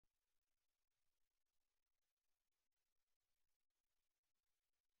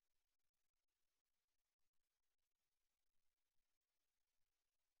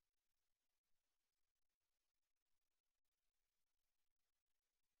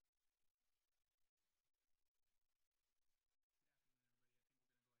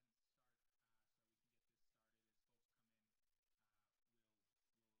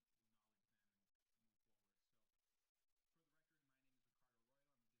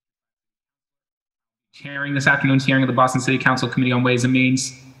Chairing this afternoon's hearing of the Boston City Council Committee on Ways and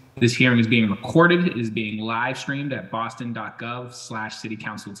Means. This hearing is being recorded, it is being live streamed at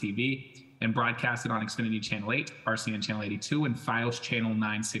boston.gov/citycounciltv and broadcasted on Xfinity Channel 8, RCN Channel 82, and FiOS Channel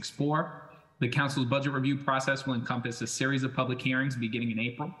 964. The Council's budget review process will encompass a series of public hearings beginning in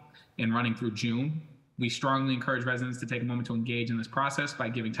April and running through June. We strongly encourage residents to take a moment to engage in this process by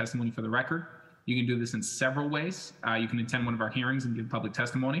giving testimony for the record. You can do this in several ways. You can attend one of our hearings and give public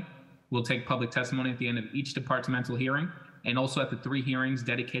testimony. We'll take public testimony at the end of each departmental hearing and also at the 3 hearings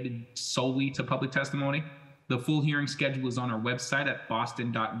dedicated solely to public testimony. The full hearing schedule is on our website at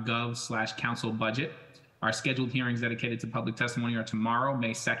boston.gov/councilbudget. Our scheduled hearings dedicated to public testimony are tomorrow,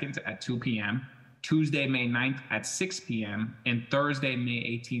 May 2nd at 2 p.m., Tuesday, May 9th at 6 p.m., and Thursday, May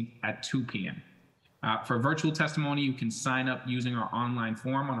 18th at 2 p.m. For virtual testimony, you can sign up using our online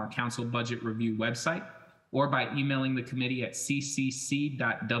form on our Council Budget Review website, or by emailing the committee at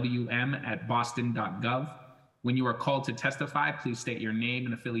ccc.wm@boston.gov. When you are called to testify, please state your name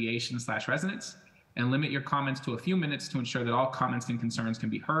and affiliation/residence, and limit your comments to a few minutes to ensure that all comments and concerns can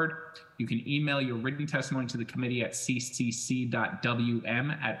be heard. You can email your written testimony to the committee at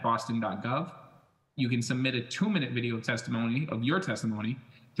ccc.wm@boston.gov. You can submit a 2-minute video testimony of your testimony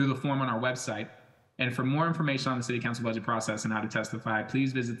through the form on our website. And for more information on the City Council budget process and how to testify,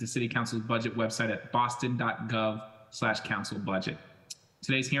 please visit the City Council's budget website at boston.gov/councilbudget.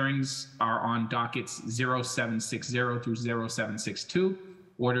 Today's hearings are on dockets 0760 through 0762,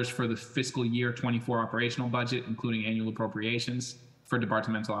 orders for the fiscal year 24 operational budget, including annual appropriations for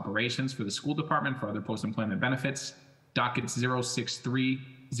departmental operations for the school department for other post-employment benefits, dockets 063,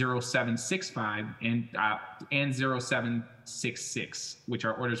 0765, and 0766, which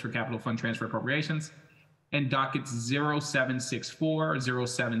are orders for capital fund transfer appropriations, and dockets 0764,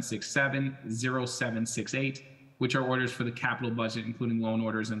 0767, 0768, which are orders for the capital budget, including loan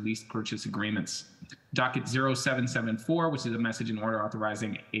orders and lease purchase agreements. Docket 0774, which is a message and order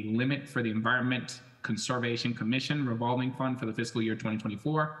authorizing a limit for the Environment Conservation Commission revolving fund for the fiscal year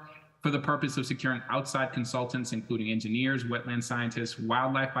 2024 for the purpose of securing outside consultants, including engineers, wetland scientists,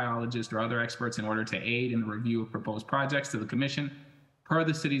 wildlife biologists, or other experts in order to aid in the review of proposed projects to the Commission per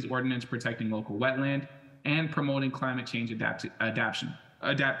the city's ordinance protecting local wetland and promoting climate change adaptation.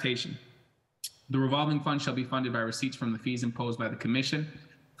 The revolving fund shall be funded by receipts from the fees imposed by the Commission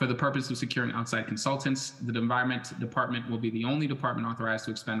for the purpose of securing outside consultants. The Environment Department will be the only department authorized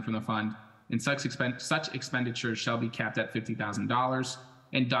to expend from the fund, and such expenditures shall be capped at $50,000.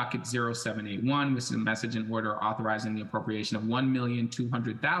 And docket 0781, which is a message and order authorizing the appropriation of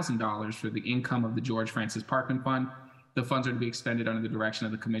 $1,200,000 for the income of the George Francis Parkman Fund. The funds are to be expended under the direction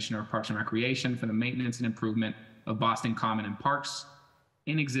of the Commissioner of Parks and Recreation for the maintenance and improvement of Boston Common and parks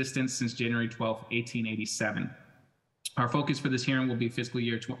in existence since January 12, 1887. Our focus for this hearing will be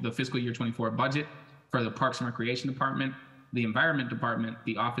the fiscal year 24 budget for the Parks and Recreation Department, the Environment Department,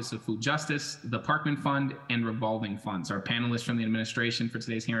 the Office of Food Justice, the Parkman Fund, and revolving funds. Our panelists from the administration for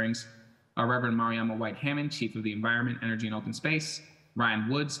today's hearings are Reverend Mariama White Hammond, Chief of the Environment, Energy, and Open Space, Ryan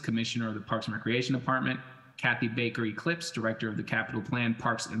Woods, Commissioner of the Parks and Recreation Department, Kathy Baker Eclipse, Director of the Capital Plan,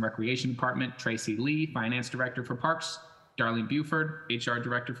 Parks and Recreation Department, Tracy Lee, Finance Director for Parks, Darlene Buford, HR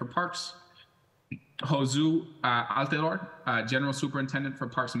Director for Parks, Josu Altador, General Superintendent for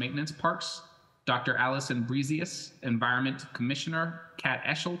Parks Maintenance, Parks, Dr. Allison Breezius, Environment Commissioner, Kat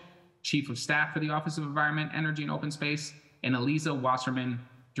Eschel, Chief of Staff for the Office of Environment, Energy, and Open Space, and Eliza Wasserman,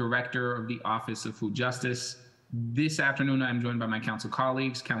 Director of the Office of Food Justice. This afternoon, I'm joined by my council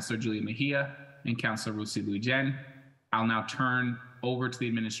colleagues, Councilor Julia Mejia and Councilor Rusi Louis-Jen. I'll now turn over to the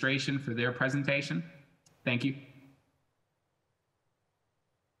administration for their presentation. Thank you.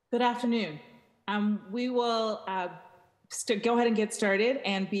 Good afternoon. We will go ahead and get started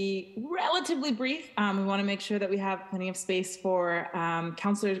and be relatively brief. We want to make sure that we have plenty of space for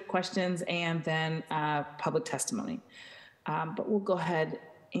councilor questions and then public testimony. But we'll go ahead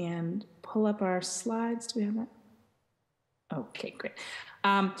and pull up our slides. Do we have that? Okay, great.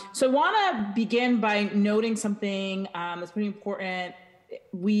 So I want to begin by noting something that's pretty important.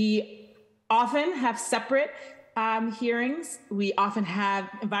 We often have separate hearings. We often have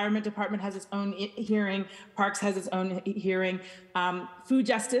Environment Department has its own hearing, Parks has its own hearing. Food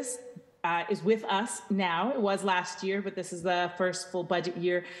Justice is with us now. It was last year, but this is the first full budget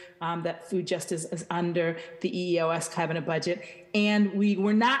year that Food Justice is under the EEOS cabinet budget. And we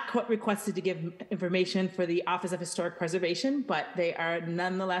were not requested to give information for the Office of Historic Preservation, but they are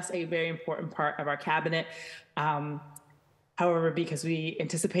nonetheless a very important part of our cabinet. However, because we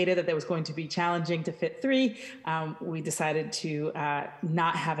anticipated that there was going to be challenging to fit 3, we decided to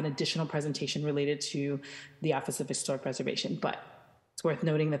not have an additional presentation related to the Office of Historic Preservation. But it's worth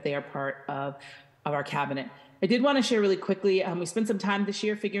noting that they are part of of our cabinet. I did want to share really quickly, we spent some time this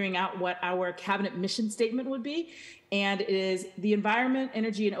year figuring out what our cabinet mission statement would be, and it is: the Environment,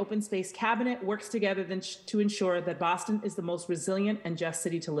 Energy, and Open Space Cabinet works together to ensure that Boston is the most resilient and just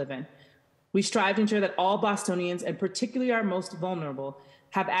city to live in. We strive to ensure that all Bostonians, and particularly our most vulnerable,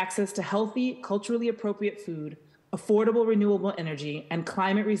 have access to healthy, culturally appropriate food, affordable renewable energy, and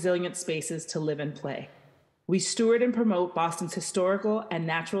climate-resilient spaces to live and play. We steward and promote Boston's historical and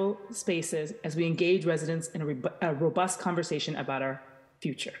natural spaces as we engage residents in a robust conversation about our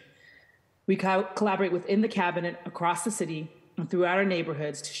future. We collaborate within the cabinet, across the city, and throughout our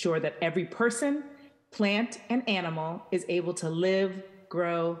neighborhoods to ensure that every person, plant, and animal is able to live,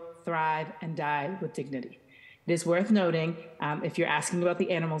 grow, thrive, and die with dignity. It is worth noting, if you're asking about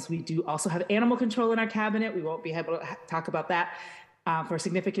the animals, we do also have animal control in our cabinet. We won't be able to talk about that for a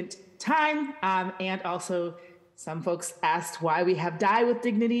significant time. And also, some folks asked why we have die with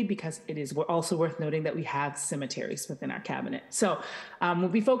dignity, because it is also worth noting that we have cemeteries within our cabinet. So we'll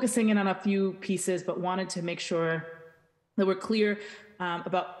be focusing in on a few pieces, but wanted to make sure that we're clear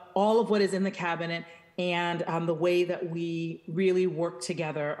about all of what is in the cabinet and the way that we really work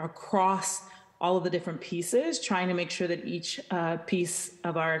together across all of the different pieces, trying to make sure that each piece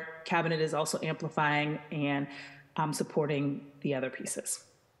of our cabinet is also amplifying and supporting the other pieces.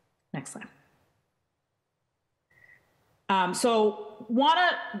 Next slide. So want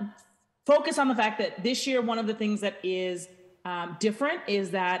to focus on the fact that this year, one of the things that is different is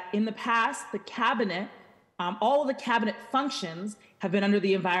that in the past, the cabinet, all of the cabinet functions have been under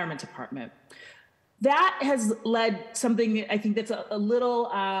the Environment Department. That has led something I think that's a little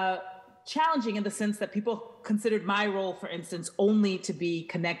challenging, in the sense that people considered my role, for instance, only to be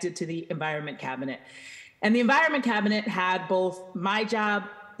connected to the Environment Cabinet. And the Environment Cabinet had both my job,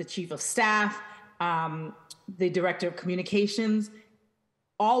 the Chief of Staff, the Director of Communications,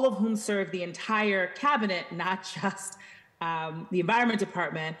 all of whom serve the entire cabinet, not just the Environment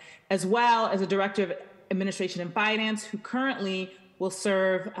Department, as well as a Director of Administration and Finance, who currently will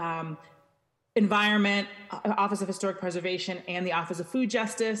serve Environment, Office of Historic Preservation, and the Office of Food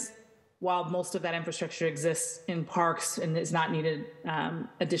Justice, while most of that infrastructure exists in parks and is not needed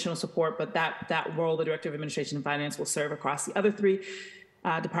additional support. But that role, the Director of Administration and Finance, will serve across the other three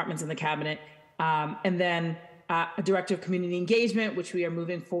departments in the cabinet. And then a Director of Community Engagement, which we are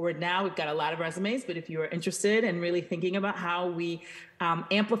moving forward now. We've got a lot of resumes, but if you are interested in really thinking about how we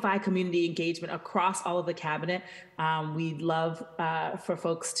amplify community engagement across all of the cabinet, we'd love for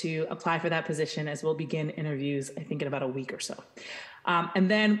folks to apply for that position, as we'll begin interviews, I think, in about a week or so. And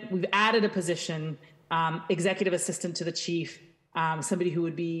then we've added a position, Executive Assistant to the Chief, somebody who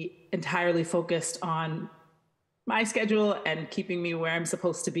would be entirely focused on my schedule and keeping me where I'm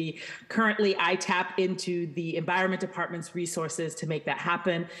supposed to be. Currently, I tap into the Environment Department's resources to make that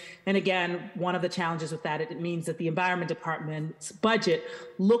happen. And again, one of the challenges with that, it means that the Environment Department's budget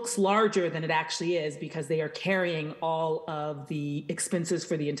looks larger than it actually is, because they are carrying all of the expenses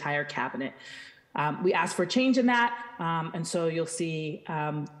for the entire cabinet. We asked for a change in that, and so you'll see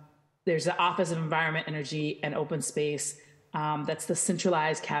there's the Office of Environment, Energy, and Open Space. That's the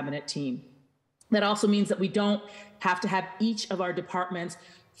centralized cabinet team. That also means that we don't have to have each of our departments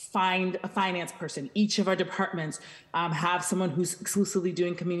find a finance person. Each of our departments have someone who's exclusively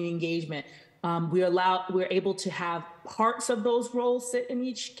doing community engagement. We're able to have parts of those roles sit in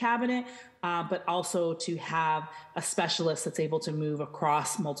each cabinet, but also to have a specialist that's able to move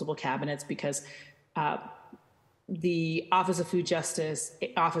across multiple cabinets, because the Office of Food Justice,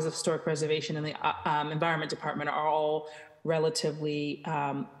 Office of Historic Preservation, and the Environment Department are all relatively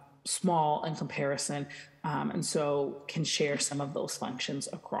small in comparison, and so can share some of those functions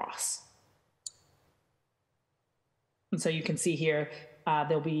across. And so you can see here,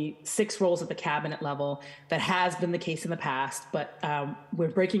 there'll be 6 roles at the cabinet level. That has been the case in the past, but we're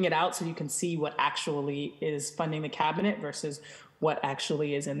breaking it out so you can see what actually is funding the cabinet versus what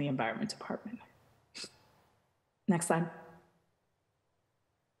actually is in the Environment Department. Next slide.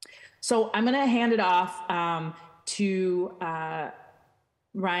 So I'm going to hand it off to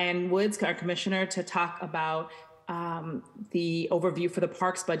Ryan Woods, our commissioner, to talk about the overview for the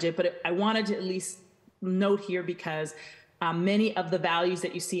parks budget. But I wanted to at least note here, because many of the values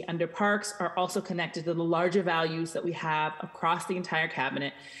that you see under parks are also connected to the larger values that we have across the entire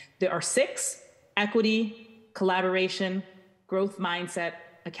cabinet. There are 6: equity, collaboration, growth mindset,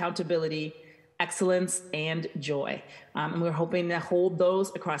 accountability, excellence, and joy. And we're hoping to hold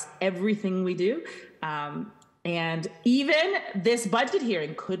those across everything we do. And even this budget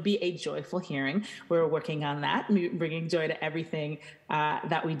hearing could be a joyful hearing. We're working on that, bringing joy to everything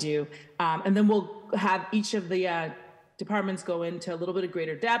that we do. And then we'll have each of the departments go into a little bit of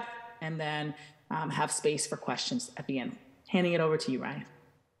greater depth and then have space for questions at the end. Handing it over to you, Ryan.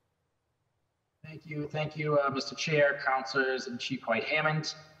 Thank you, Mr. Chair, councilors, and Chief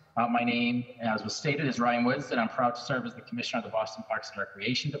White-Hammond. My name, as was stated, is Ryan Woods, and I'm proud to serve as the Commissioner of the Boston Parks and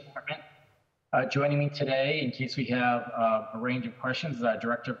Recreation Department. Joining me today, in case we have a range of questions, is our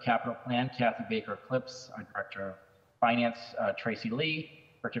Director of Capital Plan, Kathy Baker Eclipse, our Director of Finance, Tracy Lee,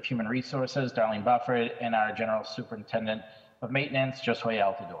 Director of Human Resources, Darlene Bufford, and our General Superintendent of Maintenance, Josue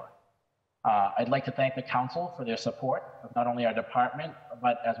Altador. I'd like to thank the council for their support of not only our department,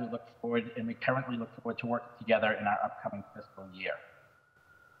 but as we look forward, and we currently look forward to working together in our upcoming fiscal year.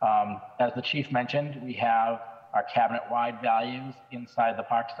 As the chief mentioned, we have our cabinet-wide values inside the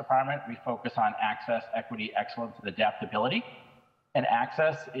Parks Department. We focus on access, equity, excellence, and adaptability. And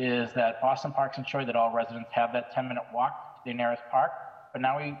access is that Boston Parks ensure that all residents have that 10-minute walk to their nearest park, but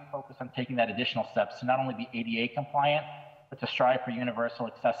now we focus on taking that additional steps to not only be ADA compliant, but to strive for universal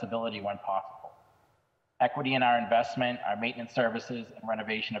accessibility when possible. Equity in our investment, our maintenance services, and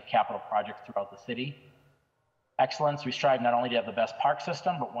renovation of capital projects throughout the city. Excellence, we strive not only to have the best park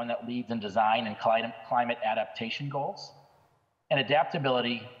system, but one that leads in design and climate adaptation goals. And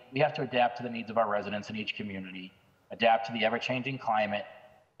adaptability, we have to adapt to the needs of our residents in each community, adapt to the ever-changing climate,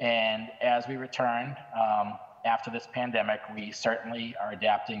 and as we return after this pandemic, we certainly are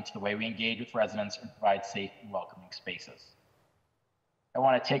adapting to the way we engage with residents and provide safe and welcoming spaces. I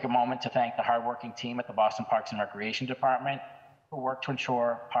want to take a moment to thank the hardworking team at the Boston Parks and Recreation Department who work to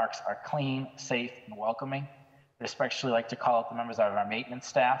ensure parks are clean, safe, and welcoming. I'd especially like to call out the members of our maintenance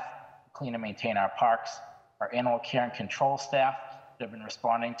staff who clean and maintain our parks, our animal care and control staff that have been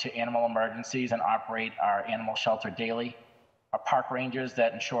responding to animal emergencies and operate our animal shelter daily, our park rangers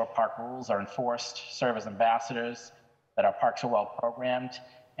that ensure park rules are enforced, serve as ambassadors, that our parks are well programmed,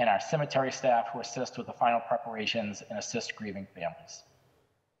 and our cemetery staff who assist with the final preparations and assist grieving families.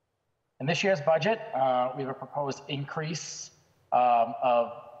 In this year's budget, we have a proposed increase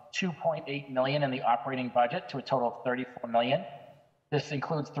of $2.8 million in the operating budget to a total of $34 million. This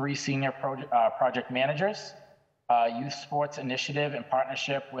includes 3 senior project managers, youth sports initiative in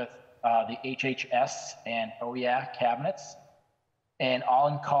partnership with the HHS and OEA cabinets, an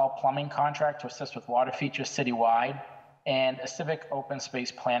all-in-call plumbing contract to assist with water features citywide, and a civic open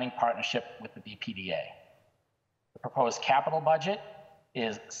space planning partnership with the BPDA. The proposed capital budget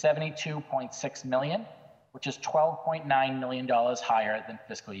is $72.6 million, which is $12.9 million higher than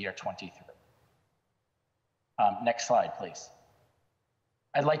fiscal year 23. Next slide, please.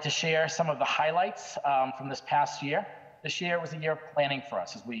 I'd like to share some of the highlights from this past year. This year was a year of planning for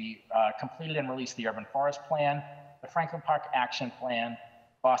us as we completed and released the Urban Forest Plan, the Franklin Park Action Plan,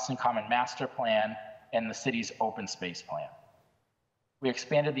 Boston Common Master Plan, and the city's Open Space Plan. We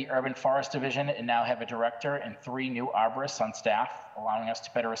expanded the Urban Forest Division and now have a director and 3 new arborists on staff, allowing us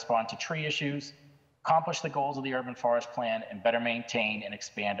to better respond to tree issues, accomplish the goals of the Urban Forest Plan, and better maintain and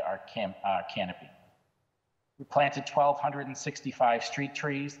expand our canopy. We planted 1,265 street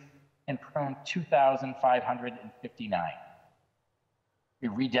trees and pruned 2,559. We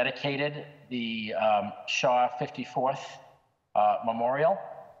rededicated the Shaw 54th Memorial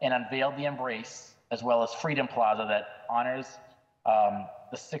and unveiled the Embrace, as well as Freedom Plaza that honors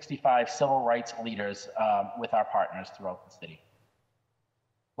the 65 civil rights leaders with our partners throughout the city.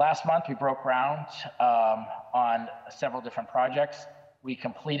 Last month, we broke ground on several different projects. We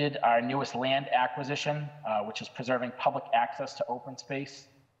completed our newest land acquisition, which is preserving public access to open space.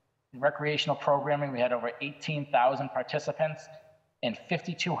 In recreational programming, we had over 18,000 participants and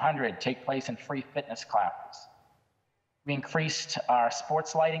 5,200 take place in free fitness classes. We increased our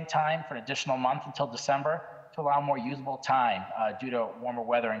sports lighting time for an additional month until December to allow more usable time due to warmer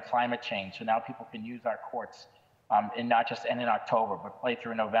weather and climate change. So now people can use our courts and not just end in October, but play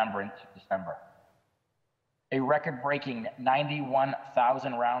through November into December. A record-breaking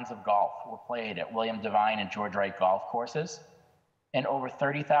 91,000 rounds of golf were played at William Devine and George Wright golf courses, and over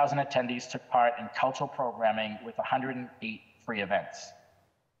 30,000 attendees took part in cultural programming with 108 free events.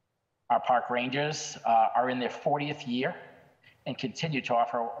 Our park rangers are in their 40th year and continue to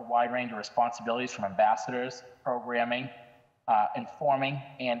offer a wide range of responsibilities from ambassadors, programming, informing,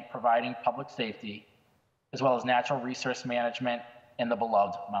 and providing public safety, as well as natural resource management and the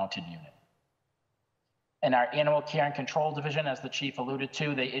beloved mounted unit. In our animal care and control division, as the chief alluded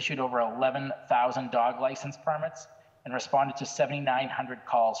to, they issued over 11,000 dog license permits and responded to 7,900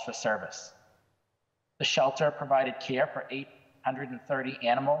 calls for service. The shelter provided care for 830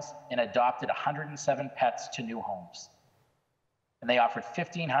 animals and adopted 107 pets to new homes. And they offered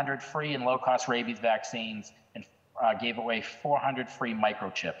 1,500 free and low-cost rabies vaccines and gave away 400 free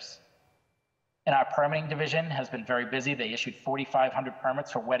microchips. And our permitting division has been very busy. They issued 4,500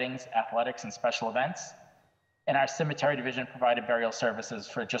 permits for weddings, athletics, and special events. And our cemetery division provided burial services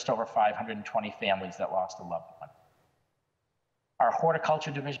for just over 520 families that lost a loved one. Our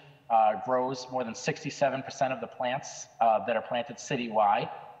horticulture division grows more than 67% of the plants that are planted citywide.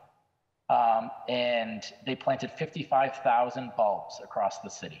 And they planted 55,000 bulbs across the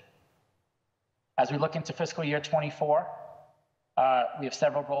city. As we look into fiscal year 24, we have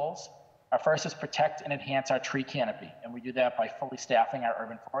several goals. Our first is protect and enhance our tree canopy, and we do that by fully staffing our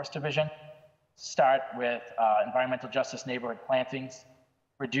urban forest division. Start with environmental justice neighborhood plantings,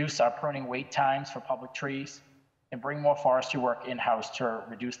 reduce our pruning wait times for public trees, and bring more forestry work in-house to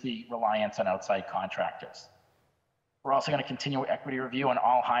reduce the reliance on outside contractors. We're also going to continue equity review on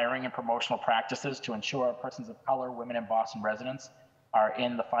all hiring and promotional practices to ensure persons of color, women, and Boston residents are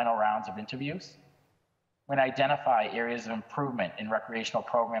in the final rounds of interviews. We're going to identify areas of improvement in recreational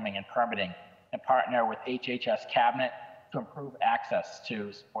programming and permitting and partner with HHS Cabinet to improve access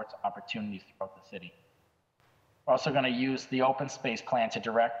to sports opportunities throughout the city. We're also going to use the open space plan to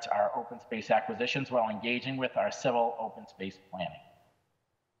direct our open space acquisitions while engaging with our civil open space planning.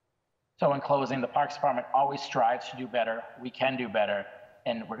 So in closing, the Parks Department always strives to do better. We can do better,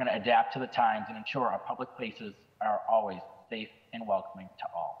 and we're going to adapt to the times and ensure our public places are always safe and welcoming to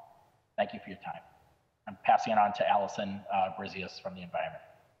all. Thank you for your time. I'm passing it on to Allison Brizius from the Environment.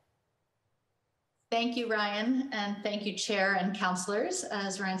 Thank you, Ryan, and thank you, Chair and Councilors.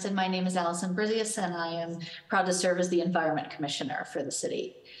 As Ryan said, my name is Allison Brizius, and I am proud to serve as the Environment Commissioner for the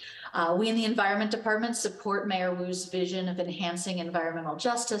city. We in the Environment Department support Mayor Wu's vision of enhancing environmental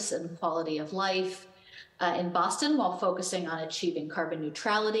justice and quality of life in Boston while focusing on achieving carbon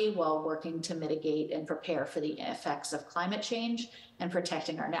neutrality while working to mitigate and prepare for the effects of climate change and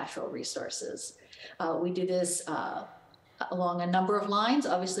protecting our natural resources. We do this along a number of lines.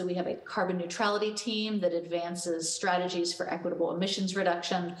 Obviously, we have a carbon neutrality team that advances strategies for equitable emissions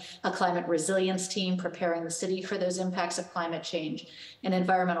reduction, a climate resilience team preparing the city for those impacts of climate change, an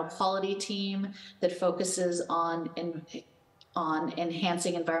environmental quality team that focuses on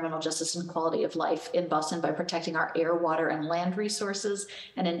enhancing environmental justice and quality of life in Boston by protecting our air, water, and land resources,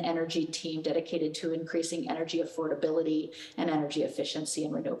 and an energy team dedicated to increasing energy affordability and energy efficiency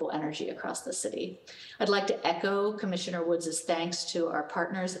and renewable energy across the city. I'd like to echo Commissioner Woods' thanks to our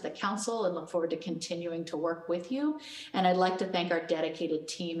partners at the Council and look forward to continuing to work with you. And I'd like to thank our dedicated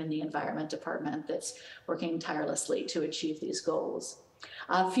team in the Environment Department that's working tirelessly to achieve these goals.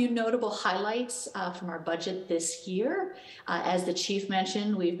 A few notable highlights from our budget this year. As the chief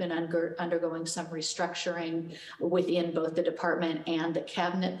mentioned, we've been undergoing some restructuring within both the department and the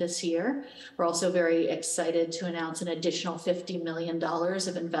cabinet this year. We're also very excited to announce an additional $50 million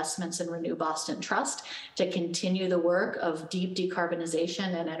of investments in Renew Boston Trust to continue the work of deep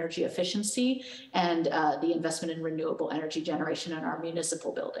decarbonization and energy efficiency and the investment in renewable energy generation in our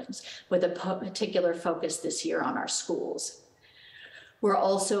municipal buildings, with a particular focus this year on our schools. We're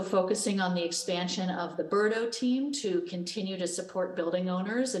also focusing on the expansion of the BERDO team to continue to support building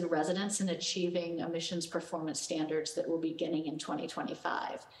owners and residents in achieving emissions performance standards that will be beginning in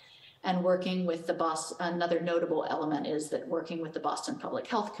 2025. And working with the another notable element is that working with the Boston Public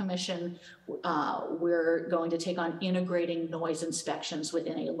Health Commission, we're going to take on integrating noise inspections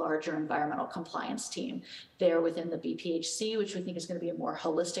within a larger environmental compliance team there within the BPHC, which we think is going to be a more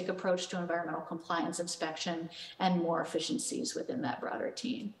holistic approach to environmental compliance inspection and more efficiencies within that broader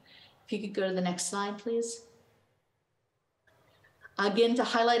team. If you could go to the next slide, please. Again, to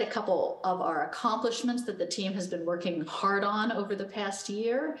highlight a couple of our accomplishments that the team has been working hard on over the past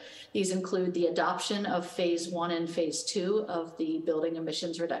year. These include the adoption of phase 1 and phase 2 of the Building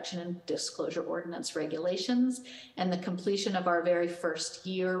Emissions Reduction and Disclosure Ordinance regulations, and the completion of our very first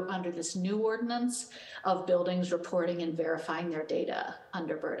year under this new ordinance of buildings reporting and verifying their data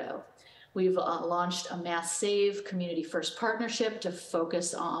under BERDO. We've launched a Mass Save Community First partnership to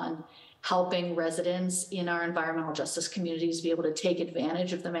focus on helping residents in our environmental justice communities be able to take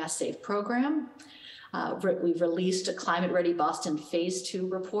advantage of the Mass Save program. We've released a Climate Ready Boston Phase 2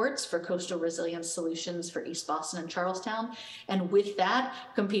 reports for coastal resilience solutions for East Boston and Charlestown. And with that,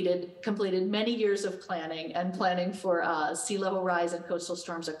 completed many years of planning for sea level rise and coastal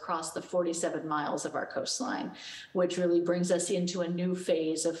storms across the 47 miles of our coastline, which really brings us into a new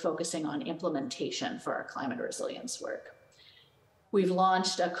phase of focusing on implementation for our climate resilience work. We've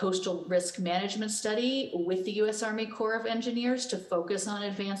launched a coastal risk management study with the U.S. Army Corps of Engineers to focus on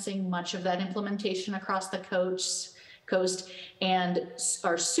advancing much of that implementation across the coast, and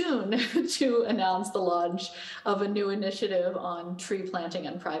are soon to announce the launch of a new initiative on tree planting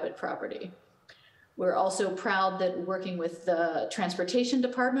on private property. We're also proud that working with the Transportation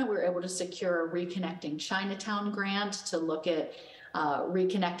Department, we were able to secure a Reconnecting Chinatown grant to look at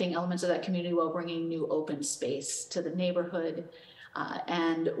reconnecting elements of that community while bringing new open space to the neighborhood.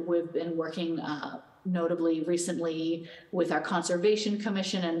 And we've been working notably recently with our Conservation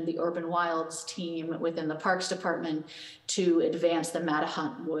Commission and the Urban Wilds team within the Parks Department to advance the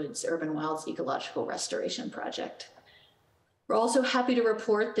Mattahunt Woods Urban Wilds Ecological Restoration Project. We're also happy to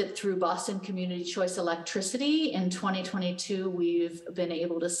report that through Boston Community Choice Electricity in 2022, we've been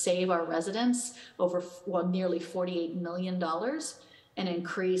able to save our residents over nearly $48 million and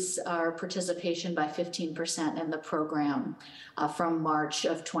increase our participation by 15% in the program from March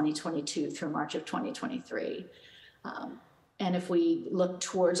of 2022 through March of 2023. And if we look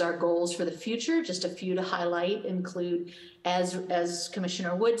towards our goals for the future, just a few to highlight include, as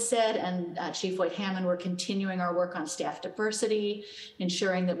Commissioner Wood said, and Chief White-Hammond, we're continuing our work on staff diversity,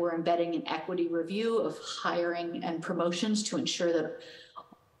 ensuring that we're embedding an equity review of hiring and promotions to ensure that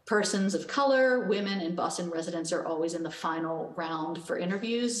persons of color, women, and Boston residents are always in the final round for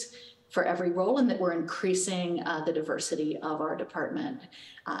interviews for every role, and that we're increasing the diversity of our department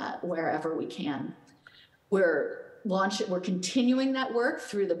wherever we can. We're continuing that work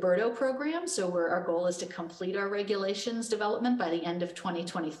through the BERDO program. So our goal is to complete our regulations development by the end of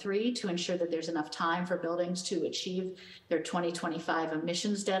 2023 to ensure that there's enough time for buildings to achieve their 2025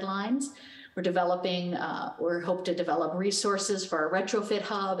 emissions deadlines. We hope to develop resources for our retrofit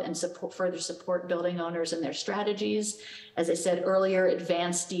hub and further support building owners in their strategies. As I said earlier,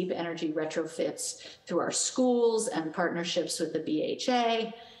 advance deep energy retrofits through our schools and partnerships with the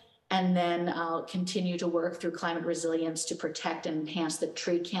BHA. And then I'll continue to work through climate resilience to protect and enhance the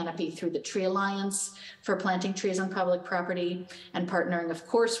tree canopy through the Tree Alliance for planting trees on public property, and partnering, of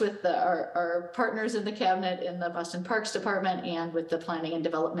course, with our partners in the cabinet in the Boston Parks Department and with the Planning and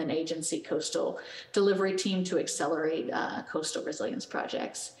Development Agency Coastal Delivery Team to accelerate coastal resilience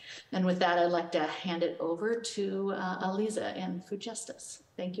projects. And with that, I'd like to hand it over to Aliza in Food Justice.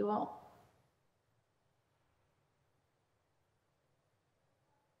 Thank you all.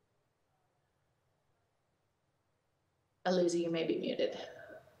 Aliza, you may be muted.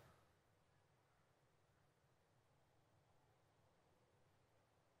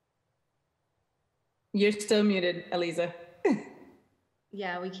 You're still muted, Aliza.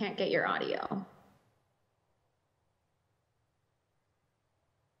 Yeah, we can't get your audio.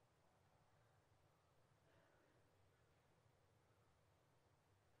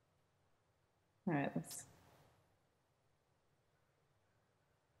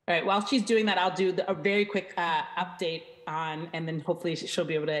 All right, while she's doing that, I'll do a very quick update on, and then hopefully she'll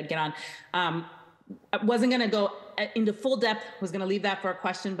be able to get on. I wasn't gonna go into full depth, was gonna leave that for a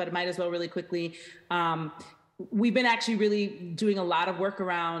question, but I might as well really quickly. We've been actually really doing a lot of work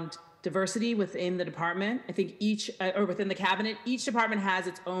around diversity within the department. I think or within the cabinet, each department has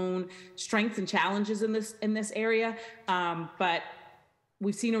its own strengths and challenges in this area, but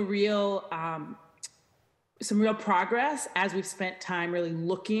we've seen some real progress as we've spent time really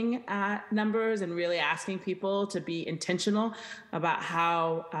looking at numbers and really asking people to be intentional about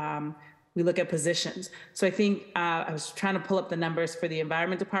how we look at positions. So I think I was trying to pull up the numbers for the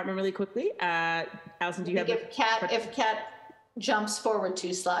Environment Department really quickly. Allison, do you have? If Kat jumps forward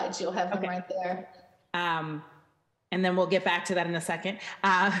 2 slides, you'll have them right there. And then we'll get back to that in a second.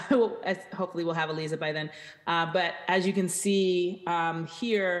 Hopefully we'll have Aliza by then. But as you can see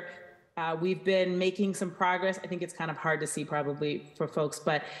here, we've been making some progress. I think it's kind of hard to see probably for folks,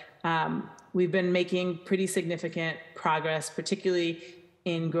 but we've been making pretty significant progress, particularly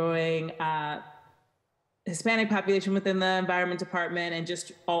in growing Hispanic population within the Environment Department and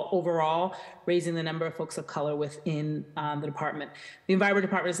just overall raising the number of folks of color within the department. The Environment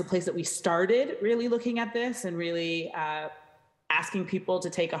Department is the place that we started really looking at this and really asking people to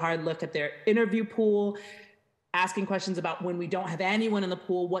take a hard look at their interview pool, asking questions about when we don't have anyone in the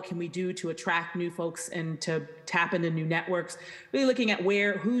pool, what can we do to attract new folks and to tap into new networks, really looking at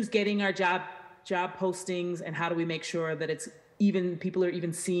who's getting our job postings and how do we make sure that it's even people are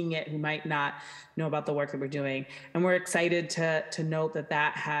even seeing it who might not know about the work that we're doing. And we're excited to note that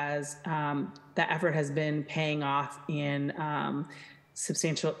that effort has been paying off in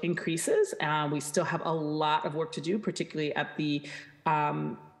substantial increases. We still have a lot of work to do, particularly at the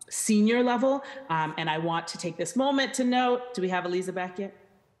senior level. And I want to take this moment to note, do we have Aliza back yet?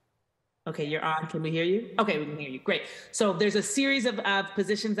 Okay, you're on. Can we hear you? Okay, we can hear you. Great. So there's a series of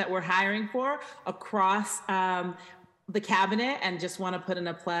positions that we're hiring for across the cabinet, and just want to put in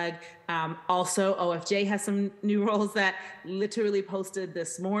a plug. Also, OFJ has some new roles that literally posted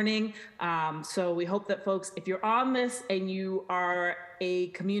this morning. So we hope that folks, if you're on this and you are a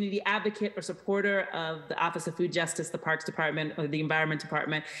community advocate or supporter of the Office of Food Justice, the Parks Department, or the Environment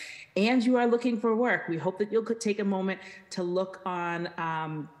Department, and you are looking for work, we hope that you'll take a moment to look on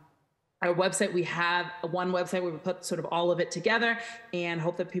our website. We have one website where we put sort of all of it together, and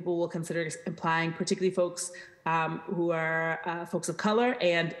hope that people will consider applying, particularly folks who are folks of color,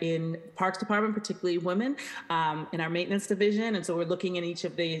 and in Parks Department, particularly women, in our maintenance division. And so we're looking at each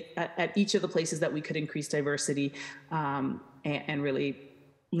of the places that we could increase diversity, and really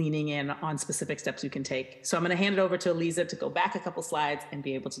leaning in on specific steps we can take. So I'm going to hand it over to Eliza to go back a couple slides and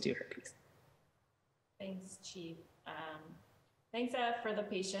be able to do her piece. Thanks, Chief. Thanks for the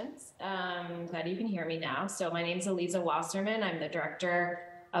patience. Glad you can hear me now. So my name is Eliza Wasserman. I'm the Director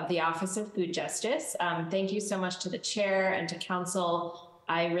of the Office of Food Justice. Thank you so much to the chair and to council.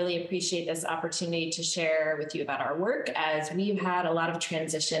 I really appreciate this opportunity to share with you about our work, as we've had a lot of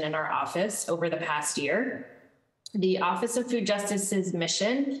transition in our office over the past year. The Office of Food Justice's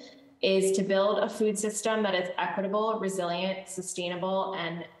mission is to build a food system that is equitable, resilient, sustainable,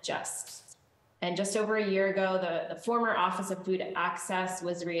 and just. And just over a year ago, the former Office of Food Access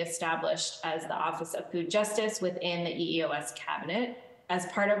was reestablished as the Office of Food Justice within the EEOS cabinet. As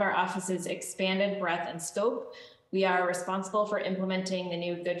part of our office's expanded breadth and scope, we are responsible for implementing the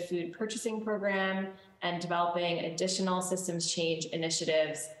new Good Food Purchasing Program and developing additional systems change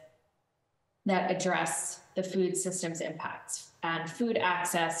initiatives that address the food system's impacts. And food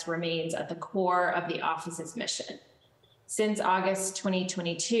access remains at the core of the office's mission. Since August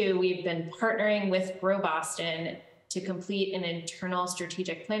 2022, we've been partnering with Grow Boston to complete an internal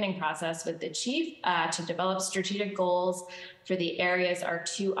strategic planning process with the chief to develop strategic goals for the areas our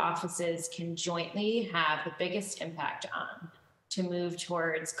two offices can jointly have the biggest impact on to move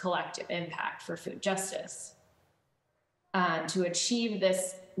towards collective impact for food justice. To achieve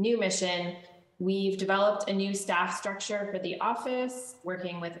this new mission, we've developed a new staff structure for the office,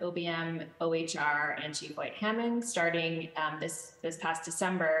 working with OBM, OHR, and Chief White-Hammond starting this past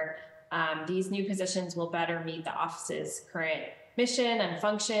December. These new positions will better meet the office's current mission and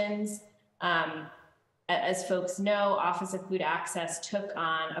functions. As folks know, Office of Food Access took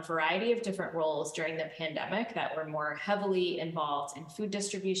on a variety of different roles during the pandemic that were more heavily involved in food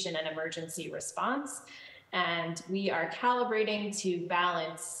distribution and emergency response. And we are calibrating to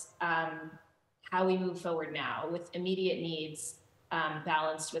balance how we move forward now with immediate needs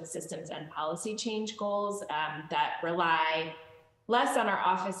balanced with systems and policy change goals that rely less on our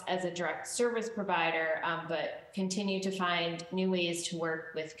office as a direct service provider, but continue to find new ways to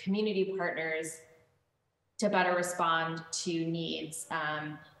work with community partners to better respond to needs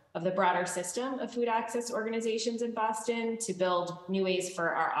of the broader system of food access organizations in Boston, to build new ways for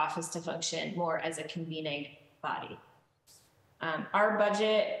our office to function more as a convening body. Our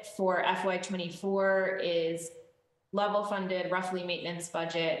budget for FY24 is level funded, roughly maintenance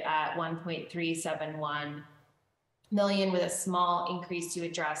budget at $1.371 million, with a small increase to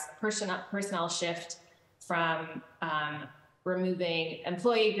address personnel shift from removing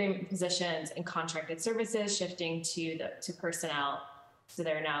employee agreement positions and contracted services, shifting to personnel. So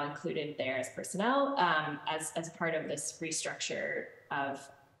they're now included there as personnel as part of this restructure of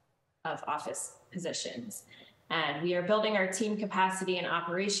office positions. And we are building our team capacity and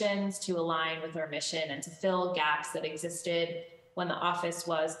operations to align with our mission and to fill gaps that existed when the office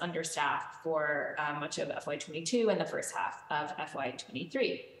was understaffed for much of FY22 and the first half of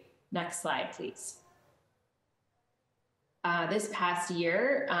FY23. Next slide, please. This past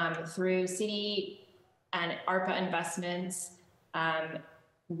year, through city and ARPA investments,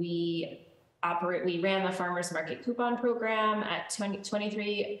 we ran the farmers market coupon program at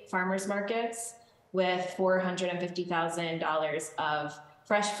 23 farmers markets with $450,000 of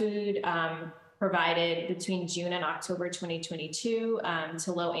fresh food provided between June and October 2022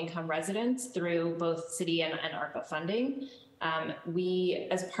 to low-income residents through both city and ARPA funding. We,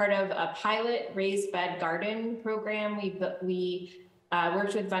 as part of a pilot raised bed garden program, we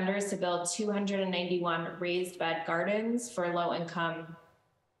worked with vendors to build 291 raised bed gardens for low-income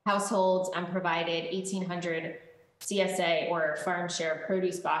households and provided 1,800 CSA or farm share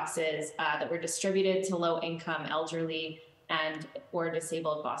produce boxes that were distributed to low-income, elderly, and or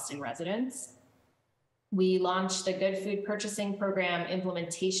disabled Boston residents. We launched the Good Food Purchasing Program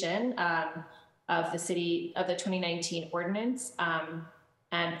implementation of the 2019 ordinance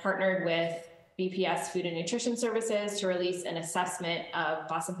and partnered with BPS Food and Nutrition Services to release an assessment of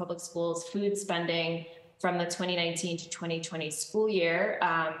Boston Public Schools food spending from the 2019 to 2020 school year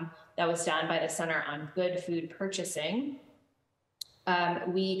that was done by the Center on Good Food Purchasing.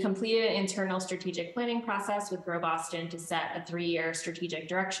 We completed an internal strategic planning process with Grow Boston to set a 3-year strategic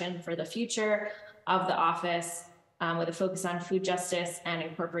direction for the future of the office, with a focus on food justice and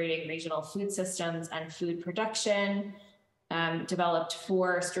incorporating regional food systems and food production. Developed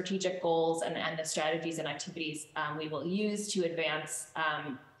 4 strategic goals and the strategies and activities we will use to advance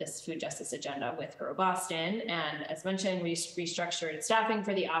this food justice agenda with Grow Boston. And as mentioned, we restructured staffing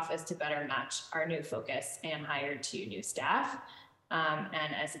for the office to better match our new focus and hired 2 new staff.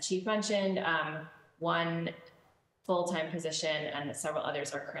 And as the chief mentioned, 1 full-time position and several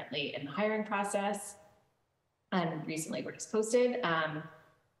others are currently in the hiring process and recently were just posted.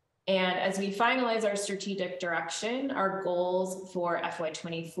 And as we finalize our strategic direction, our goals for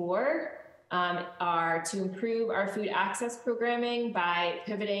FY24 are to improve our food access programming by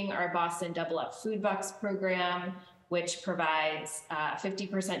pivoting our Boston Double Up Food Bucks program, which provides a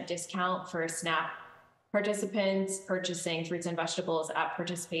 50% discount for SNAP participants purchasing fruits and vegetables at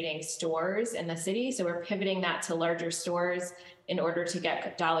participating stores in the city. So we're pivoting that to larger stores in order to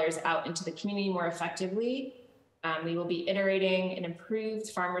get dollars out into the community more effectively. We will be iterating an improved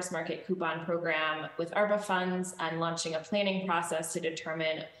farmers market coupon program with ARPA funds and launching a planning process to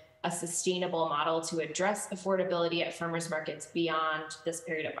determine a sustainable model to address affordability at farmers markets beyond this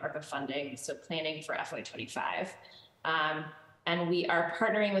period of ARPA funding. So planning for FY25. And we are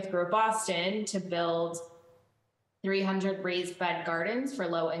partnering with Grow Boston to build 300 raised bed gardens for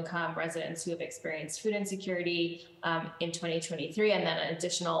low-income residents who have experienced food insecurity in 2023, and then an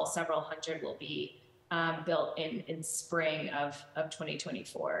additional several hundred will be built in spring of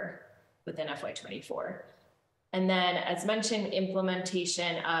 2024 within FY24. And then, as mentioned,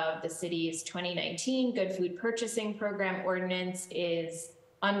 implementation of the city's 2019 Good Food Purchasing Program ordinance is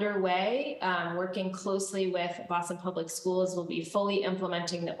underway. Working closely with Boston Public Schools, will be fully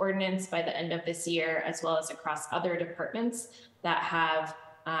implementing the ordinance by the end of this year, as well as across other departments that have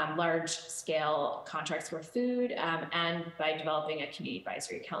large-scale contracts for food, and by developing a community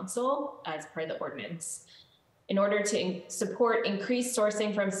advisory council as per the ordinance. In order to support increased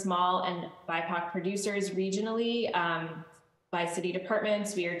sourcing from small and BIPOC producers regionally by city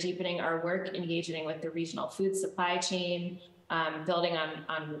departments, we are deepening our work engaging with the regional food supply chain, building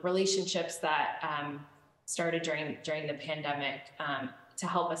on relationships that started during the pandemic to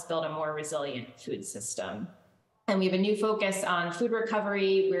help us build a more resilient food system. And we have a new focus on food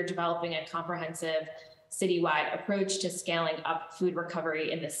recovery. We're developing a comprehensive citywide approach to scaling up food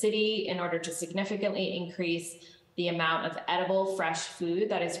recovery in the city in order to significantly increase the amount of edible fresh food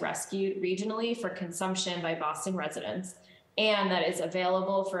that is rescued regionally for consumption by Boston residents, and that is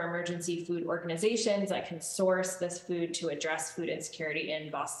available for emergency food organizations that can source this food to address food insecurity in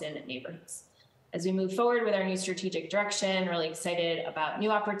Boston neighborhoods. As we move forward with our new strategic direction, really excited about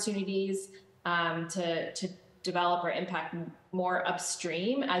new opportunities to develop or impact more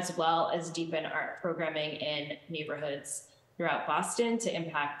upstream, as well as deepen our programming in neighborhoods throughout Boston to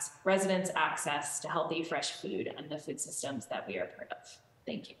impact residents' access to healthy, fresh food and the food systems that we are part of.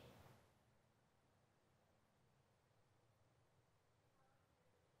 Thank you.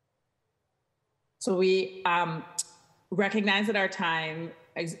 So we recognize that our time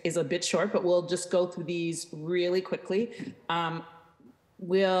is a bit short, but we'll just go through these really quickly.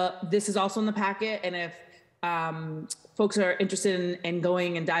 This is also in the packet, and if folks are interested in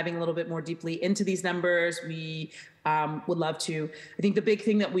going and diving a little bit more deeply into these numbers, we would love to. I think the big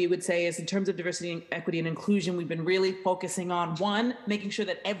thing that we would say is, in terms of diversity, equity, and inclusion, we've been really focusing on, 1, making sure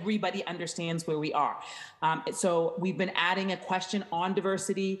that everybody understands where we are. So we've been adding a question on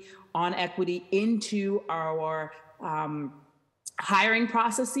diversity, on equity into our hiring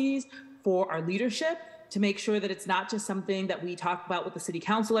processes for our leadership, to make sure that it's not just something that we talk about with the city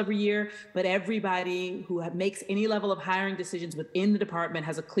council every year, but everybody who makes any level of hiring decisions within the department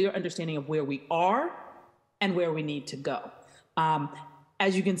has a clear understanding of where we are and where we need to go.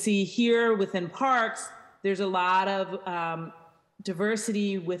 As you can see here within parks, there's a lot of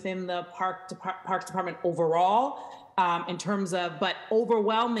diversity within the parks department overall, in terms of, but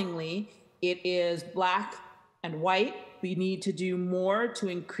overwhelmingly, it is Black and white. We need to do more to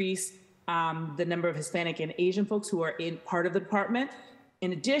increase the number of Hispanic and Asian folks who are in part of the department.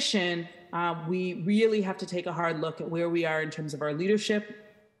 In addition, we really have to take a hard look at where we are in terms of our leadership.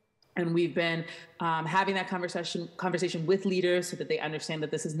 And we've been having that conversation with leaders so that they understand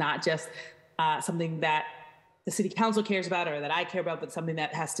that this is not just something that the city council cares about or that I care about, but something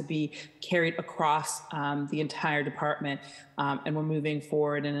that has to be carried across the entire department. And we're moving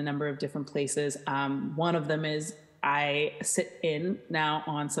forward in a number of different places. One of them is I sit in now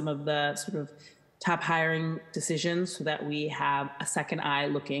on some of the sort of top hiring decisions so that we have a second eye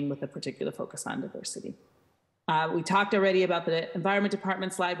looking with a particular focus on diversity. We talked already about the environment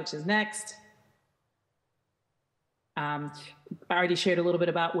department slide, which is next. I already shared a little bit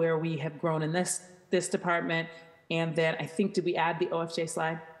about where we have grown in this department. And then I think, did we add the OFJ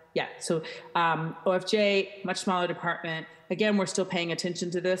slide? Yeah, so OFJ, much smaller department. Again, we're still paying attention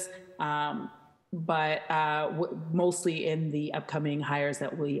to this, but mostly in the upcoming hires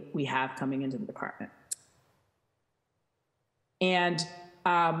that we have coming into the department. And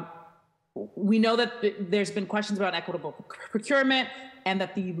we know that there's been questions about equitable procurement, and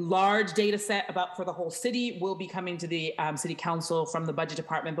that the large data set for the whole city will be coming to the city council from the budget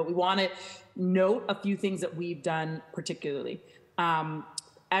department. But we want to note a few things that we've done particularly.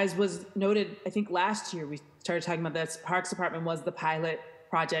 As was noted, I think last year we started talking about this. Parks Department was the pilot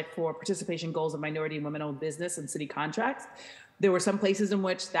project for participation goals of minority and women-owned business and city contracts. There were some places in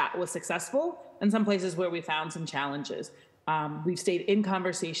which that was successful, and some places where we found some challenges. We've stayed in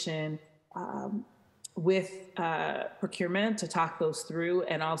conversation with procurement to talk those through,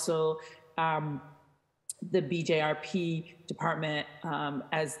 and also the BJRP department,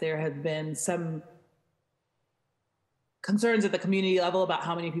 as there have been some concerns at the community level about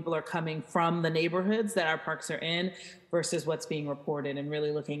how many people are coming from the neighborhoods that our parks are in versus what's being reported, and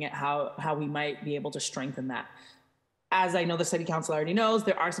really looking at how we might be able to strengthen that. As I know the city council already knows,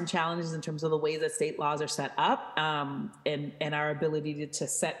 there are some challenges in terms of the ways that state laws are set up, and our ability to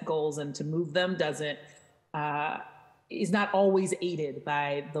set goals and to move them is not always aided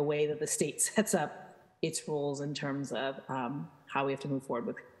by the way that the state sets up its rules in terms of how we have to move forward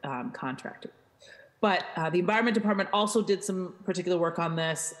with contracting. But the environment department also did some particular work on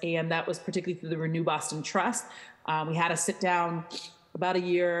this, and that was particularly through the Renew Boston Trust. We had a sit down about 1.5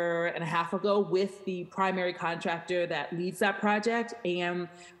 years ago with the primary contractor that leads that project. And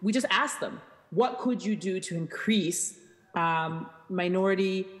we just asked them, what could you do to increase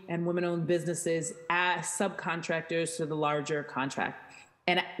minority and women-owned businesses as subcontractors to the larger contract?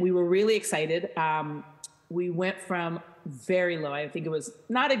 And we were really excited. We went from very low, I think it was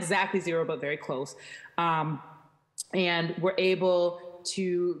not exactly 0, but very close. And we're able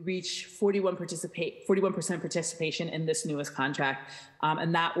to reach 41% participation in this newest contract.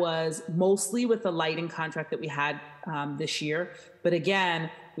 And that was mostly with the lighting contract that we had this year. But again,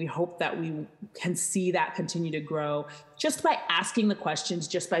 we hope that we can see that continue to grow just by asking the questions,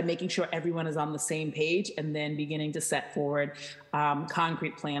 just by making sure everyone is on the same page, and then beginning to set forward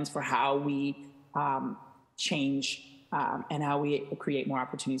concrete plans for how we change and how we create more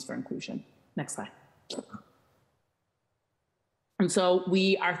opportunities for inclusion. Next slide. And so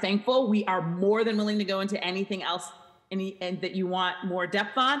we are thankful. We are more than willing to go into anything else and that you want more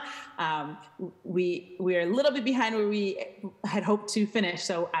depth on. We are a little bit behind where we had hoped to finish,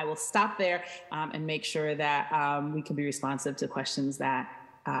 so I will stop there and make sure that we can be responsive to questions that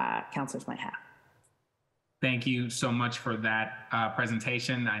councilors might have. Thank you so much for that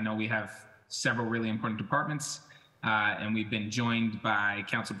presentation. I know we have several really important departments, and we've been joined by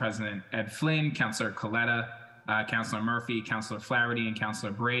Council President Ed Flynn, Councilor Coletta, Councilor Murphy, Councilor Flaherty, and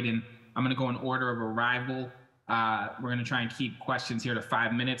Councilor Braden. I'm going to go in order of arrival. We're going to try and keep questions here to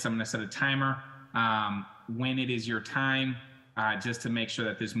 5 minutes. I'm going to set a timer when it is your time, just to make sure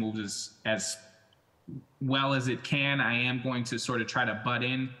that this moves as well as it can. I am going to sort of try to butt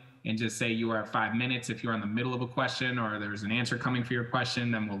in and just say you are at 5 minutes. If you're in the middle of a question or there's an answer coming for your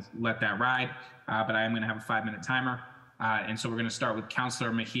question, then we'll let that ride. But I am going to have a 5-minute timer. And so we're going to start with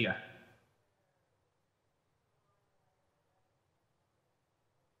Councilor Mejia.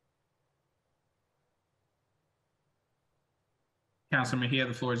 Councilor Mejia,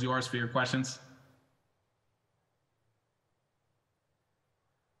 the floor is yours for your questions.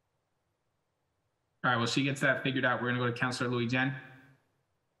 All right, well, she gets that figured out. We're going to go to Councilor Louis Jen.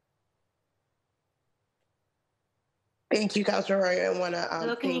 Thank you, Councilor Roy. I want to.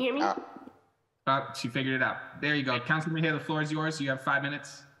 Hello, can you hear me? She figured it out. There you go. Councilor Mejia, the floor is yours. You have 5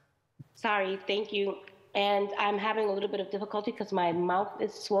 minutes. Sorry, thank you. And I'm having a little bit of difficulty because my mouth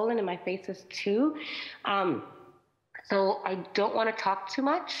is swollen and my face is too. So I don't want to talk too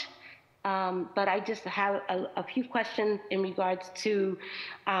much, but I just have a few questions in regards to,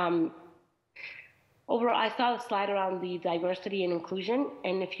 overall, I saw a slide around the diversity and inclusion,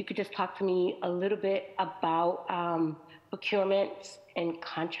 and if you could just talk to me a little bit about procurement and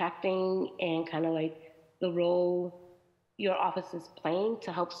contracting and kind of like the role your office is playing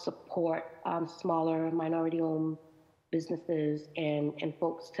to help support smaller minority-owned businesses and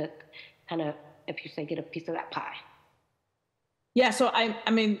folks to kind of, if you say, get a piece of that pie. Yeah, so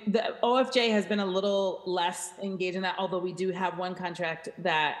I mean, the OFJ has been a little less engaged in that, although we do have one contract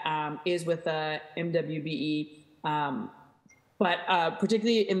that is with the MWBE. But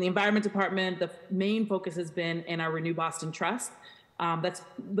particularly in the Environment Department, the main focus has been in our Renew Boston Trust. That's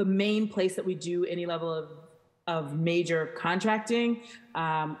the main place that we do any level of major contracting.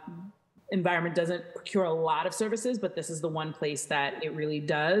 Environment doesn't procure a lot of services, but this is the one place that it really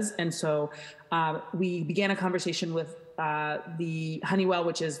does. And so we began a conversation with the Honeywell,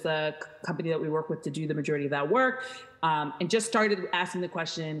 which is the company that we work with to do the majority of that work, and just started asking the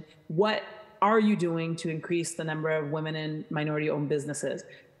question, what are you doing to increase the number of women and minority-owned businesses?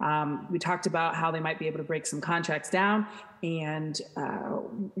 We talked about how they might be able to break some contracts down and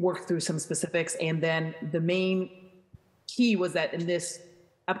work through some specifics. And then the main key was that in this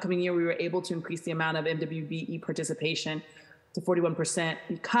upcoming year, we were able to increase the amount of MWBE participation to 41%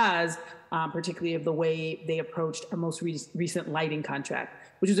 because particularly of the way they approached our most recent lighting contract,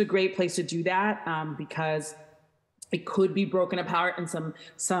 which is a great place to do that because it could be broken apart in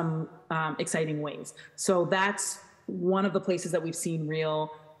some exciting ways. So that's one of the places that we've seen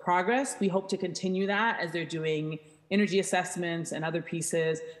real progress. We hope to continue that as they're doing energy assessments and other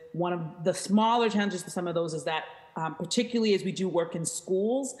pieces. One of the smaller challenges to some of those is that particularly as we do work in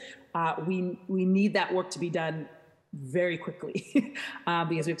schools, we need that work to be done very quickly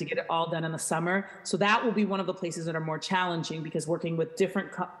because we have to get it all done in the summer. So that will be one of the places that are more challenging because working with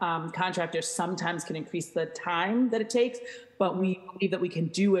different contractors sometimes can increase the time that it takes, but we believe that we can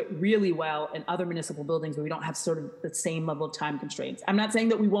do it really well in other municipal buildings where we don't have sort of the same level of time constraints. I'm not saying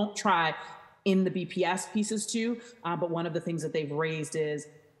that we won't try in the BPS pieces too, but one of the things that they've raised is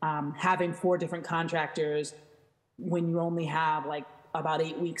having 4 different contractors when you only have like about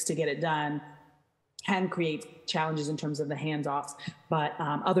 8 weeks to get it done can create challenges in terms of the hands-offs, but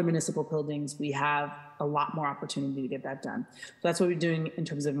other municipal buildings, we have a lot more opportunity to get that done. So that's what we're doing in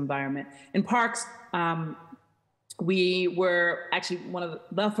terms of environment. In parks, we were actually one of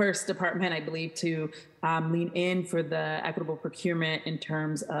the first department, I believe, to lean in for the equitable procurement in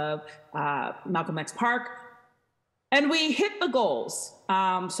terms of Malcolm X Park. And we hit the goals.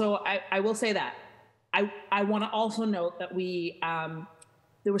 So I will say that. I want to also note that we,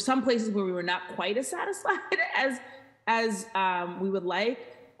 there were some places where we were not quite as satisfied as we would like.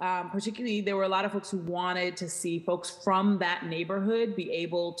 Particularly, there were a lot of folks who wanted to see folks from that neighborhood be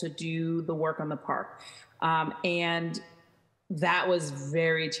able to do the work on the park. And that was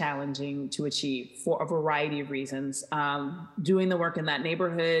very challenging to achieve for a variety of reasons. Doing the work in that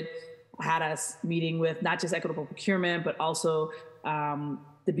neighborhood had us meeting with not just equitable procurement, but also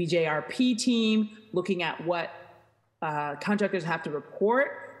the BJRP team, looking at what contractors have to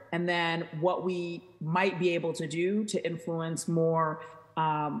report, and then what we might be able to do to influence more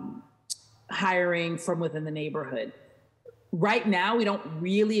hiring from within the neighborhood. Right now, we don't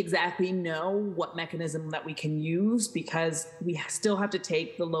really exactly know what mechanism that we can use because we still have to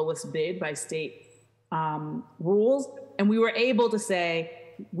take the lowest bid by state rules. And we were able to say,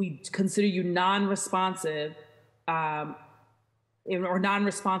 we consider you non-responsive or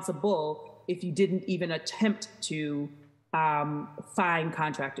non-responsible if you didn't even attempt to find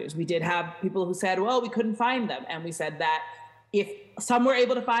contractors. We did have people who said, well, we couldn't find them. And we said that if some were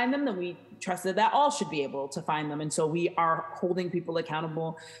able to find them, then we trusted that all should be able to find them. And so we are holding people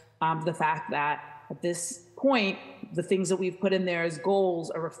accountable to the fact that at this point, the things that we've put in there as goals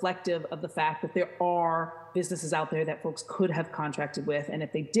are reflective of the fact that there are businesses out there that folks could have contracted with. And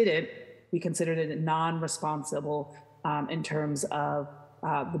if they didn't, we considered it non-responsible in terms of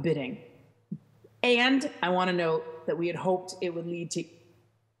the bidding. And I want to note that we had hoped it would lead to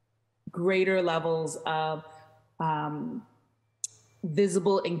greater levels of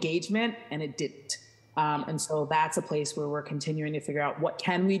visible engagement, and it didn't. And so that's a place where we're continuing to figure out what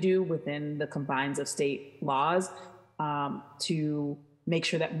can we do within the confines of state laws to make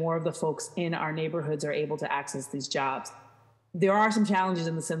sure that more of the folks in our neighborhoods are able to access these jobs. There are some challenges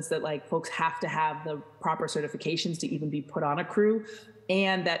in the sense that like folks have to have the proper certifications to even be put on a crew,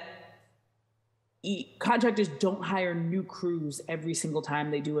 and that contractors don't hire new crews every single time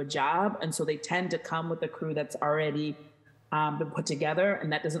they do a job. And so they tend to come with a crew that's already been put together.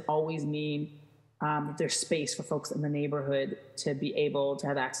 And that doesn't always mean that there's space for folks in the neighborhood to be able to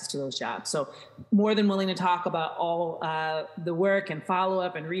have access to those jobs. So more than willing to talk about all the work and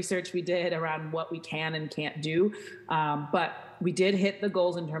follow-up and research we did around what we can and can't do. But we did hit the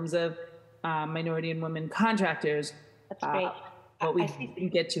goals in terms of minority and women contractors. That's great. What we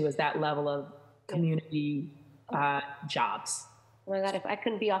didn't get to is that level of community jobs. Oh my God, if I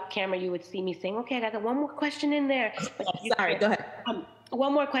couldn't be off camera, you would see me saying, okay, I got one more question in there. Sorry, go ahead.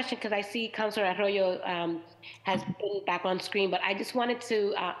 one more question, because I see Councilor Arroyo has been back on screen, but I just wanted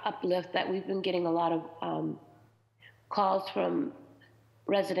to uplift that we've been getting a lot of calls from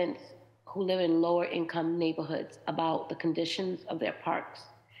residents who live in lower income neighborhoods about the conditions of their parks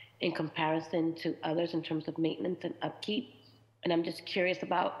in comparison to others in terms of maintenance and upkeep. And I'm just curious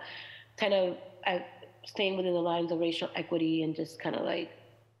about kind of staying within the lines of racial equity and just kind of like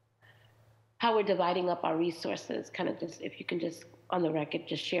how we're dividing up our resources, kind of just, if you can just on the record,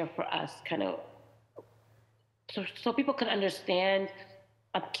 just share for us kind of, so people can understand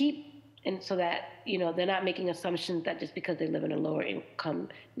upkeep, and so that, you know, they're not making assumptions that just because they live in a lower income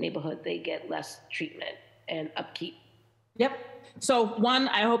neighborhood, they get less treatment and upkeep. Yep. So one,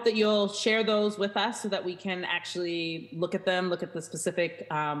 I hope that you'll share those with us so that we can actually look at them, look at the specific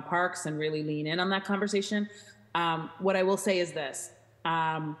parks and really lean in on that conversation. What I will say is this,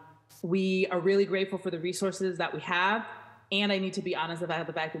 we are really grateful for the resources that we have. And I need to be honest about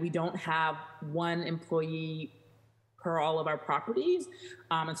the fact that we don't have one employee per all of our properties.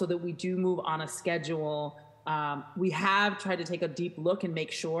 And so that we do move on a schedule. We have tried to take a deep look and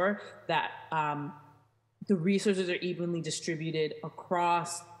make sure that the resources are evenly distributed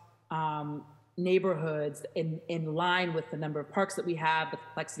across neighborhoods in line with the number of parks that we have, the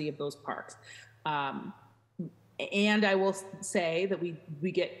complexity of those parks. And I will say that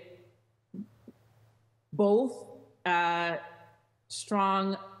we get both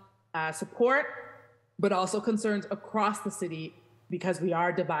strong support, but also concerns across the city because we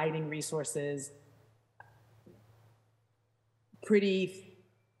are dividing resources pretty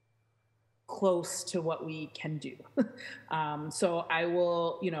close to what we can do. So I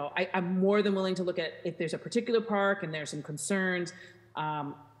will, you know, I'm more than willing to look at if there's a particular park and there's some concerns.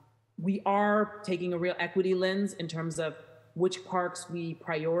 We are taking a real equity lens in terms of which parks we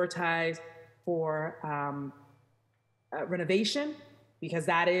prioritize for renovation, because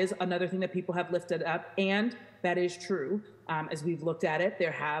that is another thing that people have lifted up, and that is true. As we've looked at it,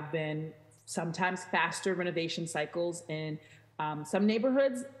 there have been sometimes faster renovation cycles in some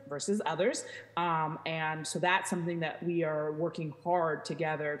neighborhoods versus others. And so that's something that we are working hard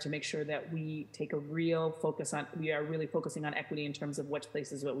together to make sure that we take a real focus on, we are really focusing on equity in terms of which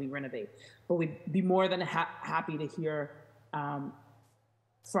places that we renovate. But we'd be more than happy to hear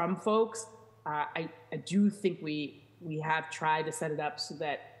from folks. I do think we have tried to set it up so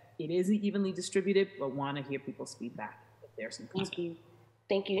that it is evenly distributed, but want to hear people's feedback if there's some concern. Thank you.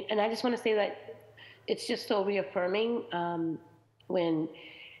 Thank you. And I just want to say that it's just so reaffirming when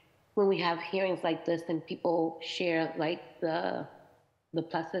we have hearings like this and people share like the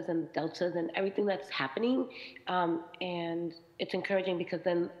pluses and the deltas and everything that's happening. And it's encouraging because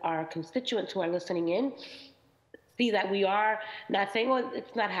then our constituents who are listening in see that we are not saying, well,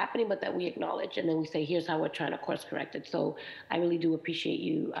 it's not happening, but that we acknowledge, and then we say, here's how we're trying to course correct it. So I really do appreciate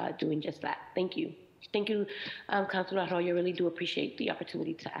you doing just that. Thank you. Thank you, Councilor Arroyo. I really do appreciate the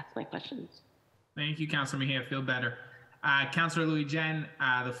opportunity to ask my questions. Thank you, Councilor Mejia. Feel better. Councilor Louis Jen,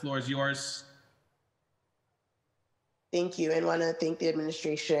 the floor is yours. Thank you, and want to thank the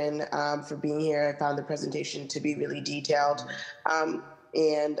administration for being here. I found the presentation to be really detailed,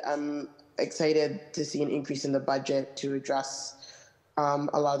 and I'm excited to see an increase in the budget to address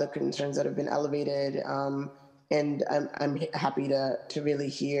a lot of the concerns that have been elevated. And I'm happy to really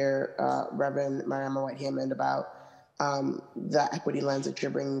hear Reverend Mariama White-Hammond about the equity lens that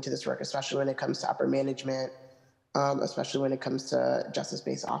you're bringing to this work, especially when it comes to upper management, especially when it comes to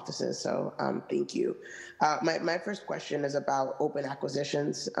justice-based offices. So thank you. My first question is about open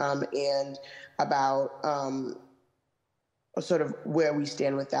acquisitions and about sort of where we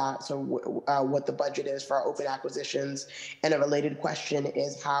stand with that. So what the budget is for our open acquisitions. And a related question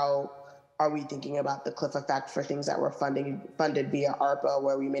is, how are we thinking about the cliff effect for things that were funded via ARPA,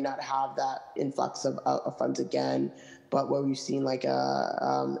 where we may not have that influx of funds again, but where we've seen like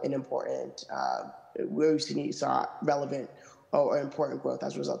an important, where we've seen saw relevant or important growth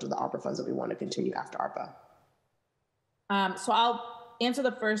as a result of the ARPA funds that we want to continue after ARPA? So I'll answer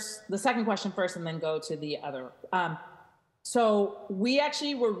the second question first and then go to the other. So we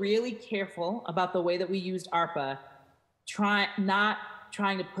actually were really careful about the way that we used ARPA, not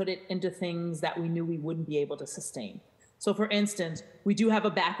trying to put it into things that we knew we wouldn't be able to sustain. So for instance, we do have a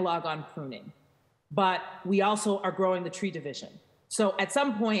backlog on pruning, but we also are growing the tree division. So at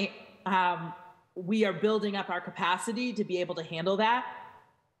some point, we are building up our capacity to be able to handle that,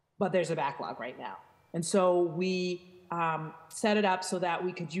 but there's a backlog right now. And so we set it up so that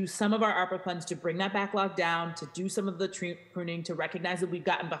we could use some of our ARPA funds to bring that backlog down, to do some of the tree pruning, to recognize that we've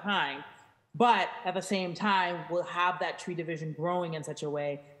gotten behind. But at the same time, we'll have that tree division growing in such a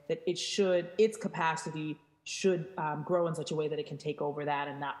way that its capacity should grow in such a way that it can take over that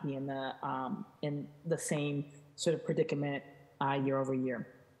and not be in the same sort of predicament year over year.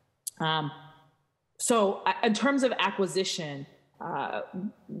 So in terms of acquisition,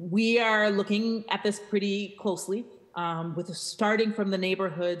 we are looking at this pretty closely, with starting from the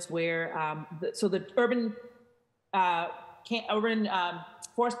neighborhoods where, the urban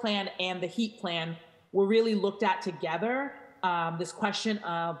forest plan and the heat plan were really looked at together. This question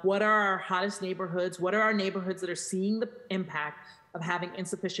of what are our hottest neighborhoods? What are our neighborhoods that are seeing the impact of having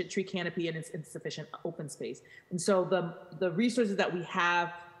insufficient tree canopy and insufficient open space? And so the resources that we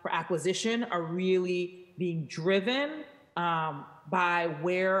have for acquisition are really being driven by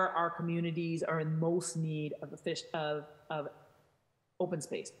where our communities are in most need of open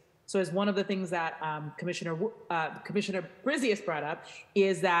space. So as one of the things that Commissioner Brizius brought up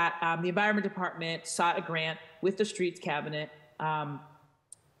is that the Environment Department sought a grant with the Streets Cabinet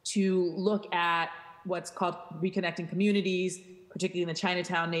to look at what's called reconnecting communities, particularly in the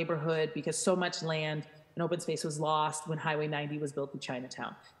Chinatown neighborhood, because so much land and open space was lost when Highway 90 was built through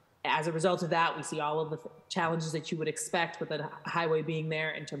Chinatown. As a result of that, we see all of the challenges that you would expect with a highway being there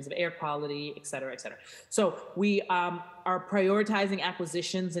in terms of air quality, et cetera, et cetera. So we are prioritizing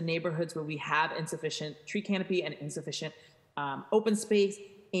acquisitions in neighborhoods where we have insufficient tree canopy and insufficient open space.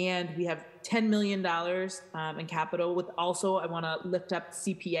 And we have $10 million in capital. With also, I want to lift up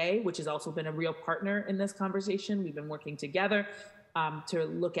CPA, which has also been a real partner in this conversation. We've been working together to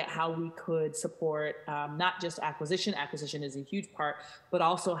look at how we could support not just acquisition. Acquisition is a huge part, but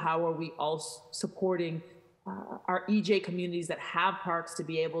also how are we also supporting our EJ communities that have parks to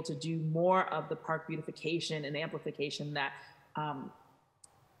be able to do more of the park beautification and amplification that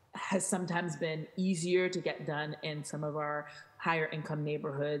has sometimes been easier to get done in some of our higher income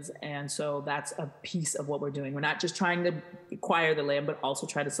neighborhoods. And so that's a piece of what we're doing. We're not just trying to acquire the land, but also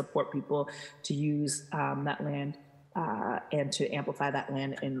try to support people to use that land and to amplify that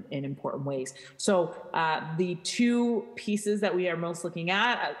land in important ways. So the two pieces that we are most looking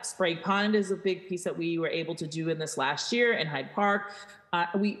at, Sprague Pond is a big piece that we were able to do in this last year in Hyde Park.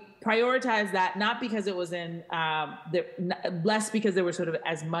 We prioritized that not because it was in, less because there was sort of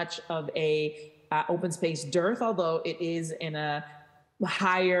as much of a open space dearth, although it is in a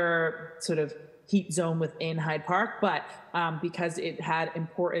higher sort of heat zone within Hyde Park, but because it had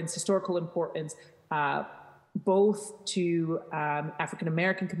importance, historical importance, both to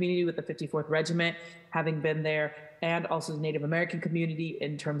African-American community with the 54th Regiment, having been there, and also the Native American community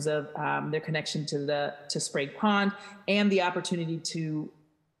in terms of their connection to Sprague Pond, and the opportunity to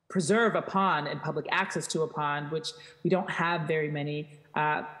preserve a pond and public access to a pond, which we don't have very many.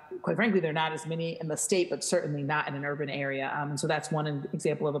 Quite frankly, there are not as many in the state, but certainly not in an urban area. And so that's one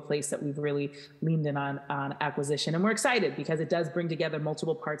example of a place that we've really leaned in on acquisition. And we're excited because it does bring together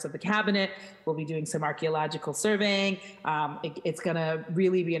multiple parts of the cabinet. We'll be doing some archaeological surveying. It's going to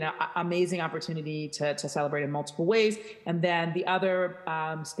really be an amazing opportunity to celebrate in multiple ways. And then the other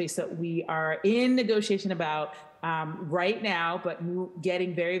space that we are in negotiation about right now, but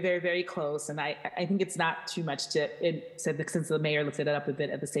getting very, very, very close. And I think it's not too much since the mayor lifted it up a bit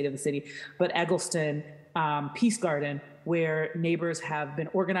at the state of the city, but Eggleston Peace Garden, where neighbors have been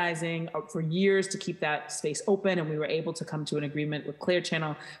organizing for years to keep that space open. And we were able to come to an agreement with Clear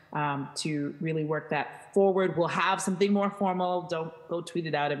Channel to really work that forward. We'll have something more formal. Don't go tweet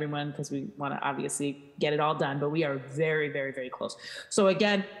it out, everyone, because we want to obviously get it all done, but we are very, very, very close. So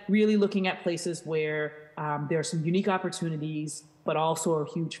again, really looking at places where there are some unique opportunities, but also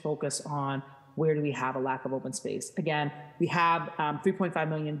a huge focus on where do we have a lack of open space. Again, we have $3.5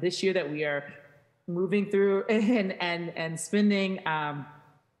 million this year that we are moving through and spending.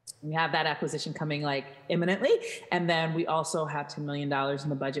 We have that acquisition coming like imminently. And then we also have $10 million in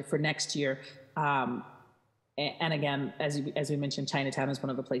the budget for next year. And again, as we mentioned, Chinatown is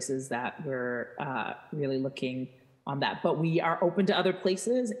one of the places that we're really looking on that. But we are open to other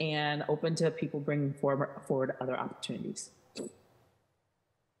places and open to people bringing forward other opportunities.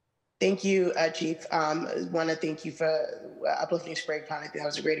 Thank you, Chief. I want to thank you for uplifting Sprague Pond. I think that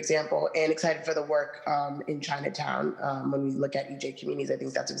was a great example, and excited for the work in Chinatown. When we look at EJ communities, I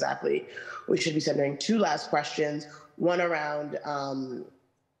think that's exactly what we should be centering. Two last questions. One around,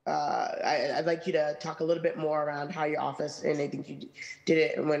 I'd like you to talk a little bit more around how your office, and I think you did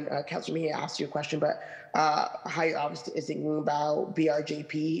it when Councilor Mejia asked you a question, but how your office is thinking about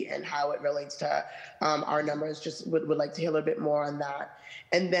BRJP and how it relates to our numbers. Just would like to hear a little bit more on that.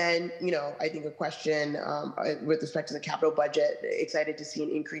 And then, I think a question with respect to the capital budget, excited to see an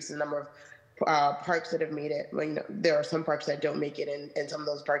increase in the number of parks that have made it. Well, there are some parks that don't make it, and some of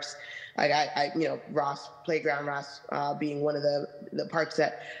those parks, like Ross Playground, Ross being one of the parks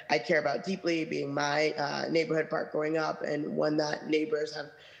that I care about deeply, being my neighborhood park growing up, and one that neighbors have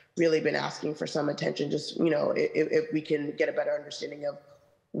really been asking for some attention. Just if we can get a better understanding of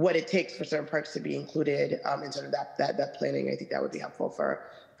what it takes for certain parks to be included in sort of that planning, I think that would be helpful for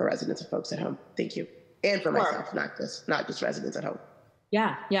residents and folks at home. Thank you, and for myself, not just residents at home.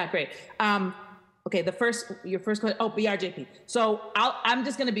 Yeah, great. Okay, your first question. Oh, BRJP. So I'm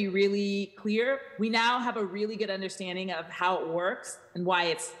just going to be really clear. We now have a really good understanding of how it works and why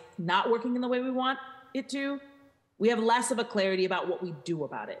it's not working in the way we want it to. We have less of a clarity about what we do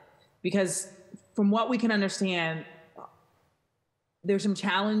about it, because from what we can understand, there's some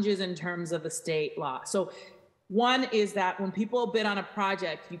challenges in terms of the state law. So one is that when people bid on a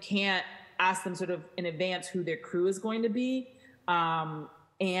project, you can't ask them sort of in advance who their crew is going to be.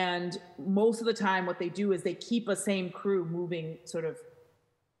 And most of the time what they do is they keep a same crew moving sort of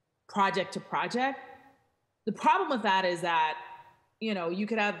project to project. The problem with that is that, you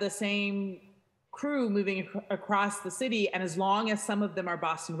could have the same crew moving across the city, and as long as some of them are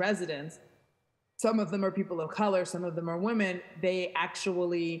Boston residents, some of them are people of color, some of them are women, they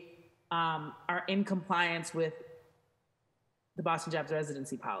actually are in compliance with the Boston Jobs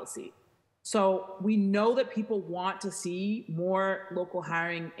Residency Policy. So we know that people want to see more local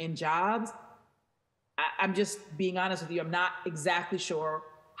hiring in jobs. I'm just being honest with you, I'm not exactly sure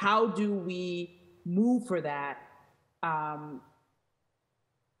how do we move for that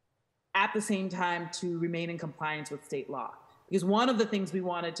at the same time to remain in compliance with state law. Because one of the things we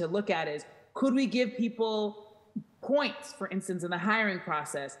wanted to look at is, could we give people points, for instance, in the hiring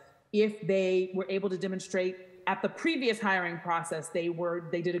process, if they were able to demonstrate at the previous hiring process they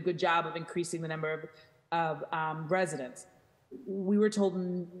did a good job of increasing the number of residents. We were told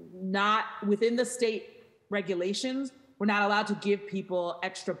not within the state regulations, we're not allowed to give people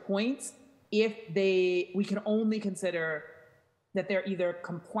extra points if we can only consider that they're either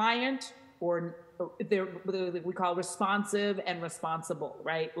compliant or if they're what we call responsive and responsible,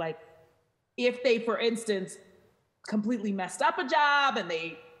 right? Like if they, for instance, completely messed up a job and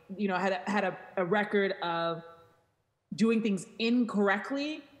they, had a record of doing things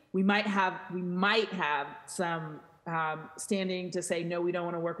incorrectly, we might have some standing to say, no, we don't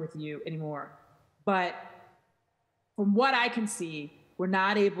want to work with you anymore. But from what I can see, we're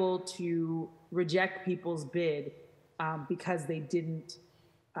not able to reject people's bid because they didn't,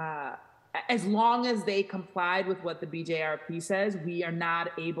 as long as they complied with what the BJRP says, we are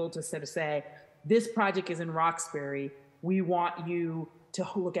not able to sort of say, this project is in Roxbury, we want you to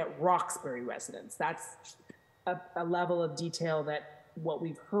look at Roxbury residents. That's a level of detail that what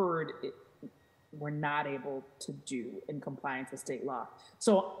we've heard we're not able to do in compliance with state law.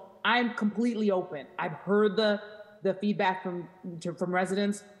 So I'm completely open. I've heard the feedback from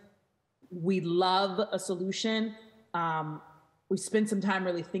residents. We love a solution. We spent some time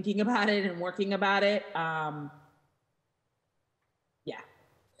really thinking about it and working about it.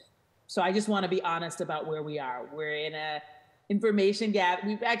 So I just want to be honest about where we are. We're in a information gap.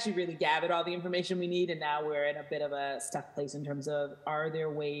 We've actually really gathered all the information we need, and now we're in a bit of a stuck place in terms of, are there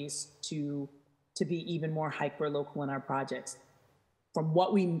ways to be even more hyper local in our projects? From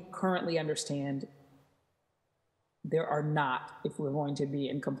what we currently understand, there are not, if we're going to be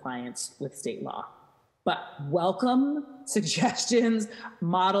in compliance with state law. But welcome suggestions,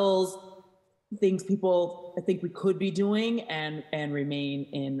 models, things people I think we could be doing and remain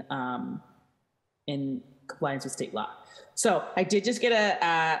in compliance with state law. So I did just get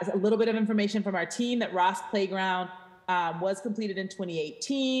a little bit of information from our team that Ross Playground was completed in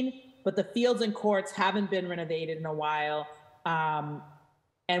 2018, but the fields and courts haven't been renovated in a while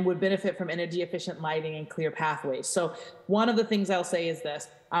and would benefit from energy efficient lighting and clear pathways. So one of the things I'll say is this,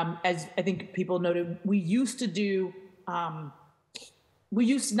 as I think people noted, we used to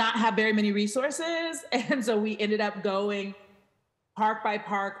not have very many resources. And so we ended up going park by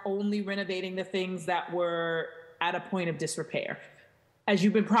park, only renovating the things that were at a point of disrepair. As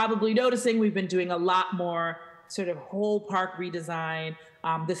you've been probably noticing, we've been doing a lot more sort of whole park redesign.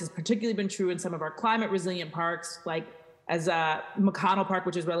 This has particularly been true in some of our climate resilient parks, like as McConnell Park,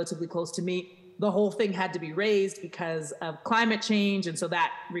 which is relatively close to me. The whole thing had to be raised because of climate change. And so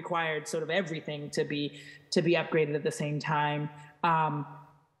that required sort of everything to be upgraded at the same time.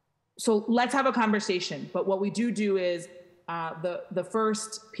 So let's have a conversation. But what we do is the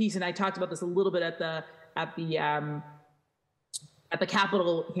first piece, and I talked about this a little bit at the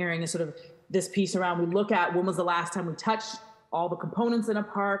Capitol hearing, is sort of this piece around, we look at when was the last time we touched all the components in a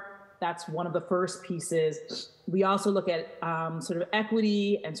park, that's one of the first pieces. We also look at sort of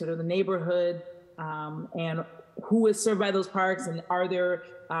equity and sort of the neighborhood and who is served by those parks, and are there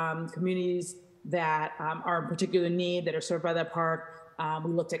communities that are in particular need that are served by that park.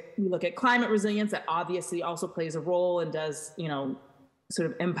 We look at climate resilience, that obviously also plays a role and does, you know, sort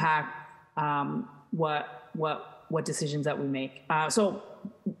of impact what decisions that we make. So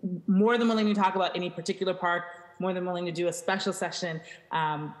more than willing to talk about any particular park, more than willing to do a special session,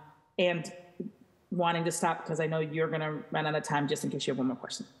 and wanting to stop because I know you're going to run out of time, just in case you have one more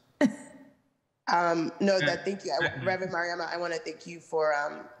question. No, thank you, Reverend Mariama. I want to thank you for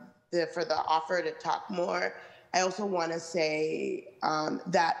the offer to talk more. I also want to say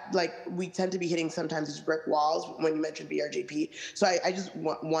that, like, we tend to be hitting sometimes these brick walls when you mentioned BRJP. So I just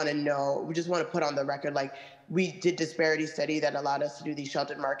want to know, we just want to put on the record, like, we did disparity study that allowed us to do these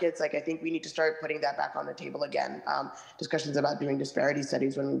sheltered markets. Like, I think we need to start putting that back on the table again. Discussions about doing disparity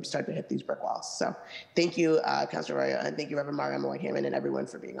studies when we start to hit these brick walls. So thank you, Councilor Arroyo, and thank you, Reverend Mariama White-Hammond, and everyone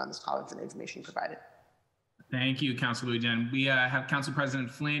for being on this call and for the information provided. Thank you, Councilor Jen. We have Council President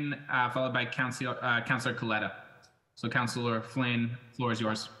Flynn, followed by Councilor Coletta. So, Councilor Flynn, floor is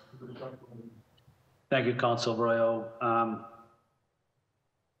yours. Thank you, Councilor Arroyo.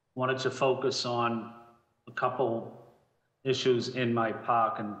 Wanted to focus on a couple issues in my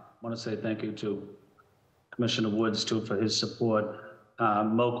park, and want to say thank you to Commissioner Woods too for his support.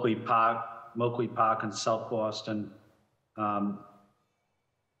 Moakley Park in South Boston, literally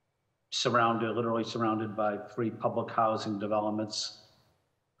surrounded by 3 public housing developments.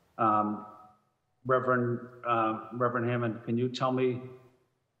 Reverend Hammond, can you tell me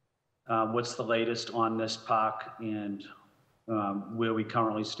what's the latest on this park and where we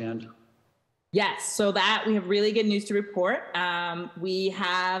currently stand? Yes, so that we have really good news to report. We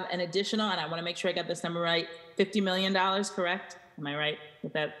have an additional, and I want to make sure I got this number right, $50 million, correct? Am I right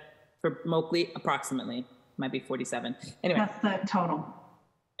with that for Moakley? Approximately, might be 47. Anyway, that's the total.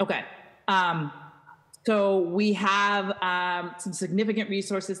 Okay. So we have some significant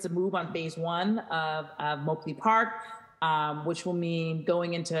resources to move on phase 1 of Moakley Park, which will mean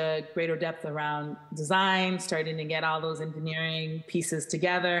going into greater depth around design, starting to get all those engineering pieces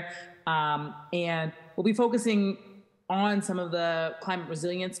together. And we'll be focusing on some of the climate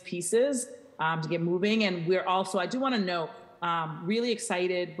resilience pieces to get moving. And we're also, I do want to note, really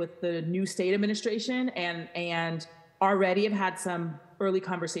excited with the new state administration, and already have had some early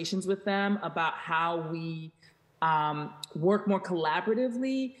conversations with them about how we work more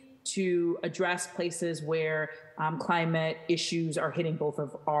collaboratively to address places where climate issues are hitting both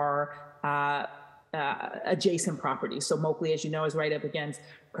of our adjacent properties. So Moakley, as you know, is right up against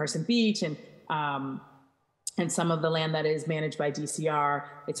Carson Beach, and some of the land that is managed by DCR.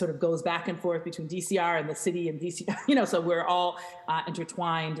 It sort of goes back and forth between DCR and the city and DCR, you know, so we're all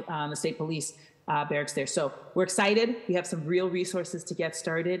intertwined, the state police barracks there. So we're excited. We have some real resources to get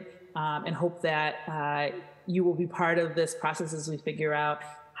started, and hope that you will be part of this process as we figure out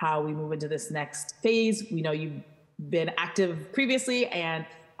how we move into this next phase. We know you've been active previously, and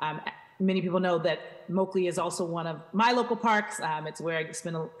many people know that Moakley is also one of my local parks. It's where I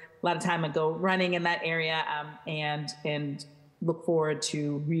spend a lot of time. I go running in that area, and look forward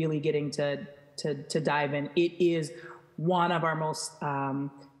to really getting to dive in. It is one of our most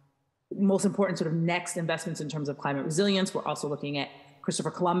important sort of next investments in terms of climate resilience. We're also looking at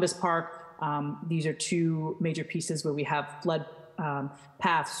Christopher Columbus Park. These are 2 major pieces where we have flood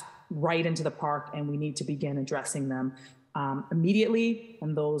paths right into the park, and we need to begin addressing them immediately.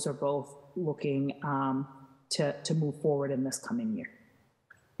 And those are both looking to move forward in this coming year.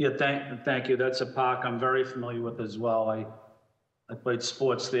 Yeah, thank you. That's a park I'm very familiar with as well. I played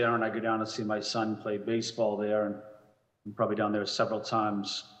sports there, and I go down to see my son play baseball there, and I'm probably down there several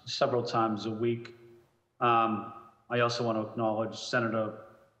times a week. I also want to acknowledge Senator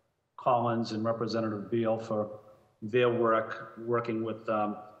Collins and Representative Beal for their working with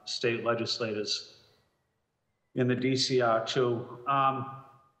state legislators in the DCR too.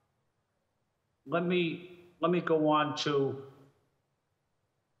 Let me go on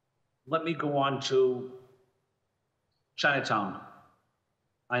to Chinatown.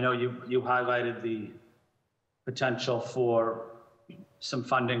 I know you highlighted the potential for some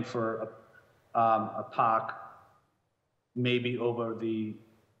funding for a park, maybe over the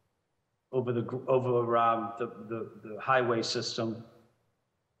highway system,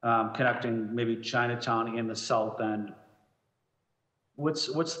 connecting maybe Chinatown and the south end.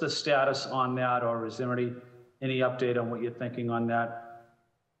 What's the status on that, or is there any update on what you're thinking on that?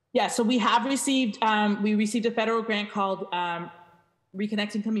 Yeah, so we have received a federal grant called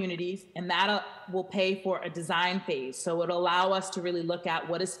reconnecting communities, and that will pay for a design phase. So it'll allow us to really look at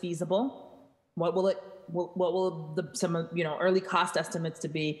what is feasible, what will some early cost estimates to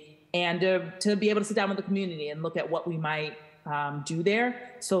be, and to be able to sit down with the community and look at what we might do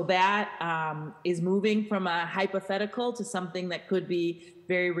there. So that is moving from a hypothetical to something that could be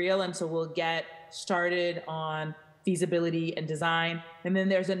very real. And so we'll get started on feasibility and design. And then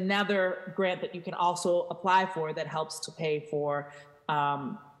there's another grant that you can also apply for that helps to pay for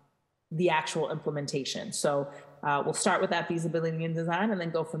the actual implementation. So we'll start with that feasibility and design and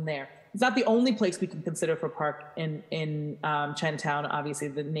then go from there. It's not the only place we can consider for park in Chinatown. Obviously,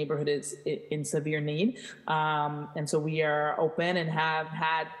 the neighborhood is in severe need. And so we are open and have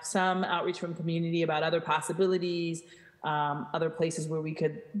had some outreach from community about other possibilities, other places where we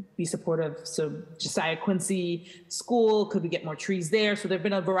could be supportive. So Josiah Quincy School, could we get more trees there? So there've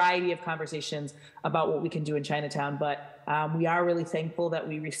been a variety of conversations about what we can do in Chinatown, but we are really thankful that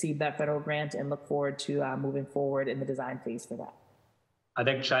we received that federal grant and look forward to moving forward in the design phase for that. I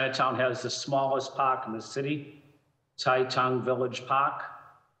think Chinatown has the smallest park in the city, Tai Tung Village Park.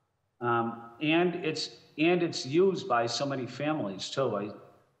 And it's used by so many families too.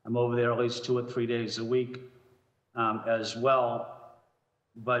 I'm over there at least 2 or 3 days a week as well.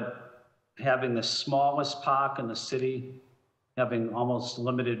 But having the smallest park in the city, having almost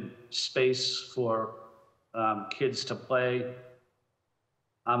limited space for kids to play.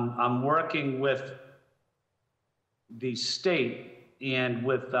 I'm working with the state and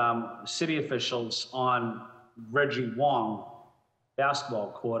with city officials on Reggie Wong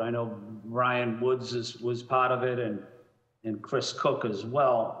basketball court. I know Ryan Woods was part of it, and Chris Cook as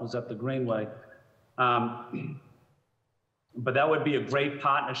well was at the Greenway. But that would be a great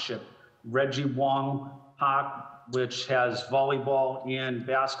partnership. Reggie Wong Park, which has volleyball and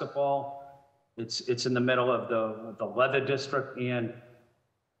basketball. It's in the middle of the Leather District and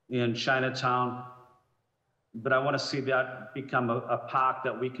in Chinatown. But I want to see that become a park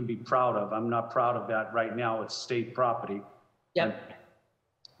that we can be proud of. I'm not proud of that right now. It's state property. Yep.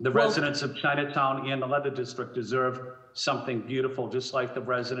 The residents of Chinatown and the Leather District deserve something beautiful, just like the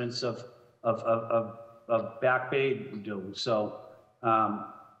residents of Back Bay do. So,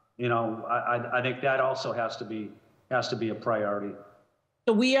 I think that also has to be a priority.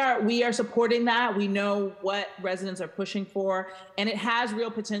 So we are supporting that. We know what residents are pushing for, and it has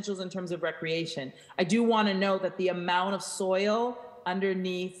real potentials in terms of recreation. I do want to note that the amount of soil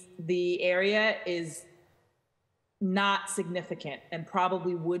underneath the area is not significant and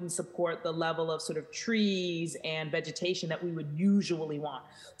probably wouldn't support the level of sort of trees and vegetation that we would usually want.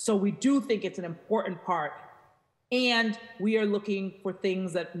 So we do think it's an important part. And we are looking for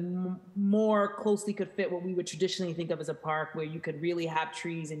things that more closely could fit what we would traditionally think of as a park, where you could really have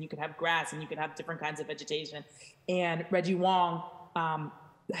trees and you could have grass and you could have different kinds of vegetation. And Reggie Wong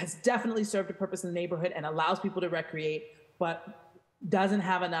has definitely served a purpose in the neighborhood and allows people to recreate, but doesn't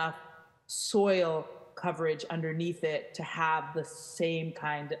have enough soil coverage underneath it to have the same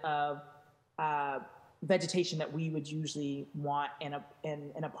kind of vegetation that we would usually want in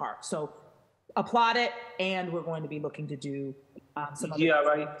a park. So applaud it, and we're going to be looking to do some other. Yeah,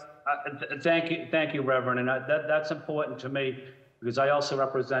 right. Thank you, Reverend, and that's important to me because I also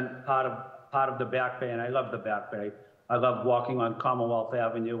represent part of the Back Bay, and I love the Back Bay. I love walking on Commonwealth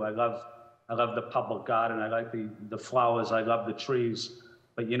Avenue. I love the public garden. I like the flowers. I love the trees.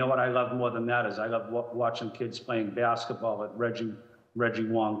 But you know what I love more than that is I love watching kids playing basketball at Reggie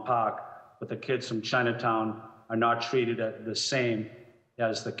Wong Park. But the kids from Chinatown are not treated the same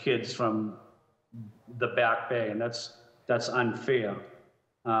as the kids from the Back Bay, and that's unfair.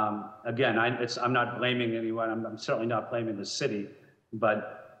 Again, I'm not blaming anyone. I'm certainly not blaming the city,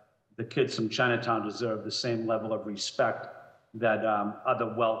 but the kids from Chinatown deserve the same level of respect that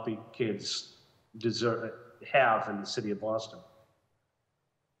other wealthy kids have in the city of Boston.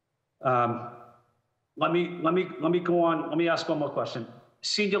 Let me go on. Let me ask one more question.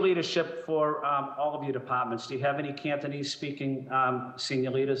 Senior leadership for all of your departments. Do you have any Cantonese speaking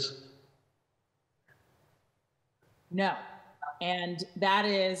senior leaders? No. And that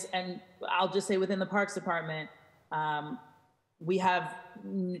is, and I'll just say within the Parks Department, we have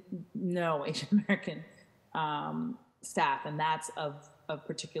no Asian American staff, and that's of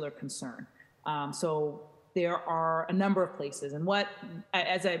particular concern. So there are a number of places, and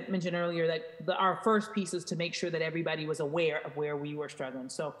as I mentioned earlier, that our first piece is to make sure that everybody was aware of where we were struggling.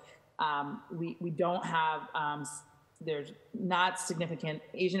 So we don't have, there's not significant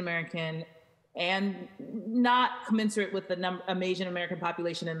Asian American and not commensurate with the Asian American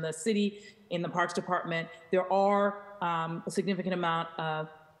population in the city, in the Parks Department. There are a significant amount of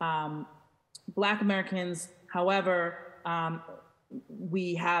Black Americans. However,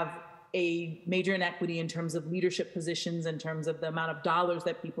 we have a major inequity in terms of leadership positions, in terms of the amount of dollars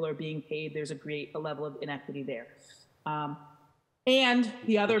that people are being paid. There's a level of inequity there. And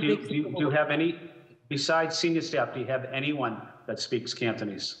the other big thing. Do you have any, besides senior staff, do you have anyone that speaks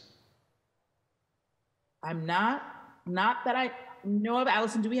Cantonese? I'm not that I know of.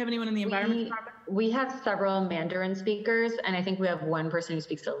 Allison, do we have anyone in the environment department? We have several Mandarin speakers, and I think we have one person who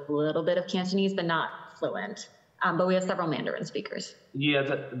speaks a little bit of Cantonese, but not fluent. But we have several Mandarin speakers. Yeah,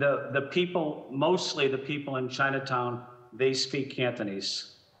 the people, mostly the people in Chinatown, they speak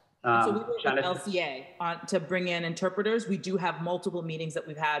Cantonese. So we work with LCA to bring in interpreters. We do have multiple meetings that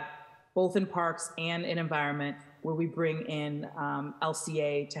we've had, both in parks and in environment, where we bring in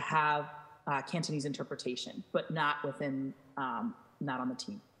LCA to have Cantonese interpretation, but not within, not on the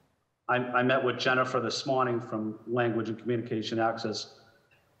team. I met with Jennifer this morning from Language and Communication Access.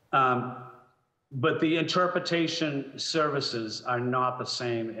 But the interpretation services are not the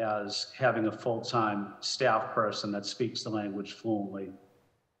same as having a full-time staff person that speaks the language fluently.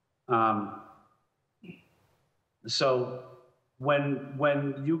 So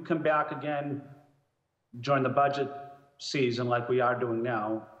when you come back again during the budget season like we are doing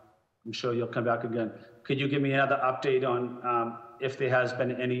now, I'm sure you'll come back again. Could you give me another update on if there has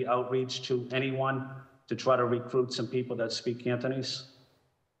been any outreach to anyone to try to recruit some people that speak Cantonese?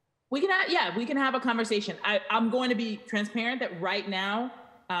 We can have a conversation. I'm going to be transparent that right now,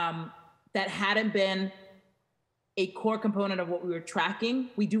 that hadn't been a core component of what we were tracking.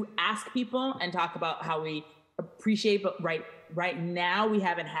 We do ask people and talk about how we appreciate, but right now we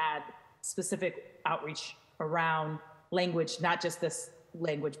haven't had specific outreach around language, not just this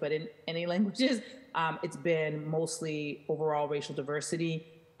language, but in any languages. It's been mostly overall racial diversity,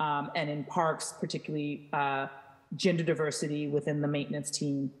 and in parks, particularly gender diversity within the maintenance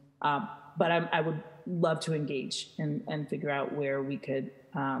team. But I would love to engage and figure out where we could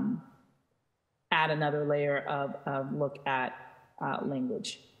add another layer of look at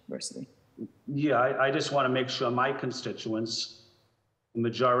language diversity. Yeah, I just want to make sure my constituents, the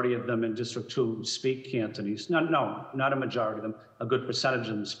majority of them in District 2 speak Cantonese. No, not a majority of them. A good percentage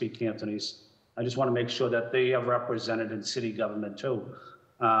of them speak Cantonese. I just want to make sure that they are represented in city government too.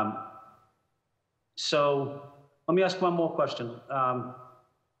 So let me ask one more question.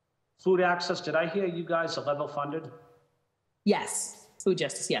 Food access, did I hear you guys are level funded? Yes, food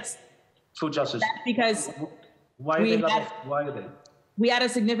justice, yes. Food justice. That's because why are they? We had a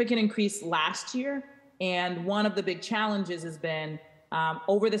significant increase last year, and one of the big challenges has been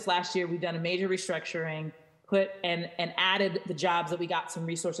over this last year, we've done a major restructuring, and added the jobs that we got some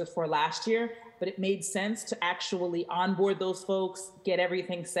resources for last year, but it made sense to actually onboard those folks, get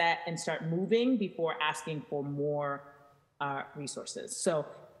everything set, and start moving before asking for more resources. So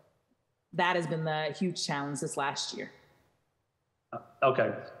that has been the huge challenge this last year.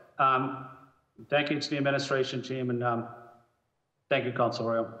 Okay. Thank you to the administration team, and thank you,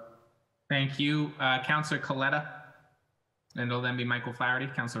 Councilor Royal. Thank you, Councilor Coletta, and it'll then be Michael Flaherty.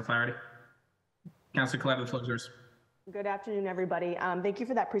 Councilor Flaherty. Councilor Coletta, the floor is yours. Good afternoon, everybody. Thank you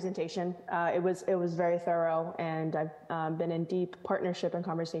for that presentation. It was very thorough, and I've been in deep partnership and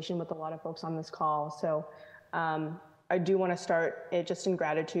conversation with a lot of folks on this call. So I do want to start it just in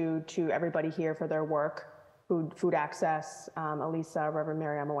gratitude to everybody here for their work. Food Access, Elisa, Reverend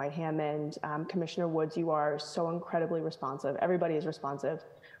Mariama White-Hammond, Commissioner Woods, you are so incredibly responsive. Everybody is responsive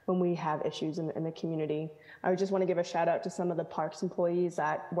when we have issues in the community. I just want to give a shout out to some of the parks employees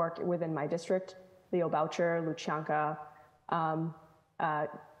that work within my district, Leo Boucher, Lucianka,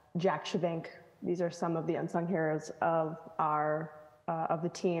 Jack Shavink. These are some of the unsung heroes of the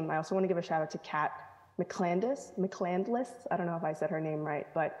team. I also want to give a shout out to Kat McCandless. I don't know if I said her name right,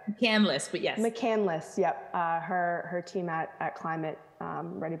 but McCandless, but yes. McCandless, yep. Her team at Climate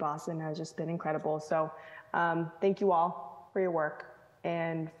Ready Boston has just been incredible. So thank you all for your work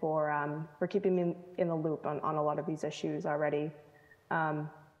and for keeping me in the loop on a lot of these issues already.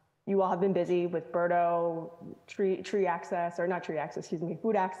 You all have been busy with Birdo, tree access, or not tree access, excuse me,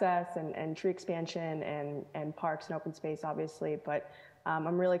 food access and tree expansion and parks and open space, obviously. But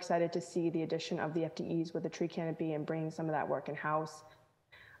I'm really excited to see the addition of the FTEs with the tree canopy and bringing some of that work in-house.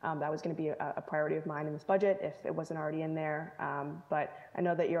 That was going to be a priority of mine in this budget if it wasn't already in there. But I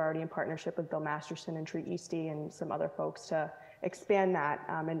know that you're already in partnership with Bill Masterson and Tree Eastie and some other folks to expand that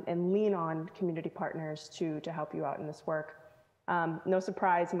and lean on community partners to help you out in this work. No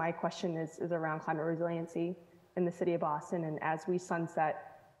surprise, my question is around climate resiliency in the city of Boston. And as we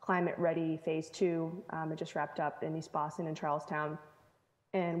sunset Climate Ready Phase 2, it just wrapped up in East Boston and Charlestown.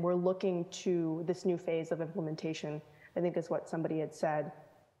 And we're looking to this new phase of implementation, I think is what somebody had said.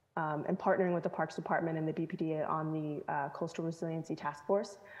 and partnering with the Parks Department and the BPDA on the Coastal Resiliency Task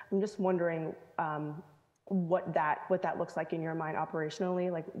Force. I'm just wondering what that looks like in your mind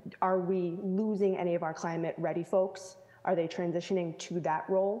operationally. Like, are we losing any of our climate ready folks? Are they transitioning to that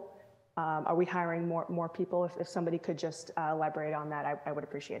role? Are we hiring more people? If somebody could just elaborate on that, I would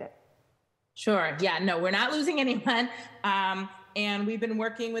appreciate it. Sure. Yeah, no, we're not losing anyone. And we've been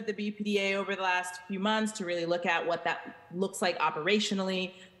working with the BPDA over the last few months to really look at what that looks like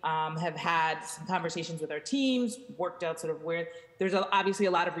operationally. Have had some conversations with our teams, worked out sort of where there's obviously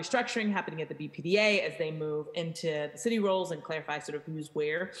a lot of restructuring happening at the BPDA as they move into the city roles and clarify sort of who's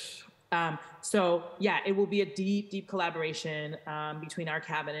where. So yeah, it will be a deep collaboration between our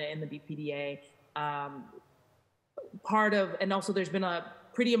cabinet and the BPDA. And also there's been a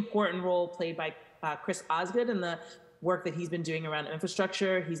pretty important role played by Chris Osgood in the work that he's been doing around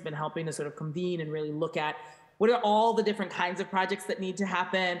infrastructure. He's been helping to sort of convene and really look at what are all the different kinds of projects that need to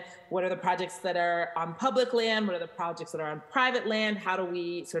happen? What are the projects that are on public land? What are the projects that are on private land? How do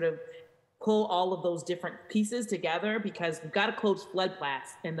we sort of pull all of those different pieces together? Because we've got to close flood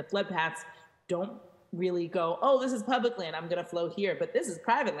paths, and the flood paths don't really go, oh, this is public land, I'm going to flow here, but this is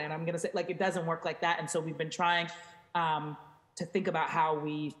private land, I'm going to say, like, it doesn't work like that. And so we've been trying to think about how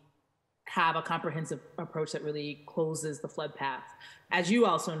we have a comprehensive approach that really closes the flood path. As you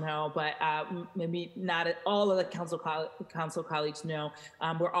also know, but maybe not all of the council colleagues know,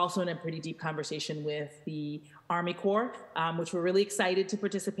 we're also in a pretty deep conversation with the Army Corps, which we're really excited to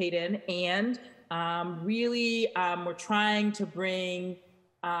participate in. And really, we're trying to bring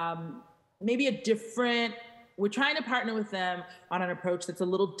we're trying to partner with them on an approach that's a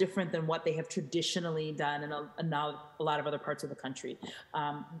little different than what they have traditionally done in a lot of other parts of the country.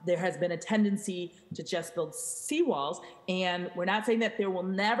 There has been a tendency to just build seawalls, and we're not saying that there will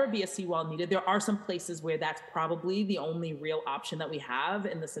never be a seawall needed. There are some places where that's probably the only real option that we have,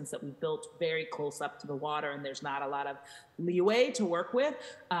 in the sense that we built very close up to the water and there's not a lot of leeway to work with.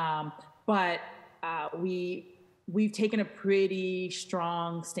 But we've taken a pretty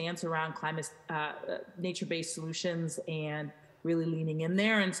strong stance around nature-based solutions and really leaning in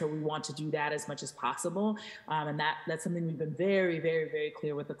there. And so we want to do that as much as possible. And that's something we've been very, very, very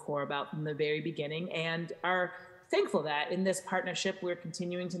clear with the Corps about from the very beginning, and are thankful that in this partnership, we're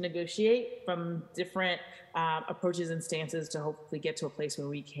continuing to negotiate from different approaches and stances to hopefully get to a place where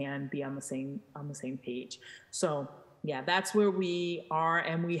we can be on the same page. So yeah, that's where we are.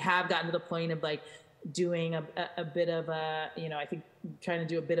 And we have gotten to the point of like, doing a bit of a, I think trying to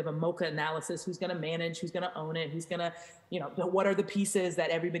do a bit of a MOCA analysis. Who's going to manage, who's going to own it, who's going to, what are the pieces that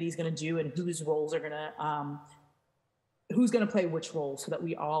everybody's going to do, and whose roles are going to, who's going to play which role, so that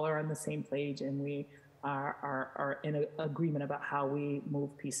we all are on the same page and we are in agreement about how we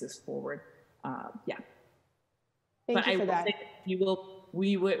move pieces forward. Yeah. Thank you for that.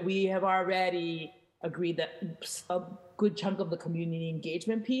 We have already agreed that a good chunk of the community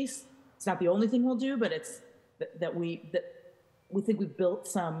engagement piece, it's not the only thing we'll do, but it's that we think we've built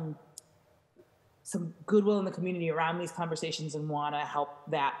some goodwill in the community around these conversations, and want to help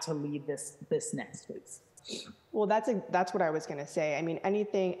that to lead this next phase. Well, that's what I was going to say. I mean,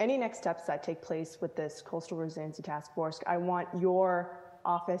 any next steps that take place with this Coastal Resiliency Task Force, I want your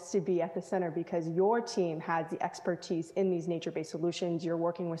office to be at the center, because your team has the expertise in these nature-based solutions. You're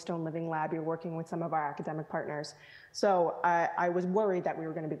working with Stone Living Lab, you're working with some of our academic partners. So I was worried that we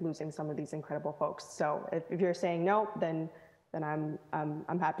were going to be losing some of these incredible folks. So if you're saying no, then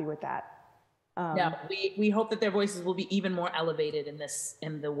I'm happy with that. No, we hope that their voices will be even more elevated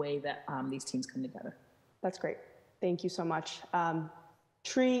in the way that these teams come together. That's great. Thank you so much.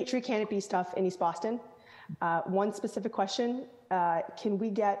 Tree canopy stuff in East Boston. One specific question, can we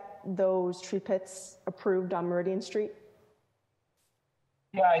get those tree pits approved on Meridian Street?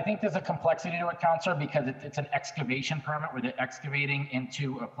 Yeah, I think there's a complexity to it, Counselor, because it's an excavation permit where they're excavating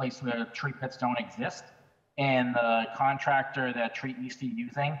into a place where tree pits don't exist. And the contractor that Tree East is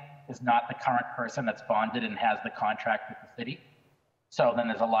using is not the current person that's bonded and has the contract with the city. So then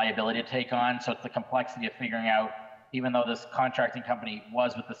there's a liability to take on. So it's the complexity of figuring out, even though this contracting company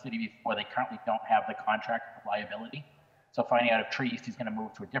was with the city before, they currently don't have the contract with liability. So finding out if Tree East is going to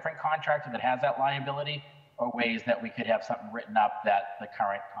move to a different contractor that has that liability, or ways that we could have something written up that the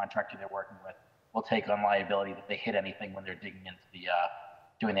current contractor they're working with will take on liability if they hit anything when they're digging into the,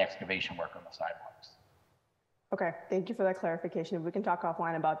 doing the excavation work on the sidewalks. Okay, thank you for that clarification. We can talk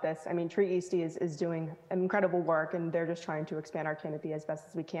offline about this. I mean, Tree East is doing incredible work, and they're just trying to expand our canopy as best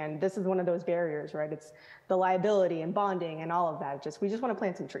as we can. This is one of those barriers, right? It's the liability and bonding and all of that. We just want to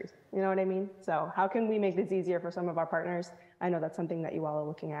plant some trees. You know what I mean? So how can we make this easier for some of our partners? I know that's something that you all are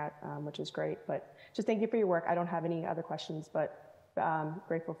looking at, which is great, but just thank you for your work. I don't have any other questions, but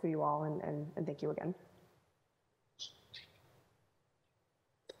grateful for you all, and thank you again.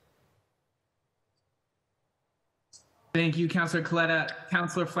 Thank you, Councilor Coletta.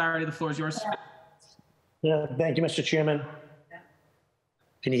 Councilor Flaherty, the floor is yours. Yeah, thank you, Mr. Chairman.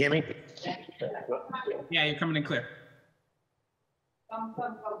 Can you hear me? Yeah, you're coming in clear.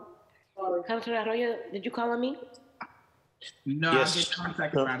 Councilor Arroyo, did you call on me? No, Yes. I'll get 1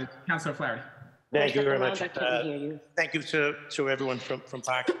 second round. Councilor Flaherty. Thank you very much. I couldn't hear you. Thank you to everyone from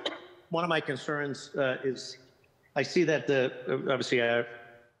Park. One of my concerns is I see that obviously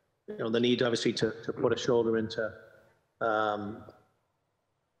the need obviously to put a shoulder into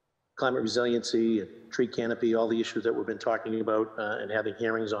climate resiliency, tree canopy, all the issues that we've been talking about and having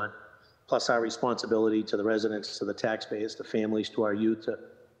hearings on, plus our responsibility to the residents, to the taxpayers, to families, to our youth, to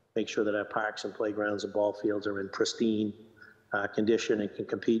make sure that our parks and playgrounds and ball fields are in pristine condition and can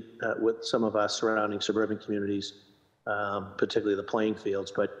compete with some of our surrounding suburban communities, particularly the playing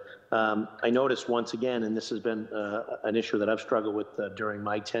fields. But I noticed once again, and this has been an issue that I've struggled with during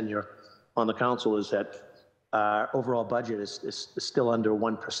my tenure on the council, is that our overall budget is still under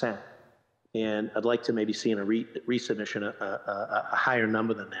 1%. And I'd like to maybe see in a resubmission a higher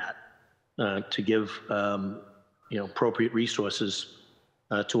number than that to give appropriate resources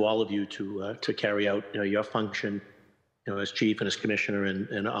to all of you to carry out your function, as chief and as commissioner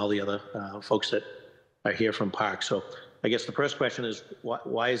and all the other folks that are here from Park. So I guess the first question is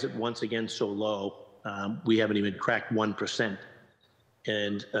why is it once again so low? We haven't even cracked 1%.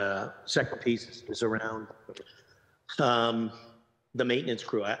 And second piece is around the maintenance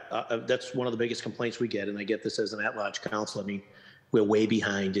crew. That's one of the biggest complaints we get, and I get this as an at-large council. I mean, we're way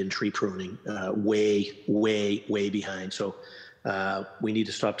behind in tree pruning, way behind. So we need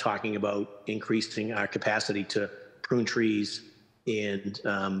to stop talking about increasing our capacity to prune trees and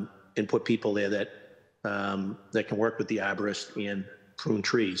put people there that can work with the arborist and prune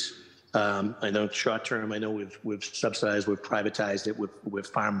trees. I know short term, I know we've subsidized, we've privatized it, we've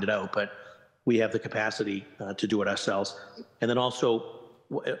farmed it out, but we have the capacity to do it ourselves. And then also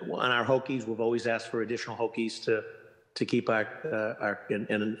on our Hokies, we've always asked for additional Hokies to keep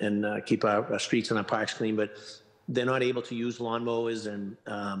keep our streets and our parks clean, but they're not able to use lawnmowers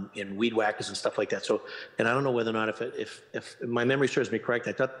and weed whackers and stuff like that. So, and I don't know whether or not if my memory serves me correct,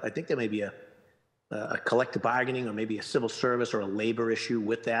 I think there may be a collective bargaining or maybe a civil service or a labor issue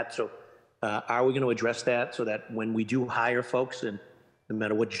with that. So are we going to address that so that when we do hire folks, and no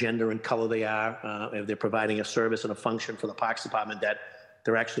matter what gender and color they are, if they're providing a service and a function for the Parks Department, that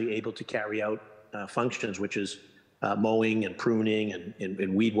they're actually able to carry out functions, which is mowing and pruning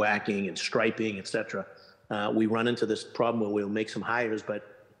and weed whacking and striping, et cetera. We run into this problem where we'll make some hires, but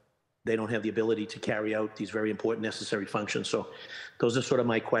they don't have the ability to carry out these very important necessary functions. So those are sort of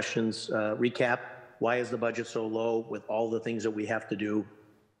my questions. Recap, why is the budget so low with all the things that we have to do?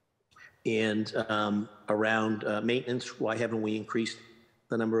 And around maintenance, why haven't we increased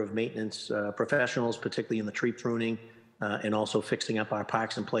the number of maintenance professionals, particularly in the tree pruning and also fixing up our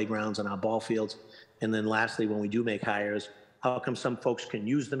parks and playgrounds and our ball fields? And then lastly, when we do make hires, how come some folks can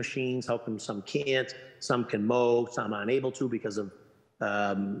use the machines? How come some can't? Some can mow, some aren't able to because of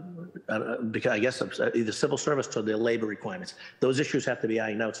I guess either civil service or their labor requirements. Those issues have to be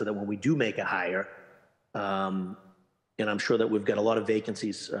ironed out so that when we do make a hire, and I'm sure that we've got a lot of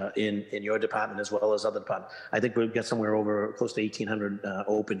vacancies in your department as well as other departments. I think we've got somewhere over close to 1,800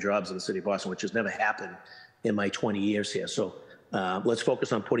 open jobs in the city of Boston, which has never happened in my 20 years here. So let's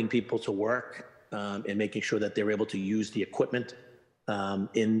focus on putting people to work and making sure that they're able to use the equipment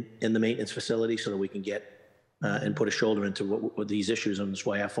in the maintenance facility so that we can get and put a shoulder into what these issues. And that's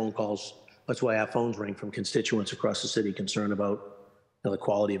why our phones ring from constituents across the city concerned about the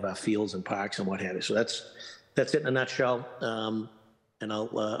quality of our fields and parks and what have you. So that's it in a nutshell. And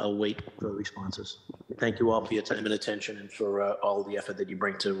I'll wait for responses. Thank you all for your time and attention and for all the effort that you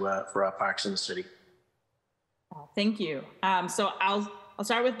bring to for our parks in the city. Thank you. So I'll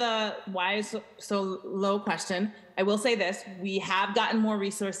start with the why is so low question. I will say this: we have gotten more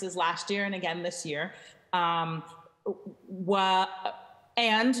resources last year and again this year. And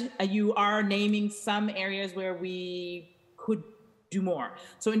you are naming some areas where we could do more.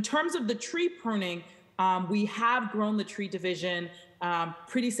 So in terms of the tree pruning, we have grown the tree division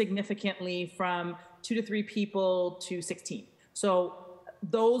pretty significantly from 2 to 3 people to 16. So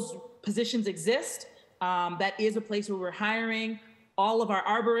those positions exist. That is a place where we're hiring. All of our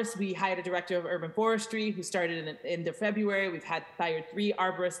arborists, we hired a director of urban forestry who started in the end of February. We've hired 3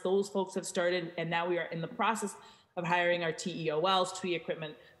 arborists. Those folks have started, and now we are in the process of hiring our TEOLs, tree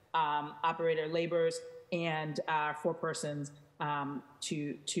equipment operator laborers, and 4 persons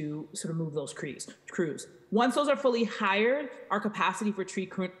to sort of move those crews. Once those are fully hired, our capacity for tree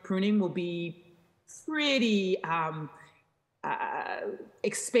pruning will be pretty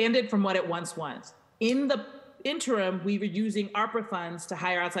expanded from what it once was. In the interim, we were using ARPA funds to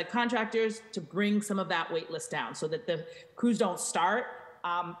hire outside contractors to bring some of that wait list down so that the crews don't start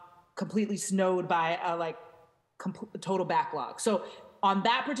completely snowed by a total backlog. So on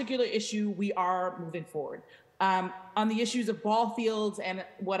that particular issue, we are moving forward. On the issues of ball fields and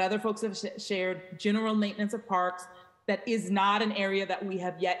what other folks have shared, general maintenance of parks, that is not an area that we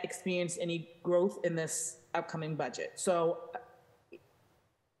have yet experienced any growth in this upcoming budget. So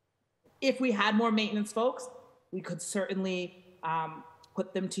if we had more maintenance folks, we could certainly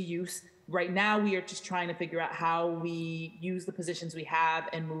put them to use. Right now, we are just trying to figure out how we use the positions we have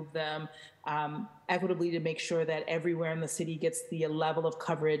and move them equitably to make sure that everywhere in the city gets the level of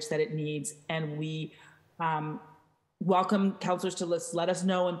coverage that it needs. And we welcome counselors to let us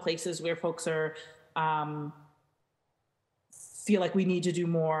know in places where folks are feel like we need to do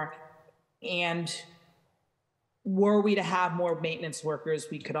more. And were we to have more maintenance workers,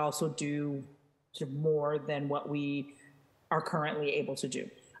 we could also do more than what we are currently able to do.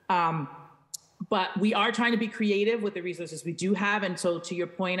 But we are trying to be creative with the resources we do have. And so to your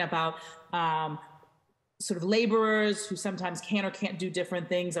point about sort of laborers who sometimes can or can't do different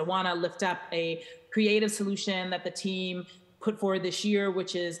things, I want to lift up a creative solution that the team put forward this year,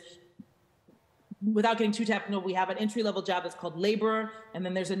 which is, without getting too technical, we have an entry-level job that's called laborer, and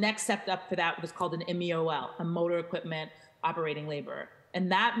then there's a next step up for that, which is called an MEOL, a motor equipment operating laborer. And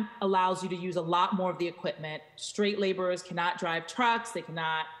that allows you to use a lot more of the equipment. Straight laborers cannot drive trucks. They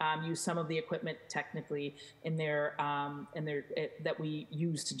cannot use some of the equipment technically in their that we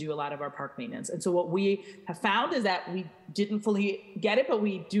use to do a lot of our park maintenance. And so what we have found is that we didn't fully get it, but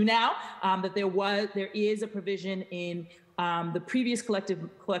we do now, that there is a provision in the previous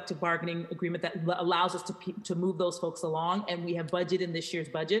collective bargaining agreement that allows us to move those folks along. And we have budgeted in this year's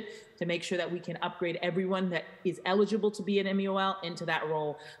budget to make sure that we can upgrade everyone that is eligible to be an MEOL into that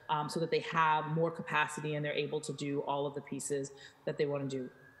role so that they have more capacity and they're able to do all of the pieces that they want to do.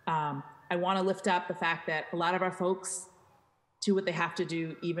 I want to lift up the fact that a lot of our folks do what they have to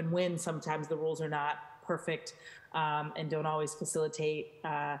do, even when sometimes the rules are not perfect and don't always facilitate.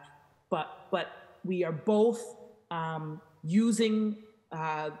 But we are both using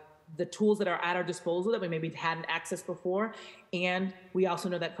the tools that are at our disposal that we maybe hadn't accessed before. And we also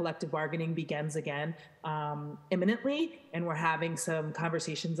know that collective bargaining begins again imminently. And we're having some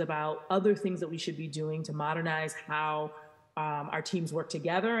conversations about other things that we should be doing to modernize how our teams work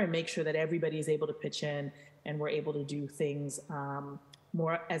together and make sure that everybody is able to pitch in and we're able to do things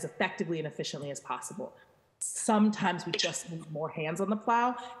more as effectively and efficiently as possible. Sometimes we just need more hands on the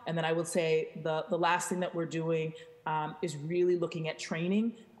plow. And then I would say the last thing that we're doing is really looking at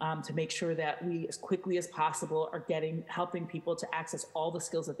training to make sure that we, as quickly as possible, are helping people to access all the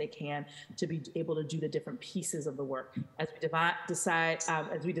skills that they can to be able to do the different pieces of the work. As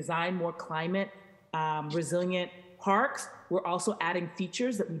we design more climate resilient parks, we're also adding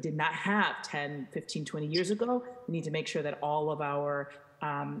features that we did not have 10, 15, 20 years ago. We need to make sure that all of our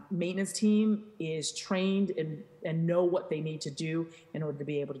maintenance team is trained and know what they need to do in order to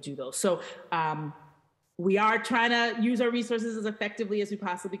be able to do those. So we are trying to use our resources as effectively as we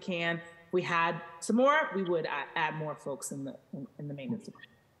possibly can. If we had some more, we would add more folks in the maintenance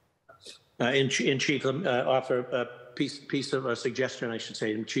department. In Chief, offer a piece of a suggestion, I should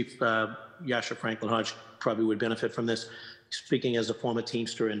say. And Chief Yasha Franklin Hodge probably would benefit from this, speaking as a former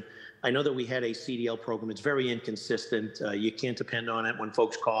Teamster. And I know that we had a CDL program. It's very inconsistent. You can't depend on it when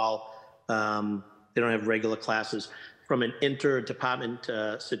folks call. They don't have regular classes. From an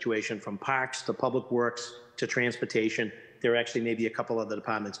interdepartment situation, from parks to public works to transportation, there actually may be a couple other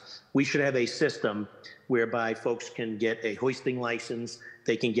departments. We should have a system whereby folks can get a hoisting license.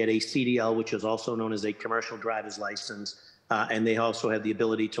 They can get a CDL, which is also known as a commercial driver's license. And they also have the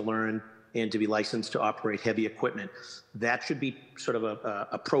ability to learn and to be licensed to operate heavy equipment. That should be sort of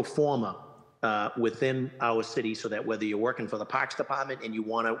a pro forma within our city, so that whether you're working for the Parks Department and you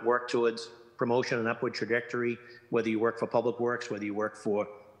want to work towards promotion and upward trajectory, whether you work for Public Works, whether you work for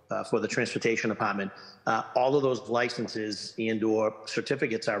the Transportation Department, all of those licenses and/or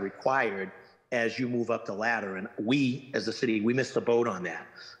certificates are required as you move up the ladder. And we, as a city, we missed the boat on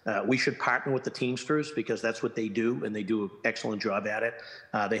that. We should partner with the Teamsters because that's what they do, and they do an excellent job at it.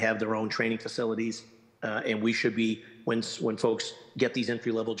 They have their own training facilities, and we should be, when folks get these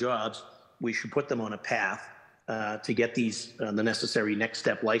entry-level jobs, we should put them on a path to get these the necessary next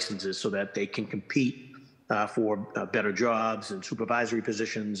step licenses so that they can compete for better jobs and supervisory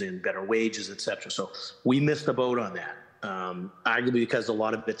positions and better wages, et cetera. So we missed the boat on that. arguably because a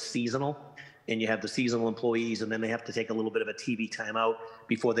lot of it's seasonal, and you have the seasonal employees, and then they have to take a little bit of a TV timeout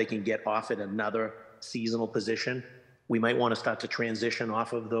before they can get offered another seasonal position. We might want to start to transition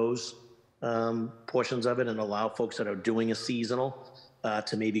off of those portions of it and allow folks that are doing a seasonal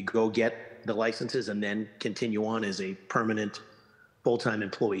to maybe go get the licenses and then continue on as a permanent full-time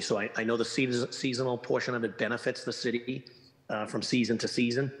employee. So I know the seasonal portion of it benefits the city from season to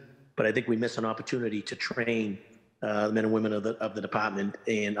season, but I think we miss an opportunity to train the men and women of the department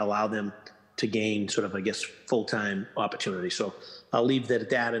and allow them to gain sort of, I guess, full-time opportunity. So I'll leave that at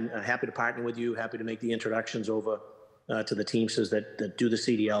that, and happy to partner with you, happy to make the introductions over to the Teamsters that do the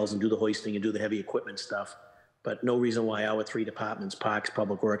CDLs and do the hoisting and do the heavy equipment stuff. But no reason why our three departments, Parks,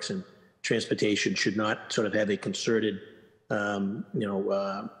 Public Works, and Transportation, should not sort of have a concerted, plan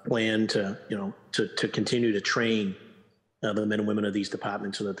to continue to train the men and women of these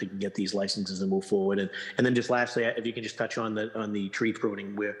departments so that they can get these licenses and move forward. And then just lastly, if you can just touch on the tree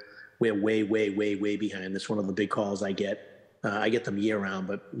pruning, we're way behind. That's one of the big calls I get. I get them year round,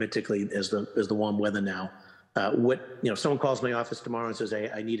 but particularly as the warm weather now. If someone calls my office tomorrow and says,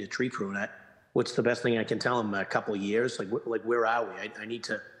 I need a tree prune, what's the best thing I can tell them? A couple of years? Like where are we? I need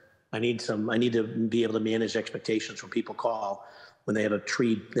to be able to manage expectations when people call when they have a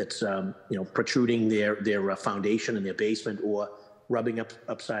tree that's protruding their foundation in their basement or rubbing up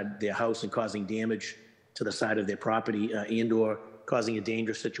upside their house and causing damage to the side of their property and or causing a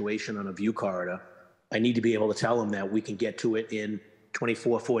dangerous situation on a view corridor. I need to be able to tell them that we can get to it in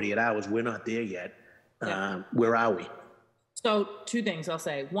 24, 48 hours. We're not there yet. Where are we? So two things I'll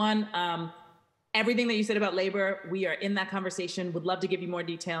say. One, everything that you said about labor, we are in that conversation. Would love to give you more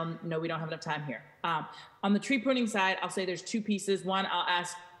detail. No, we don't have enough time here. On the tree pruning side, I'll say there's two pieces. One, I'll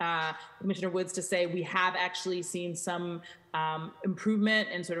ask Commissioner Woods to say we have actually seen some improvement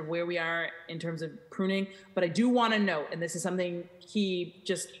in sort of where we are in terms of pruning. But I do want to note, and this is something key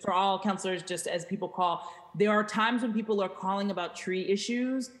just for all counselors, just as people call, there are times when people are calling about tree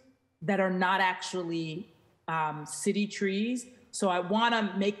issues that are not actually city trees. So I want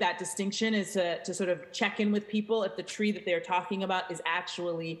to make that distinction is to sort of check in with people. If the tree that they're talking about is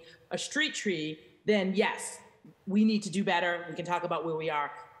actually a street tree, then yes, we need to do better. We can talk about where we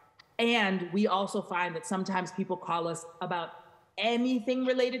are. And we also find that sometimes people call us about anything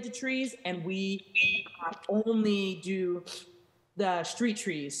related to trees, and we only do the street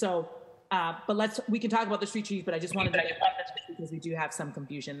trees. So, but we can talk about the street trees, but I just wanted to because we do have some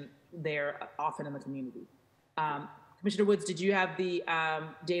confusion there often in the community. Commissioner Woods, did you have the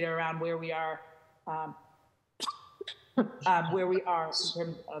data around where we are in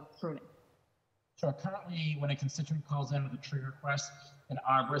terms of pruning? Sure. Currently, when a constituent calls in with a tree request, an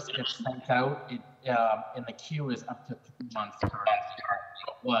arborist gets sent out. And the queue is up to 3 months. It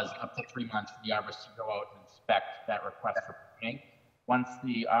was up to 3 months for the arborist to go out and inspect that request for pruning. Once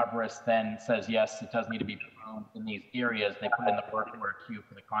the arborist then says, yes, it does need to be pruned in these areas, they put in the work order queue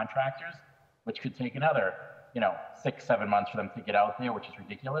for the contractors, which could take another 6-7 months for them to get out there, which is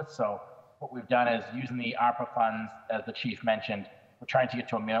ridiculous. So what we've done is using the ARPA funds, as the chief mentioned, we're trying to get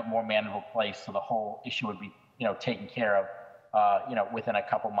to a more manageable place so the whole issue would be, taken care of, within a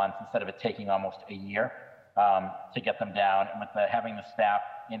couple months instead of it taking almost a year to get them down. And with having the staff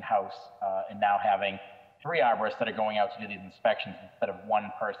in-house and now having 3 arborists that are going out to do these inspections instead of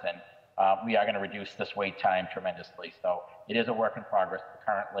 1 person, we are going to reduce this wait time tremendously. So it is a work in progress.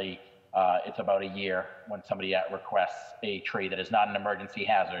 Currently, it's about a year when somebody requests a tree that is not an emergency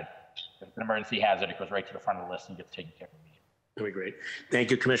hazard. If it's an emergency hazard, it goes right to the front of the list and gets taken care of immediately. Very great. Thank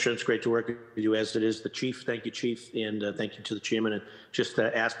you, Commissioner. It's great to work with you, as it is the chief. Thank you, chief, and thank you to the chairman. And just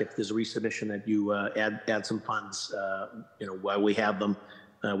ask if there's a resubmission that you add some funds. While we have them,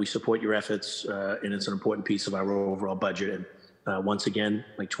 we support your efforts, and it's an important piece of our overall budget. And once again,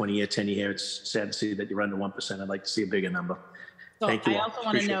 like 20-year, 10-year, it's sad to see that you're under 1%. I'd like to see a bigger number. So thank you. I also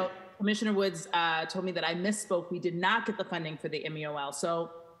want to note, Commissioner Woods told me that I misspoke. We did not get the funding for the MEOL.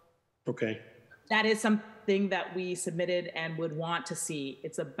 So okay, that is something that we submitted and would want to see.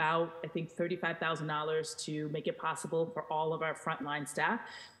 It's about, I think, $35,000 to make it possible for all of our frontline staff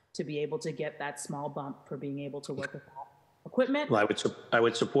to be able to get that small bump for being able to work with that equipment. Well, I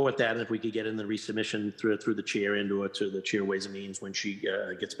would support that, and if we could get in the resubmission through the chair and or to the chair Ways and Means when she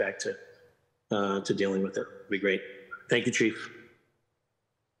gets back to dealing with it, it'd be great. Thank you, Chief.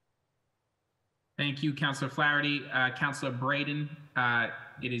 Thank you, Councilor Flaherty. Councilor Braden,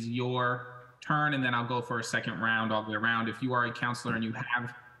 it is your turn, and then I'll go for a second round all the way around. If you are a councilor and you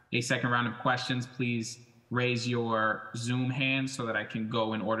have a second round of questions, please raise your Zoom hand so that I can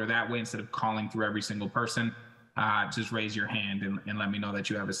go in order that way instead of calling through every single person. Just raise your hand and let me know that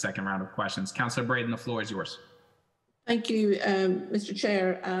you have a second round of questions. Councilor Braden, the floor is yours. Thank you, Mr.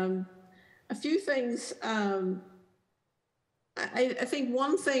 Chair. A few things. I think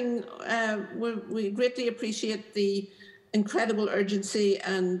one thing, we greatly appreciate the incredible urgency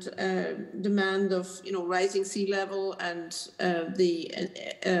and demand of, rising sea level and the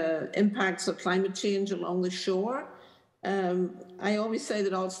impacts of climate change along the shore. I always say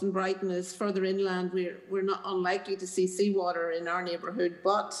that Alston Brighton is further inland. We're not unlikely to see seawater in our neighbourhood,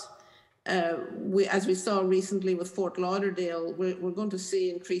 but as we saw recently with Fort Lauderdale, we're going to see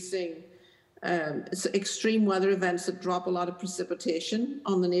increasing extreme weather events that drop a lot of precipitation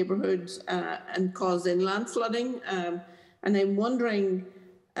on the neighbourhood and cause inland flooding. And I'm wondering,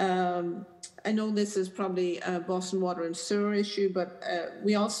 I know this is probably a Boston Water and Sewer issue, but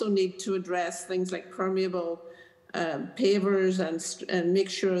we also need to address things like permeable pavers and make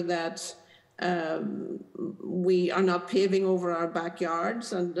sure that we are not paving over our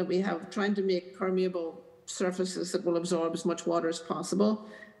backyards and that we have trying to make permeable surfaces that will absorb as much water as possible.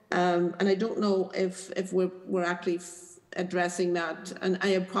 And I don't know if we're actually addressing that. And I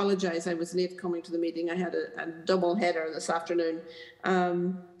apologize, I was late coming to the meeting. I had a double header this afternoon.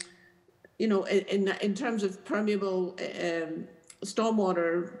 In terms of permeable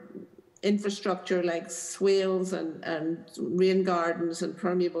stormwater infrastructure like swales and rain gardens and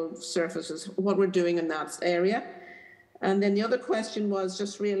permeable surfaces, what we're doing in that area. And then the other question was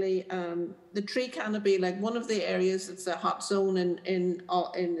just really the tree canopy. Like one of the areas that's a hot zone in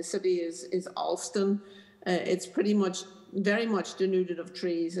the city is Alston. It's pretty much very much denuded of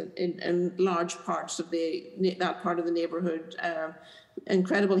trees in large parts of that part of the neighbourhood.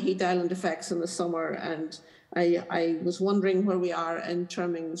 Incredible heat island effects in the summer, and I was wondering where we are in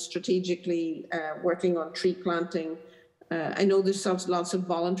terms strategically working on tree planting. I know there's lots of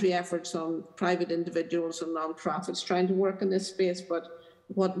voluntary efforts on private individuals and non-profits trying to work in this space, but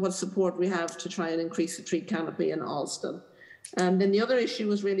what support we have to try and increase the tree canopy in Alston. And then the other issue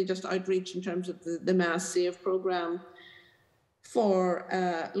was really just outreach in terms of the Mass Save programme for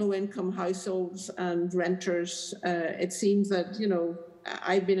low-income households and renters. It seems that,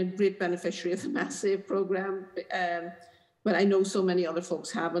 I've been a great beneficiary of the Mass Save programme, but I know so many other folks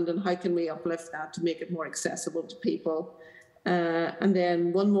haven't, and how can we uplift that to make it more accessible to people? And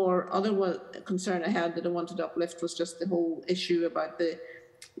then one concern I had that I wanted to uplift was just the whole issue about the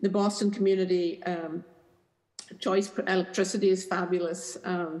Boston community. Choice electricity is fabulous,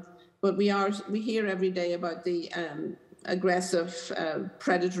 but we hear every day about the aggressive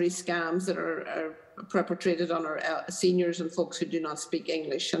predatory scams that are perpetrated on our seniors and folks who do not speak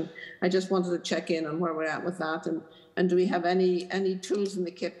English. And I just wanted to check in on where we're at with that, and do we have any tools in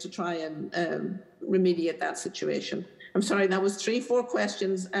the kit to try and remediate that situation? I'm sorry, that was 3-4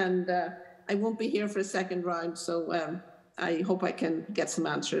 questions, and I won't be here for a second round, so I hope I can get some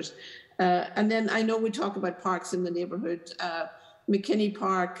answers. And then I know we talk about parks in the neighbourhood. McKinney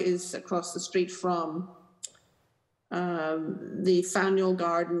Park is across the street from the Faneuil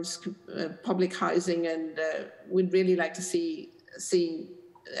Gardens public housing, and we'd really like to see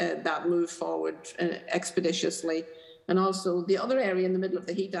that move forward expeditiously. And also the other area in the middle of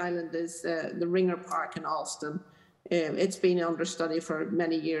the Heat Island is the Ringer Park in Alston. It's been under study for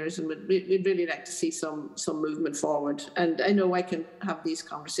many years, and we'd really like to see some movement forward. And I know I can have these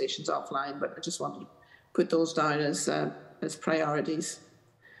conversations offline, but I just wanted to put those down as priorities.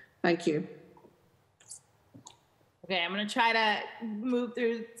 Thank you. Okay, I'm going to try to move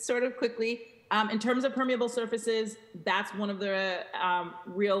through sort of quickly. In terms of permeable surfaces, that's one of the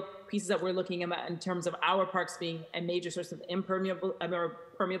real pieces that we're looking at in terms of our parks being a major source of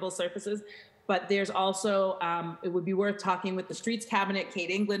permeable surfaces. But there's also, it would be worth talking with the Streets Cabinet. Kate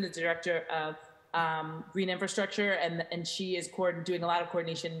England is Director of Green Infrastructure, and she is doing a lot of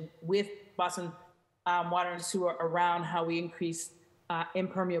coordination with Boston Water and Sewer around how we increase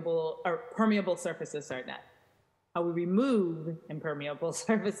permeable surfaces, how we remove impermeable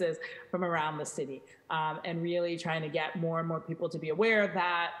surfaces from around the city, and really trying to get more and more people to be aware of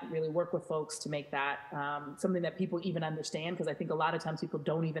that, really work with folks to make that something that people even understand, because I think a lot of times people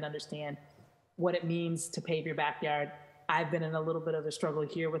don't even understand what it means to pave your backyard. I've been in a little bit of a struggle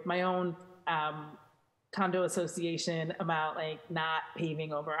here with my own condo association about not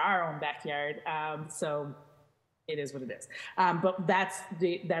paving over our own backyard. So it is what it is. But that's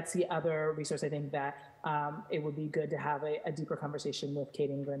the other resource. I think that it would be good to have a deeper conversation with Kate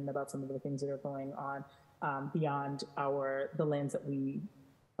England about some of the things that are going on beyond the lands that we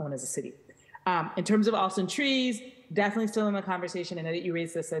own as a city. In terms of Alston trees, definitely still in the conversation. I know that you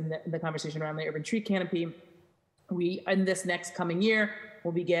raised this in the conversation around the urban tree canopy. We, in this next coming year,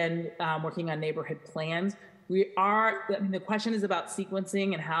 will begin working on neighborhood plans. The question is about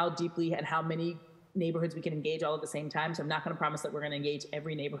sequencing and how deeply and how many neighborhoods we can engage all at the same time. So I'm not going to promise that we're going to engage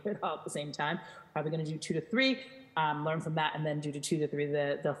every neighborhood all at the same time. Probably going to do 2 to 3, learn from that, and then do 2 to 3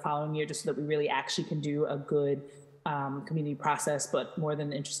 the following year, just so that we really actually can do a good community process. But more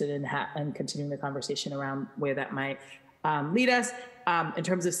than interested in continuing the conversation around where that might lead us. In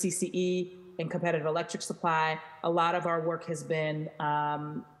terms of CCE and competitive electric supply, a lot of our work has been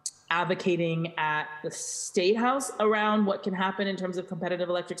advocating at the State House around what can happen in terms of competitive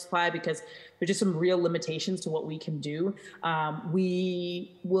electric supply, because there's just some real limitations to what we can do.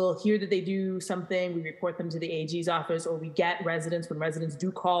 We will hear that they do something, we report them to the AG's office, or we get residents, when residents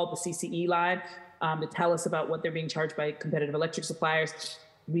do call the CCE line to tell us about what they're being charged by competitive electric suppliers.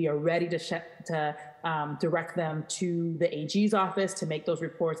 We are ready to direct them to the AG's office to make those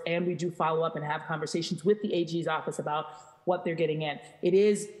reports, and we do follow up and have conversations with the AG's office about what they're getting in. It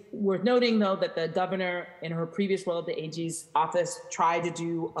is worth noting, though, that the governor, in her previous role at the AG's office, tried to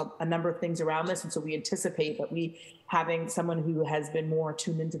do a number of things around this, and so we anticipate that having someone who has been more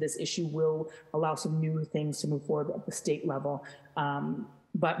tuned into this issue will allow some new things to move forward at the state level.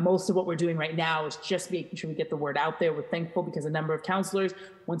 But most of what we're doing right now is just making sure we get the word out there. We're thankful because a number of counselors,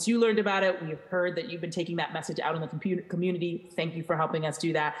 once you learned about it, we've heard that you've been taking that message out in the community. Thank you for helping us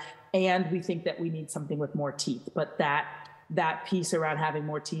do that. And we think that we need something with more teeth. But that piece around having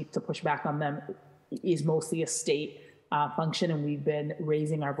more teeth to push back on them is mostly a state function. And we've been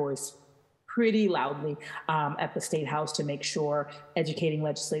raising our voice pretty loudly at the State House to make sure educating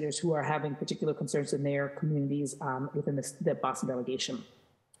legislators who are having particular concerns in their communities within the Boston delegation.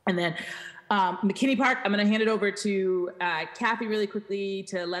 And then McKinney Park, I'm going to hand it over to Kathy really quickly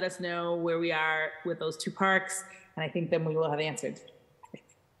to let us know where we are with those 2 parks. And I think then we will have answered.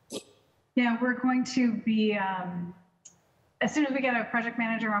 Yeah, we're going to be, as soon as we get a project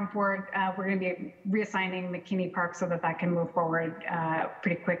manager on board, we're going to be reassigning McKinney Park so that can move forward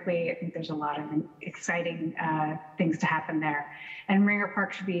pretty quickly. I think there's a lot of exciting things to happen there. And Ringer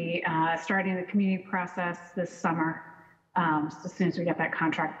Park should be starting the community process this summer. So as soon as we get that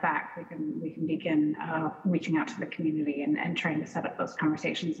contract back, we can begin reaching out to the community and trying to set up those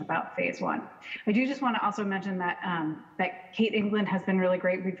conversations about phase 1. I do just want to also mention that that Kate England has been really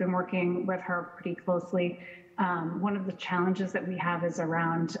great. We've been working with her pretty closely. One of the challenges that we have is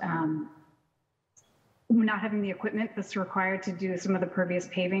around not having the equipment that's required to do some of the pervious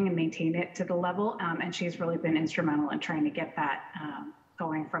paving and maintain it to the level. And she's really been instrumental in trying to get that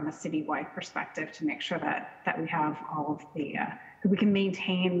going from a citywide perspective to make sure that we have all of the, that we can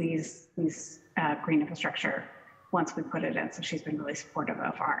maintain these green infrastructure once we put it in. So she's been really supportive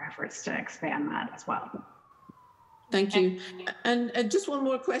of our efforts to expand that as well. Thank you. And just one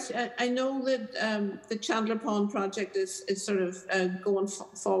more question. I know that the Chandler Pond project is sort of going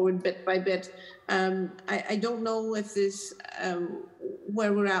forward bit by bit. I don't know if this,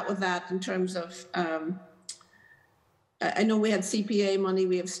 where we're at with that in terms of, I know we had CPA money,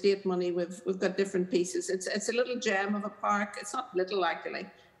 we have state money, we've got different pieces. It's a little gem of a park. It's not little actually,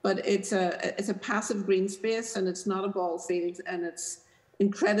 but it's a passive green space, and it's not a ball field, and it's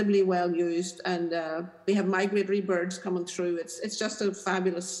incredibly well used. And we have migratory birds coming through. It's just a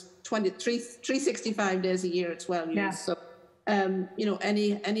fabulous 365 days a year. It's well used. Yeah. So you know,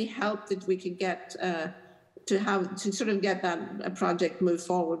 any help that we could get to sort of get that project move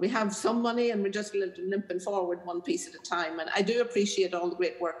forward. We have some money, and we're just limping forward one piece at a time. And I do appreciate all the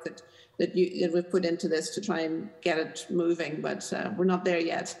great work that we've put into this to try and get it moving, but we're not there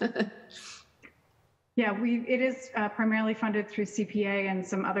yet. Yeah, it is primarily funded through CPA and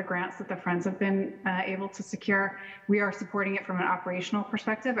some other grants that the Friends have been able to secure. We are supporting it from an operational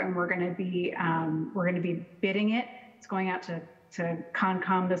perspective, and we're going to be bidding it. It's going out to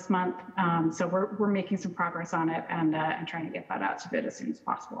Concom this month, so we're making some progress on it and trying to get that out to bid as soon as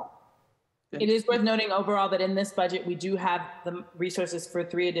possible. It is worth noting overall that in this budget we do have the resources for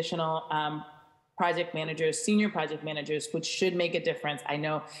 3 additional project managers, senior project managers, which should make a difference. I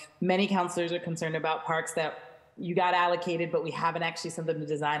know many counselors are concerned about parks that you got allocated, but we haven't actually sent them to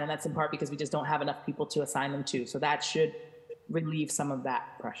design, and that's in part because we just don't have enough people to assign them to. So that should relieve some of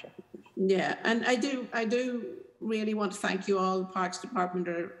that pressure. Yeah, and I do really want to thank you all. The Parks Department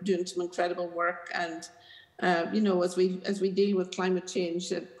are doing some incredible work, and you know, as we deal with climate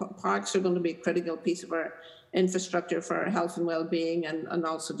change, parks are going to be a critical piece of our infrastructure for our health and well-being, and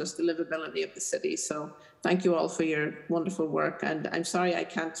also just the livability of the city. So thank you all for your wonderful work, and I'm sorry I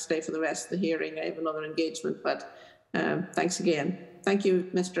can't stay for the rest of the hearing. I have another engagement, but thanks again. Thank you,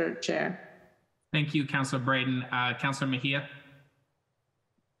 Mr. Chair. Thank you, Councillor Braden. Councillor Mejia.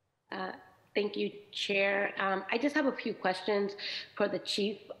 Thank you, Chair. I just have a few questions for the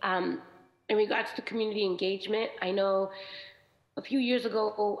Chief. In regards to community engagement, I know a few years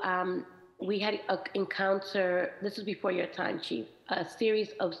ago, we had a encounter, this was before your time, Chief, a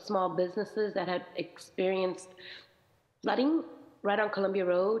series of small businesses that had experienced flooding right on Columbia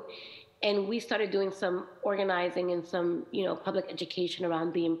Road. And we started doing some organizing and some, public education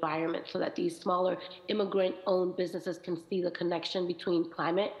around the environment so that these smaller immigrant-owned businesses can see the connection between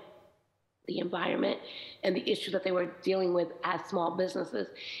climate, the environment, and the issues that they were dealing with as small businesses.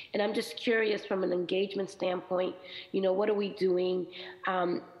 And I'm just curious from an engagement standpoint, what are we doing?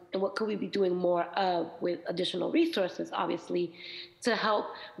 And what could we be doing more of with additional resources, obviously, to help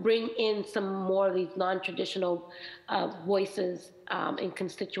bring in some more of these non-traditional voices and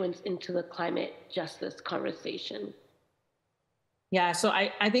constituents into the climate justice conversation? Yeah, so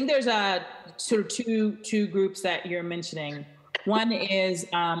I think there's a sort of two groups that you're mentioning. One is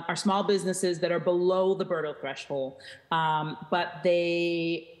our small businesses that are below the BERDO threshold, but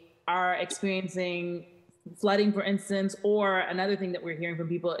they are experiencing flooding, for instance, or another thing that we're hearing from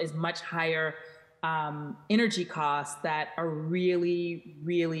people is much higher energy costs that are really,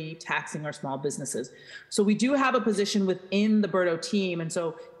 really taxing our small businesses. So we do have a position within the BERDO team. And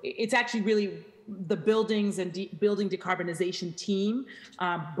so it's actually really the buildings and building decarbonization team.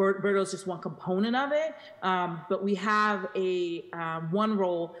 BERDO is just one component of it. But we have a one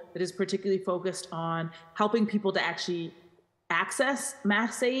role that is particularly focused on helping people to actually access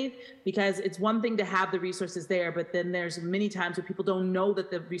Mass Save, because it's one thing to have the resources there, but then there's many times where people don't know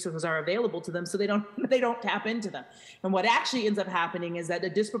that the resources are available to them, so they don't tap into them. And what actually ends up happening is that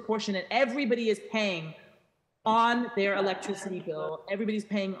everybody is paying on their electricity bill, everybody's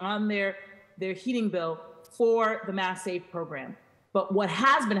paying on their heating bill for the Mass Save program. But what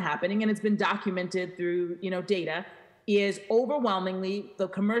has been happening, and it's been documented through data, is overwhelmingly the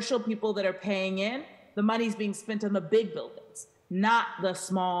commercial people that are paying in, the money's being spent on the big buildings, not the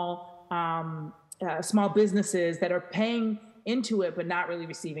small businesses that are paying into it but not really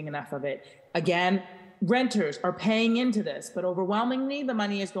receiving enough of it. Again, renters are paying into this, but overwhelmingly the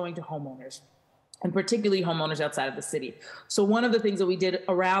money is going to homeowners, and particularly homeowners outside of the city. So one of the things that we did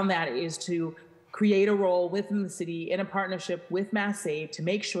around that is to create a role within the city in a partnership with Mass Save to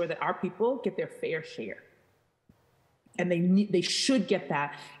make sure that our people get their fair share. And they should get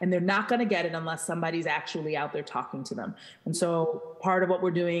that, and they're not going to get it unless somebody's actually out there talking to them. And so part of what we're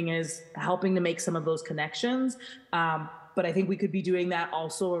doing is helping to make some of those connections. But I think we could be doing that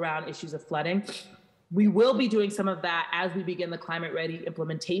also around issues of flooding. We will be doing some of that as we begin the climate ready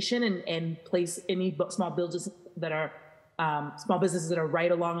implementation and place any small businesses that are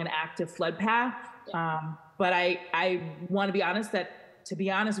right along an active flood path. But I want to be honest that, to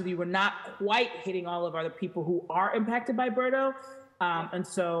be honest with you, we're not quite hitting all of our people who are impacted by BERDO. And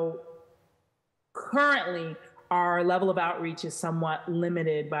so currently our level of outreach is somewhat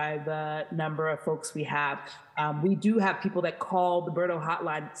limited by the number of folks we have. We do have people that call the BERDO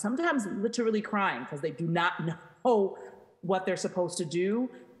hotline, sometimes literally crying because they do not know what they're supposed to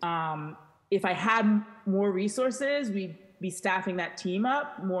do. If I had more resources, we'd be staffing that team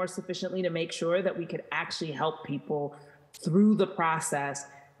up more sufficiently to make sure that we could actually help people through the process,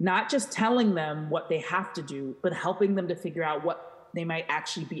 not just telling them what they have to do, but helping them to figure out what they might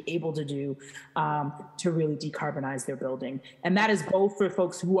actually be able to do to really decarbonize their building. And that is both for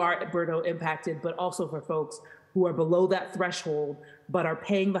folks who are BERDO impacted, but also for folks who are below that threshold, but are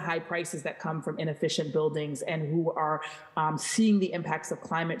paying the high prices that come from inefficient buildings and who are seeing the impacts of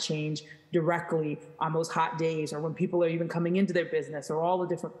climate change directly on those hot days, or when people are even coming into their business, or all the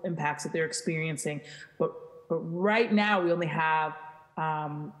different impacts that they're experiencing. But right now, we only have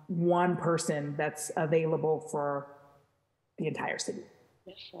one person that's available for the entire city.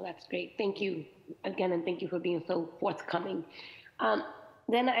 Well, that's great. Thank you again, and thank you for being so forthcoming.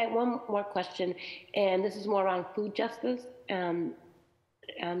 Then I have one more question, and this is more around food justice. During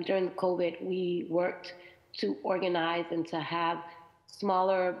COVID, we worked to organize and to have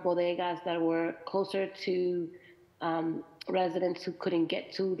smaller bodegas that were closer to residents who couldn't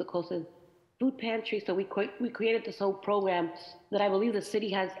get to the closest food pantry. So we created this whole program that I believe the city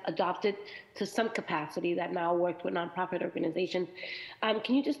has adopted to some capacity that now works with nonprofit organizations.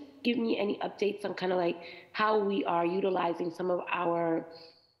 Can you just give me any updates on kind of like how we are utilizing some of our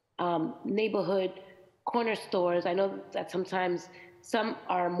neighborhood corner stores? I know that sometimes some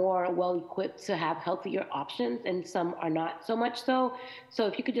are more well-equipped to have healthier options and some are not so much so. So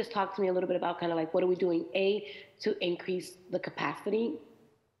if you could just talk to me a little bit about kind of like what are we doing, to increase the capacity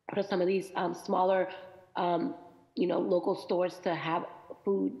for some of these smaller, local stores to have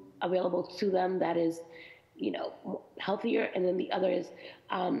food available to them that is, healthier. And then the other is,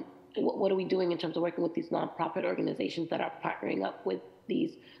 what are we doing in terms of working with these nonprofit organizations that are partnering up with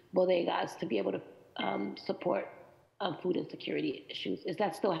these bodegas to be able to support food insecurity issues. Is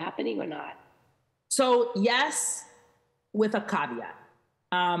that still happening or not? So yes, with a caveat.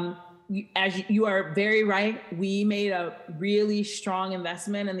 As you are very right, we made a really strong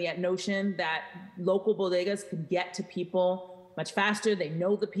investment in the notion that local bodegas can get to people much faster. They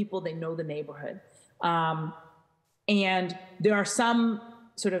know the people, they know the neighborhood. And there are some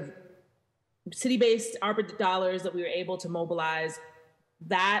sort of city-based ARPA dollars that we were able to mobilize.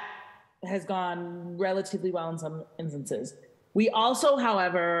 That has gone relatively well in some instances. We also,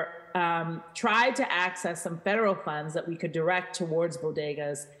 however, tried to access some federal funds that we could direct towards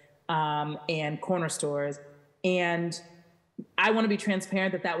bodegas and corner stores. And I want to be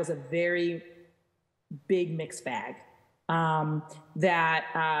transparent that that was a very big mixed bag.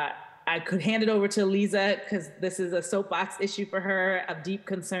 I could hand it over to Lisa because this is a soapbox issue for her of deep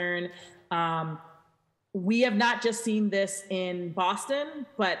concern. We have not just seen this in Boston,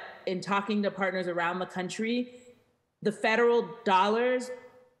 but in talking to partners around the country, the federal dollars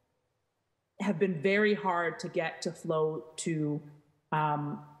have been very hard to get to flow to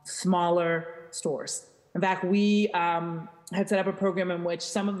smaller stores. In fact, we had set up a program in which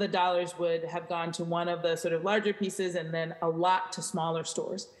some of the dollars would have gone to one of the sort of larger pieces and then a lot to smaller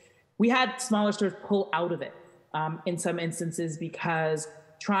stores. We had smaller stores pull out of it in some instances because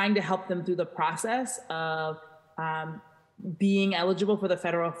trying to help them through the process of being eligible for the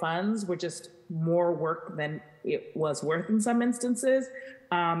federal funds were just more work than it was worth in some instances.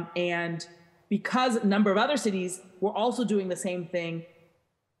 And because a number of other cities were also doing the same thing,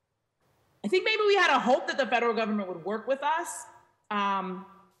 I think maybe we had a hope that the federal government would work with us.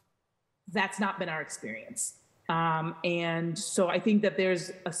 That's not been our experience. And so I think that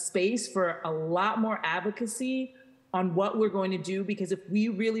there's a space for a lot more advocacy on what we're going to do, because if we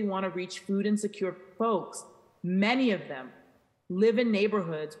really want to reach food insecure folks, many of them live in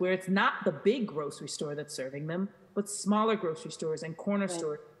neighborhoods where it's not the big grocery store that's serving them, but smaller grocery stores and corner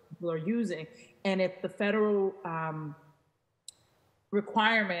stores people are using. And if the federal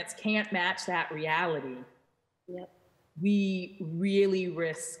requirements can't match that reality, we really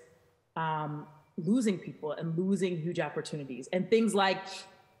risk losing people and losing huge opportunities. And things like,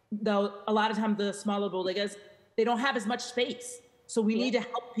 though, a lot of times the smaller bodegas, they don't have as much space. So we need to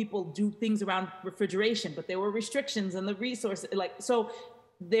help people do things around refrigeration, but there were restrictions and the resources, so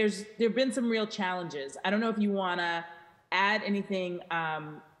there've been some real challenges. I don't know if you wanna add anything,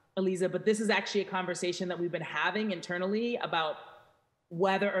 Eliza, but this is actually a conversation that we've been having internally about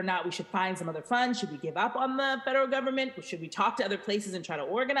whether or not we should find some other funds. Should we give up on the federal government? Should we talk to other places and try to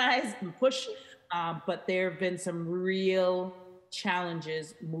organize and push? But there have been some real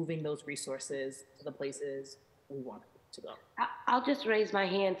challenges moving those resources to the places we want to go. I'll just raise my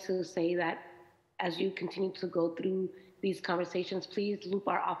hand to say that as you continue to go through these conversations, please loop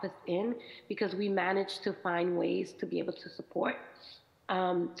our office in, because we managed to find ways to be able to support.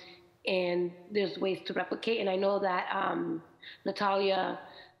 And there's ways to replicate. And I know that Natalia,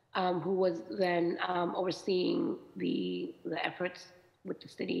 who was then overseeing the efforts with the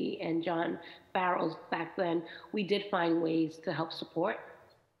city, and John Barrows back then, we did find ways to help support.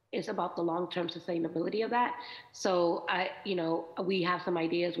 It's about the long-term sustainability of that. So we have some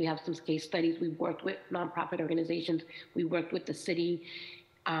ideas, we have some case studies. We've worked with nonprofit organizations, we worked with the city,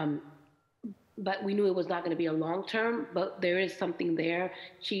 but we knew it was not going to be a long-term, but there is something there.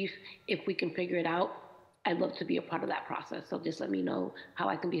 Chief, if we can figure it out, I'd love to be a part of that process. So just let me know how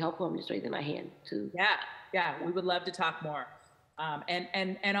I can be helpful. I'm just raising my hand too. Yeah, we would love to talk more.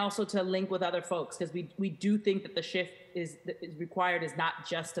 And also to link with other folks, because we do think that the shift is required is not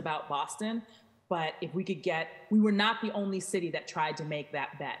just about Boston, but if we could we were not the only city that tried to make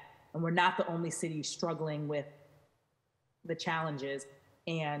that bet, and we're not the only city struggling with the challenges,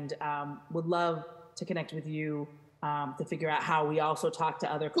 and would love to connect with you to figure out how we also talk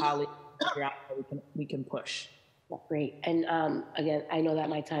to other colleagues to figure out how we can push. That's great. And again, I know that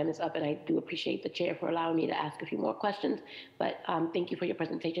my time is up, and I do appreciate the chair for allowing me to ask a few more questions, but thank you for your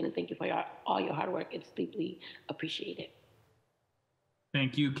presentation, and thank you for all your hard work. It's deeply appreciated.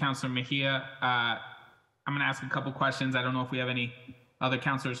 Thank you, Councilor Mejia. I'm gonna ask a couple questions. I don't know if we have any other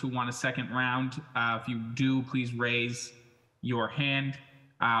councilors who want a second round. If you do, please raise your hand.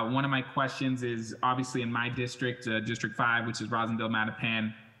 One of my questions is obviously in my district, District 5, which is Rosendale,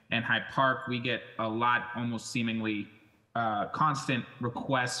 Mattapan, and Hyde Park, we get a lot, almost seemingly constant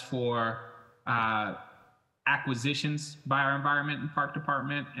requests for acquisitions by our Environment and Park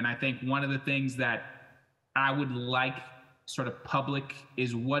Department. And I think one of the things that I would like sort of public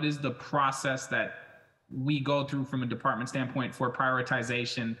is, what is the process that we go through from a department standpoint for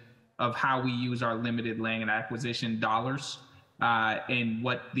prioritization of how we use our limited land acquisition dollars? and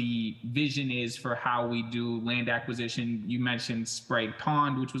what the vision is for how we do land acquisition. You mentioned Sprague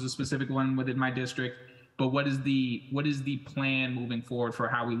Pond, which was a specific one within my district, but what is the plan moving forward for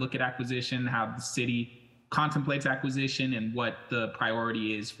how we look at acquisition, how the city contemplates acquisition, and what the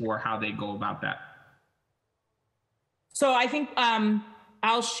priority is for how they go about that? So I think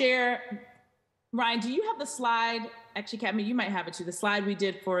I'll share. Ryan, do you have the slide? Actually, Kathy, you might have it too. The slide we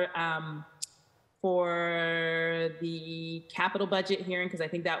did for the capital budget hearing, because I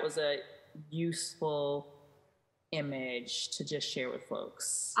think that was a useful image to just share with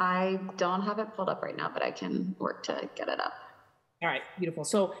folks. I don't have it pulled up right now, but I can work to get it up. All right, beautiful.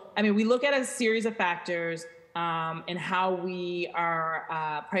 So, I mean, we look at a series of factors and how we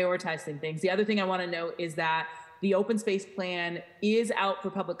are prioritizing things. The other thing I want to note is that the open space plan is out for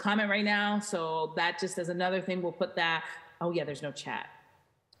public comment right now. So that just as another thing, we'll put that. Oh yeah, there's no chat.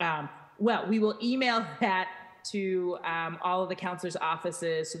 Well, we will email that to all of the counselors'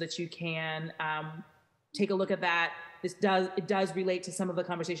 offices so that you can take a look at that. It does relate to some of the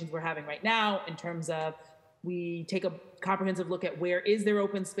conversations we're having right now in terms of we take a comprehensive look at where is there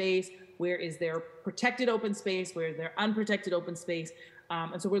open space, where is there protected open space, where is there unprotected open space.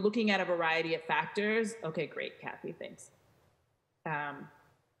 And so we're looking at a variety of factors. Okay, great, Kathy, thanks.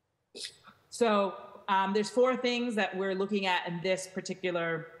 So there's 4 things that we're looking at in this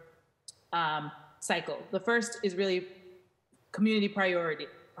particular cycle. The first is really community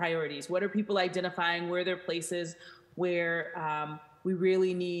priorities. What are people identifying? Where are there places where we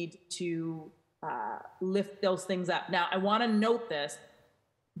really need to lift those things up? Now, I want to note this,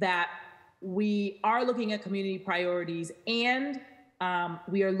 that we are looking at community priorities and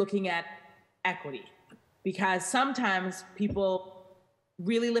we are looking at equity, because sometimes people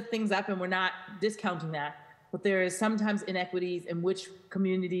really lift things up and we're not discounting that, but there is sometimes inequities in which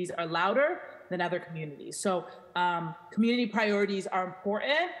communities are louder than other communities. So community priorities are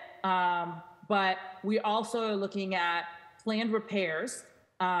important, but we also are looking at planned repairs,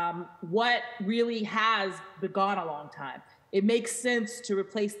 what really has been gone a long time. It makes sense to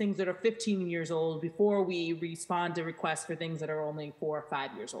replace things that are 15 years old before we respond to requests for things that are only 4 or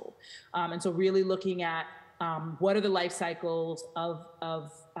 5 years old. And so really looking at what are the life cycles of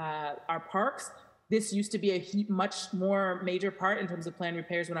our parks. This used to be a much more major part in terms of planned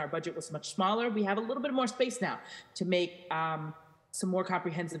repairs when our budget was much smaller. We have a little bit more space now to make some more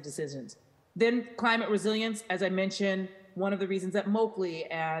comprehensive decisions. Then climate resilience, as I mentioned, one of the reasons that Moakley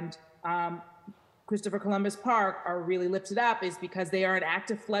and Christopher Columbus Park are really lifted up is because they are an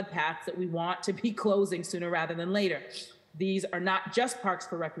active flood paths that we want to be closing sooner rather than later. These are not just parks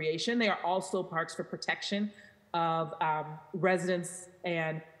for recreation, they are also parks for protection of residents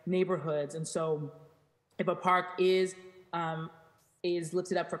and neighborhoods. And so if a park is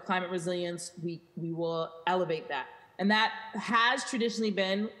lifted up for climate resilience, we will elevate that. And that has traditionally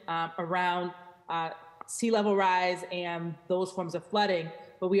been around sea level rise and those forms of flooding.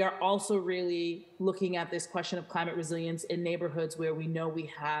 But we are also really looking at this question of climate resilience in neighborhoods where we know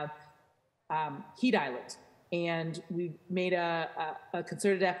we have heat islands. And we've made a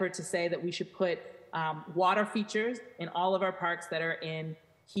concerted effort to say that we should put water features in all of our parks that are in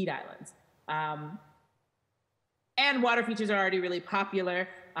heat islands. And water features are already really popular,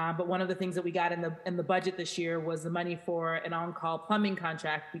 but one of the things that we got in the budget this year was the money for an on-call plumbing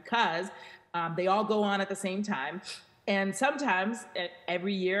contract, because they all go on at the same time. And sometimes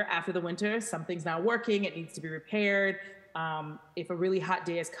every year after the winter, something's not working, it needs to be repaired. If a really hot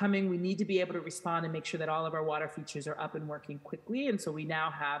day is coming, we need to be able to respond and make sure that all of our water features are up and working quickly. And so we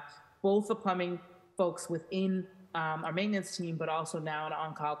now have both the plumbing folks within our maintenance team, but also now an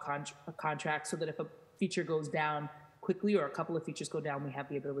on-call contract, so that if a feature goes down quickly or a couple of features go down, we have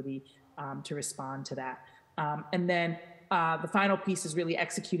the ability to respond to that. And then the final piece is really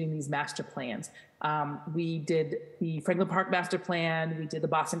executing these master plans. We did the Franklin Park Master Plan, we did the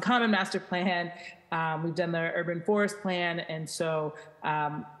Boston Common Master Plan, we've done the Urban Forest Plan, and so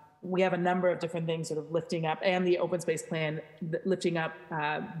we have a number of different things sort of lifting up, and the Open Space Plan lifting up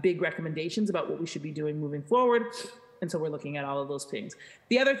big recommendations about what we should be doing moving forward. And so we're looking at all of those things.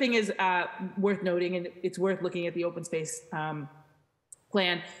 The other thing is worth noting, and it's worth looking at the Open Space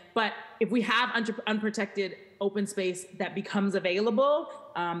Plan, but if we have unprotected open space that becomes available,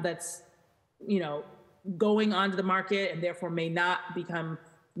 that's, going onto the market and therefore may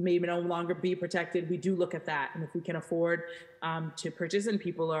no longer be protected, we do look at that. And if we can afford to purchase and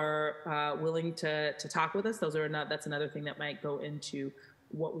people are willing to talk with us, that's another thing that might go into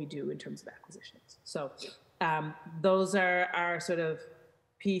what we do in terms of acquisitions. So those are our sort of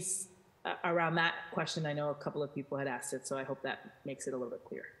piece around that question. I know a couple of people had asked it, so I hope that makes it a little bit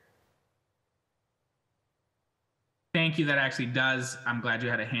clearer. Thank you. That actually does. I'm glad you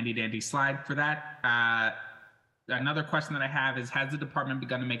had a handy dandy slide for that. Another question that I have is, has the department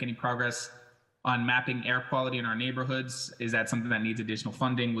begun to make any progress on mapping air quality in our neighborhoods? Is that something that needs additional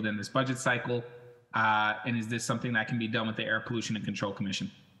funding within this budget cycle? And is this something that can be done with the Air Pollution and Control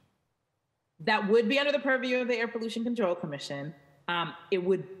Commission? That would be under the purview of the Air Pollution Control Commission. It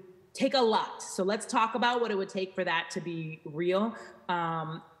would take a lot. So let's talk about what it would take for that to be real.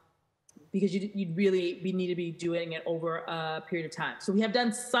 Because you'd really need to be doing it over a period of time. So we have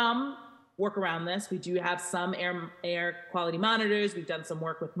done some work around this. We do have some air quality monitors. We've done some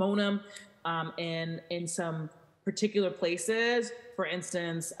work with MONAM and in some particular places, for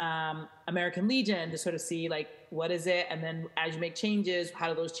instance, American Legion, to sort of see like, what is it? And then as you make changes, how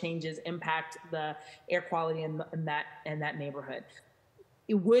do those changes impact the air quality in that neighborhood?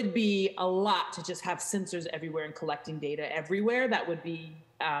 It would be a lot to just have sensors everywhere and collecting data everywhere. That would be,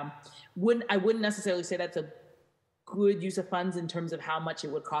 I wouldn't necessarily say that's a good use of funds in terms of how much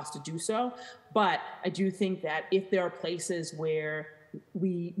it would cost to do so. But I do think that if there are places where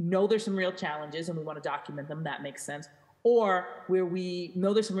we know there's some real challenges and we want to document them, that makes sense. Or where we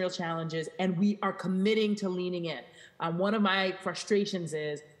know there's some real challenges and we are committing to leaning in. One of my frustrations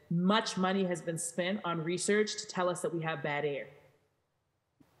is much money has been spent on research to tell us that we have bad air.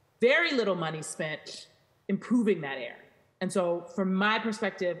 Very little money spent improving that air. And so from my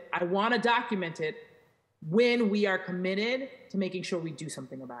perspective, I want to document it when we are committed to making sure we do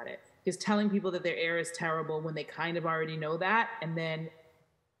something about it. Because telling people that their air is terrible when they kind of already know that, and then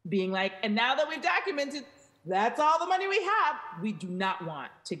being like, and now that we've documented, that's all the money we have, we do not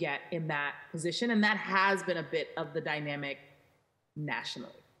want to get in that position. And that has been a bit of the dynamic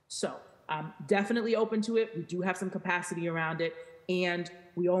nationally. So definitely open to it. We do have some capacity around it. And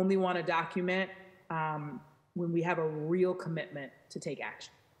we only want to document when we have a real commitment to take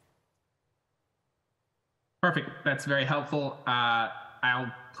action. Perfect. That's very helpful.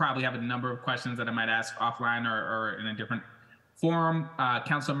 I'll probably have a number of questions that I might ask offline or in a different forum.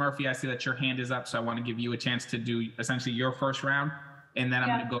 Councilor Murphy, I see that your hand is up, so I want to give you a chance to do essentially your first round, and then I'm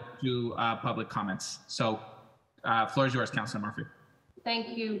going to go to public comments. So floor is yours, Councilor Murphy.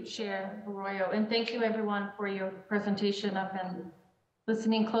 Thank you, Chair Arroyo, and thank you everyone for your presentation. I've been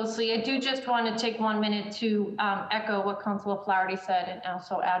listening closely. I do just want to take 1 minute to echo what Councilor Flaherty said and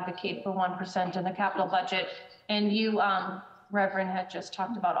also advocate for 1% in the capital budget. And you, Reverend, had just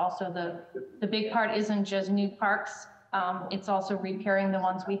talked about also the big part isn't just new parks. It's also repairing the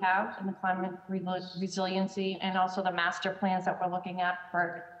ones we have and the climate resiliency, and also the master plans that we're looking at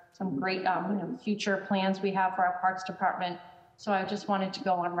for some great future plans we have for our Parks Department. So I just wanted to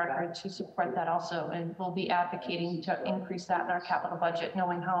go on record to support that also, and we'll be advocating to increase that in our capital budget,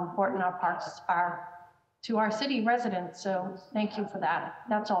 knowing how important our parks are to our city residents. So thank you for that.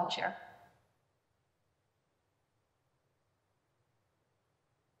 That's all, Chair.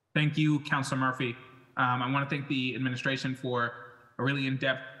 Thank you, Councilor Murphy. I want to thank the administration for a really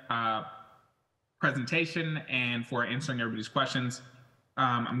in-depth presentation and for answering everybody's questions.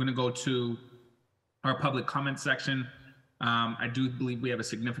 I'm going to go to our public comment section. I do believe we have a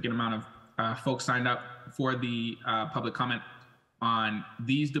significant amount of folks signed up for the public comment on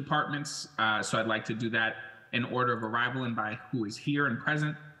these departments. So I'd like to do that in order of arrival and by who is here and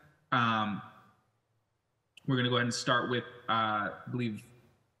present. We're going to go ahead and start with, I believe,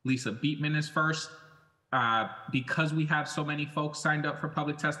 Lisa Beatman is first. Because we have so many folks signed up for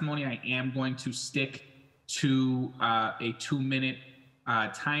public testimony, I am going to stick to a 2-minute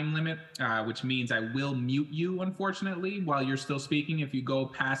time limit, which means I will mute you, unfortunately, while you're still speaking. If you go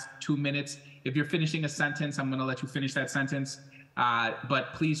past 2 minutes, if you're finishing a sentence, I'm going to let you finish that sentence.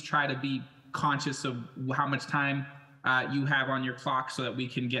 But please try to be conscious of how much time you have on your clock so that we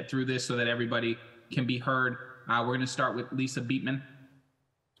can get through this so that everybody can be heard. We're going to start with Lisa Beatman.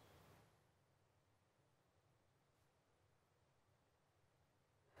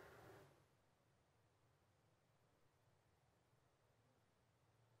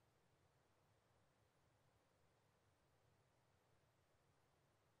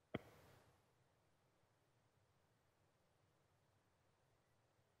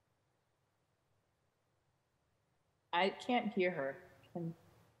 I can't hear her.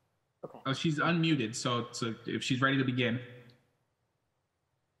 Okay. Oh, she's unmuted, so if she's ready to begin.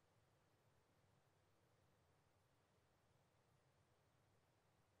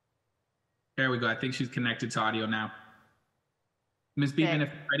 There we go. I think she's connected to audio now. Ms. Beatman, if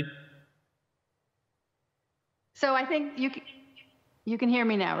you're ready. So I think you can hear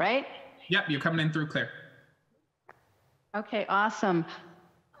me now, right? Yep, you're coming in through clear. Okay, awesome.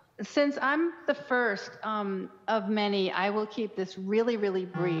 Since I'm the first of many, I will keep this really, really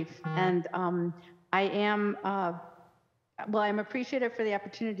brief. And I am well, I'm appreciative for the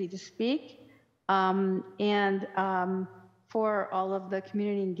opportunity to speak and for all of the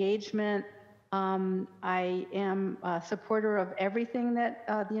community engagement. I am a supporter of everything that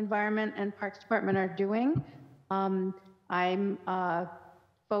the Environment and Parks Department are doing. I'm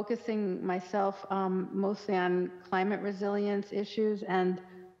focusing myself mostly on climate resilience issues and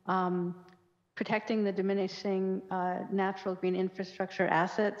protecting the diminishing natural green infrastructure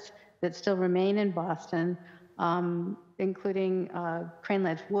assets that still remain in Boston, including Crane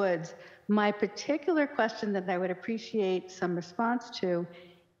Ledge Woods. My particular question that I would appreciate some response to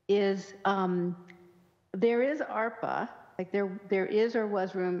is there is ARPA, like there is or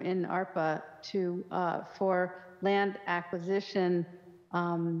was room in ARPA to for land acquisition,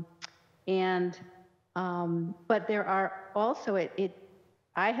 but there are also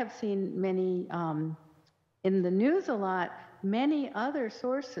I have seen many in the news a lot, many other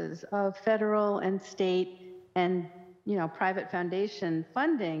sources of federal and state and private foundation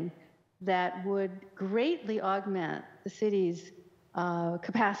funding that would greatly augment the city's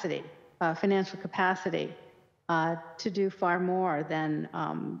capacity, financial capacity, to do far more than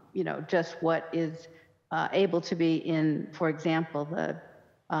just what is able to be in, for example, the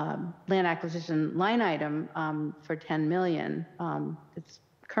land acquisition line item for 10 million. It's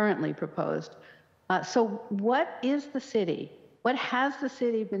currently proposed. So what is the city? What has the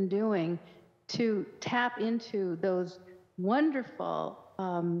city been doing to tap into those wonderful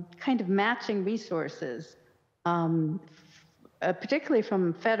kind of matching resources, particularly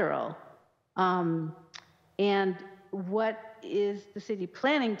from federal? And what is the city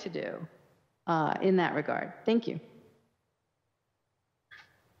planning to do in that regard? Thank you.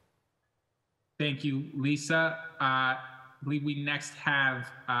 Thank you, Lisa. I believe we next have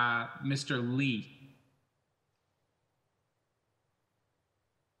Mr. Lee.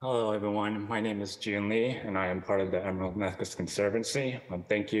 Hello, everyone. My name is June Lee, and I am part of the Emerald Necklace Conservancy.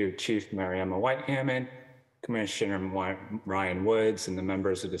 Thank you, Chief Mariama White-Hammond, Commissioner Ryan Woods, and the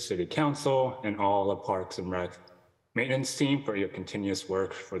members of the City Council, and all the Parks and Rec maintenance team for your continuous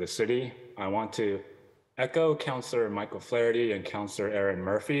work for the city. I want to echo Councilor Michael Flaherty and Councilor Aaron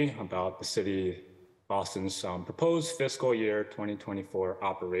Murphy about the City Boston's proposed fiscal year 2024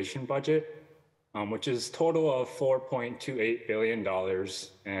 operation budget, which is total of $4.28 billion,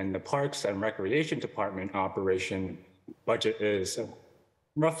 and the Parks and Recreation Department operation budget is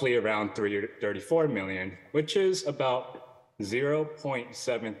roughly around $34 million, which is about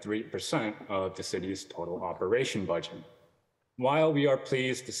 0.73% of the city's total operation budget. While we are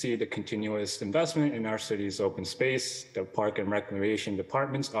pleased to see the continuous investment in our city's open space, the Park and Recreation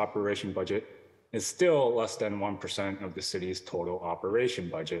Department's operation budget is still less than 1% of the city's total operation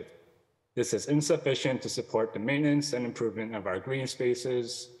budget. This is insufficient to support the maintenance and improvement of our green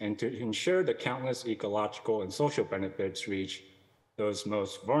spaces and to ensure the countless ecological and social benefits reach those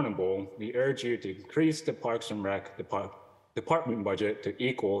most vulnerable. We urge you to increase the Parks and Rec Department budget to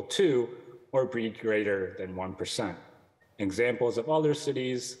equal to or be greater than 1%. Examples of other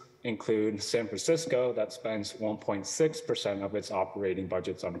cities include San Francisco, that spends 1.6% of its operating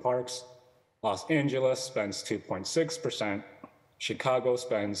budgets on parks. Los Angeles spends 2.6%. Chicago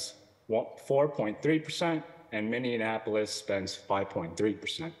spends 4.3%, and Minneapolis spends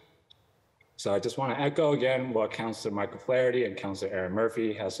 5.3%. So I just want to echo again what Councilor Michael Flaherty and Councilor Aaron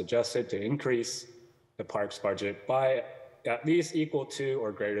Murphy has suggested to increase the parks budget by at least equal to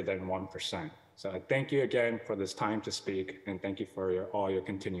or greater than 1%. So I thank you again for this time to speak, and thank you for all your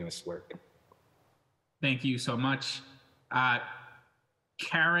continuous work. Thank you so much.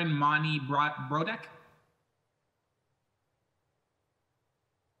 Karen Mani Brodek.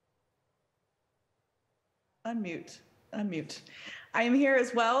 Unmute. I am here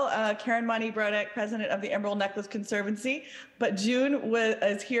as well, Karen Mani Brodek, president of the Emerald Necklace Conservancy. But June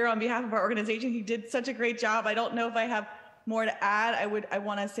is here on behalf of our organization. He did such a great job. I don't know if I have more to add. I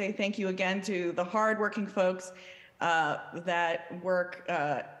want to say thank you again to the hardworking folks that work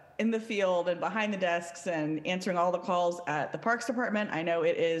in the field and behind the desks and answering all the calls at the Parks Department. I know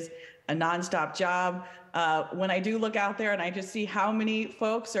it is a nonstop job. When I do look out there and I just see how many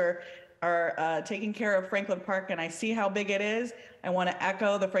folks are taking care of Franklin Park, and I see how big it is, I want to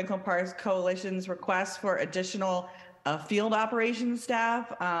echo the Franklin Parks Coalition's request for additional field operations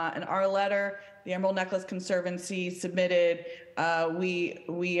staff. In our letter, the Emerald Necklace Conservancy submitted,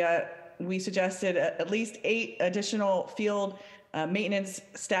 we suggested at least 8 additional field maintenance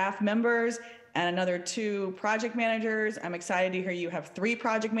staff members and another 2 project managers. I'm excited to hear you have 3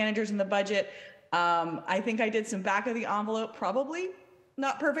 project managers in the budget. I think I did some back of the envelope, probably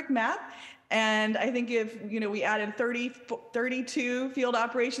not perfect math, And I think if, we added 32 field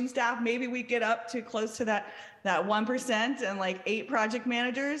operations staff, maybe we get up to close to that 1% and like 8 project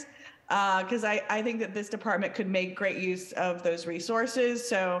managers. Because I think that this department could make great use of those resources.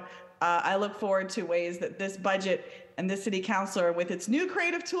 So I look forward to ways that this budget and this city councilor, with its new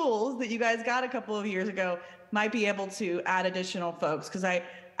creative tools that you guys got a couple of years ago, might be able to add additional folks. Because I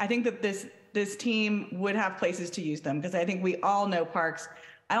think that this team would have places to use them, because I think we all know parks.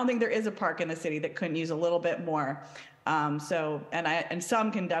 I don't think there is a park in the city that couldn't use a little bit more. And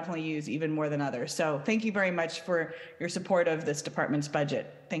some can definitely use even more than others. So thank you very much for your support of this department's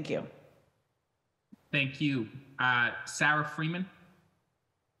budget. Thank you. Thank you. Sarah Freeman.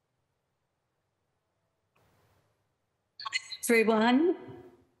 Everyone.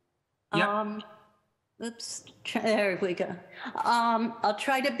 Yep. Oops, there we go. I'll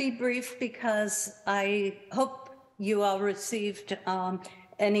try to be brief because I hope you all received an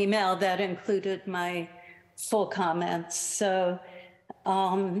email that included my full comments. So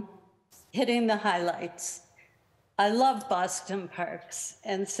hitting the highlights. I love Boston parks,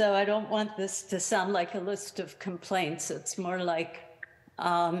 and so I don't want this to sound like a list of complaints. It's more like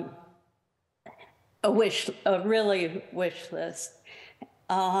a really wish list.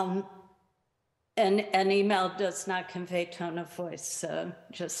 And an email does not convey tone of voice, so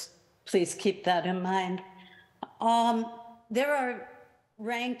just please keep that in mind. There are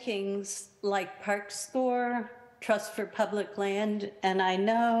rankings like Park Score, Trust for Public Land, and I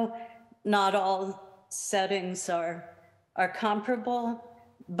know not all settings are comparable,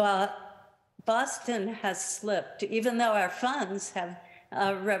 but Boston has slipped, even though our funds have,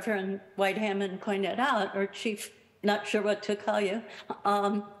 Reverend White-Hammond pointed out, or Chief, not sure what to call you,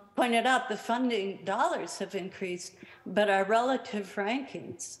 pointed out the funding dollars have increased, but our relative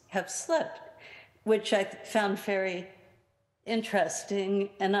rankings have slipped, which I found very interesting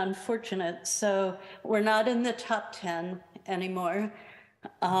and unfortunate. So we're not in the top 10 anymore.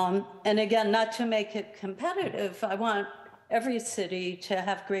 And again, not to make it competitive, I want every city to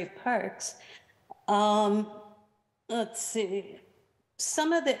have great parks. Let's see,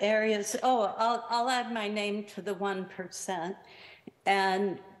 some of the areas, I'll add my name to the 1%,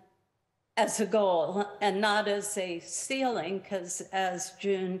 and as a goal and not as a ceiling, because as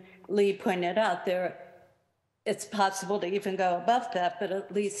June Lee pointed out, it's possible to even go above that, but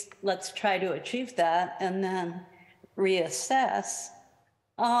at least let's try to achieve that and then reassess.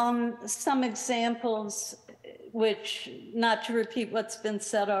 Some examples, which, not to repeat what's been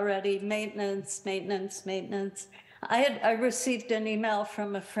said already, maintenance. I received an email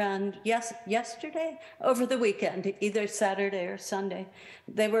from a friend yesterday, over the weekend, either Saturday or Sunday.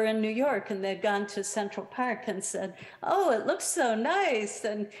 They were in New York and they'd gone to Central Park and said, oh, it looks so nice.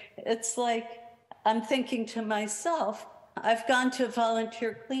 And it's like, I'm thinking to myself, I've gone to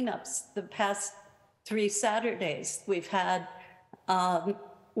volunteer cleanups the past 3 Saturdays. We've had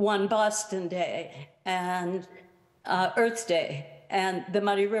One Boston Day and Earth Day and the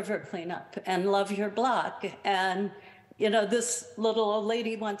Muddy River cleanup and Love Your Block. And, this little old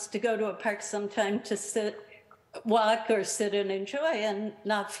lady wants to go to a park sometime to walk or sit and enjoy and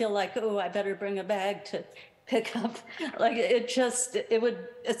not feel like, oh, I better bring a bag to pick up. Like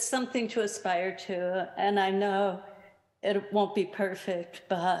it's something to aspire to. And I know it won't be perfect,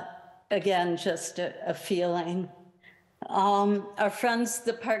 but again, just a feeling. Our friends,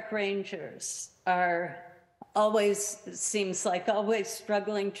 the park rangers, are always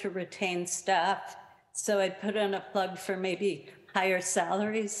struggling to retain staff. So I put in a plug for maybe higher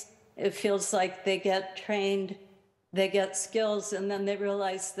salaries. It feels like they get trained, they get skills, and then they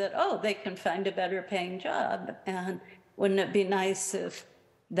realize that, oh, they can find a better paying job. And wouldn't it be nice if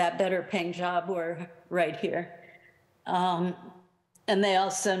that better paying job were right here? And they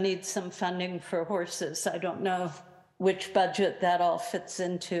also need some funding for horses. I don't know which budget that all fits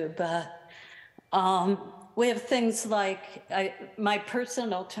into, but we have things like my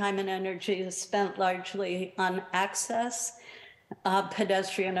personal time and energy is spent largely on access,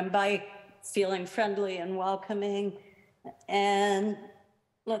 pedestrian and bike, feeling friendly and welcoming. And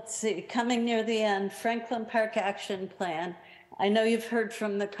let's see, coming near the end, Franklin Park Action Plan. I know you've heard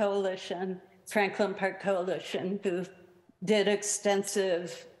from the coalition, Franklin Park Coalition, who did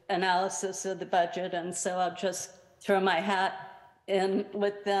extensive analysis of the budget. And so I'll just throw my hat in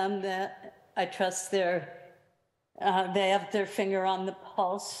with them that I trust they have their finger on the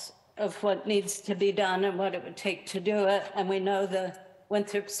pulse of what needs to be done and what it would take to do it. And we know the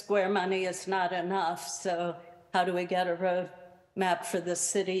Winthrop Square money is not enough. So how do we get a road map for the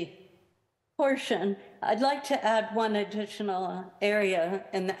city portion? I'd like to add one additional area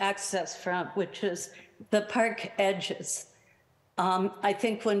in the access front, which is the park edges. I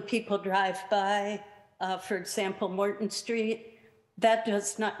think when people drive by, for example, Morton Street, that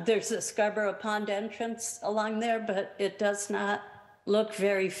does not, there's a Scarborough Pond entrance along there, but it does not look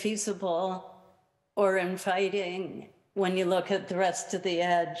very feasible or inviting when you look at the rest of the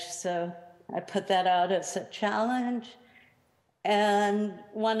edge. So I put that out as a challenge. And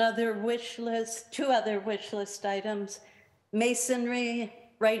one other wish list, two other wish list items. Masonry,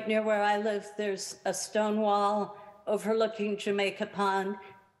 right near where I live, there's a stone wall overlooking Jamaica Pond.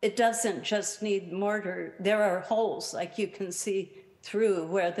 It doesn't just need mortar. There are holes, like you can see through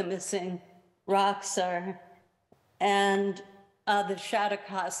where the missing rocks are. And the Shattuck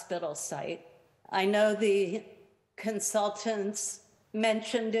Hospital site. I know the consultants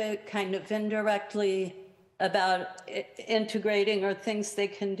mentioned it kind of indirectly about integrating or things they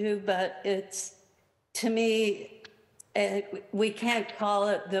can do, but it's, to me, we can't call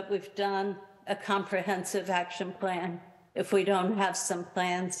it that we've done a comprehensive action plan if we don't have some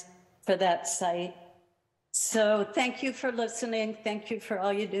plans for that site. So thank you for listening. Thank you for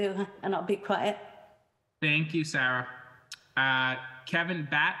all you do, and I'll be quiet. Thank you, Sarah. Kevin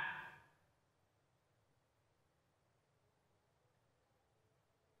Batt.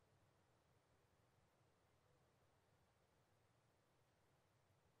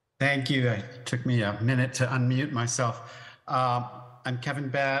 Thank you. It took me a minute to unmute myself. I'm Kevin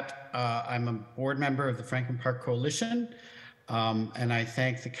Batt. I'm a board member of the Franklin Park Coalition. And I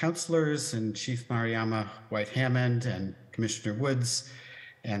thank the councilors and Chief Mariama White-Hammond and Commissioner Woods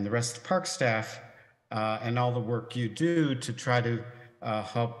and the rest of the park staff and all the work you do to try to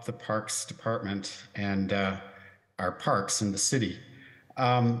help the Parks Department and our parks in the city.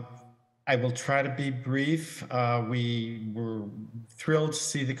 I will try to be brief. We were thrilled to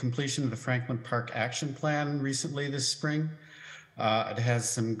see the completion of the Franklin Park Action Plan recently this spring. It has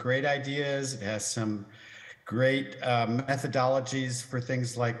some great ideas. It has some great methodologies for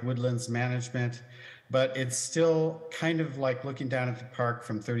things like woodlands management, but it's still kind of like looking down at the park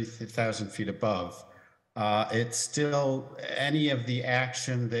from 30,000 feet above. It's still, any of the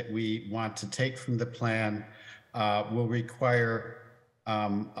action that we want to take from the plan will require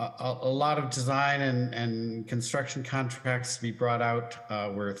a lot of design and construction contracts to be brought out.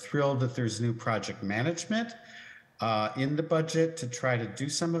 We're thrilled that there's new project management in the budget to try to do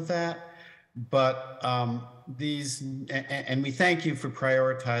some of that. But and we thank you for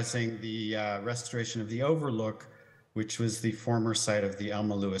prioritizing the restoration of the Overlook, which was the former site of the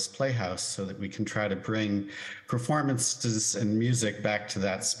Elma Lewis Playhouse, so that we can try to bring performances and music back to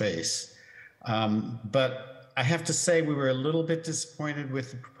that space. But I have to say we were a little bit disappointed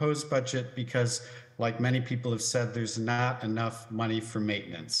with the proposed budget because, like many people have said, there's not enough money for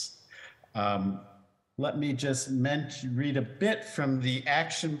maintenance. Let me just read a bit from the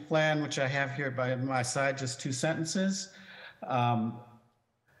action plan, which I have here by my side, just 2 sentences. The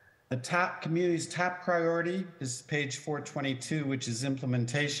community's top priority is page 422, which is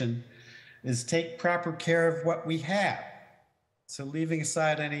implementation, is take proper care of what we have. So leaving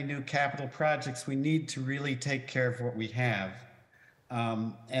aside any new capital projects, we need to really take care of what we have.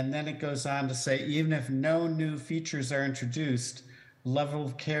 And then it goes on to say, even if no new features are introduced, level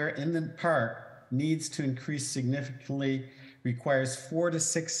of care in the park needs to increase significantly, requires 4 to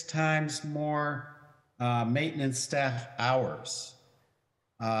 6 times more maintenance staff hours.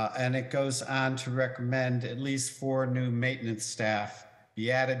 And it goes on to recommend at least 4 new maintenance staff be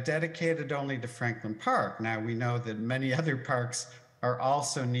added, dedicated only to Franklin Park. Now we know that many other parks are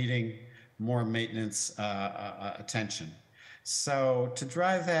also needing more maintenance attention. So to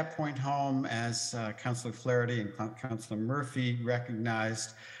drive that point home, as Councilor Flaherty and Councilor Murphy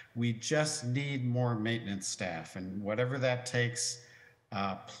recognized, we just need more maintenance staff, and whatever that takes,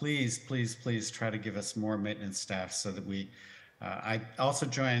 please, please, please try to give us more maintenance staff so that we, I also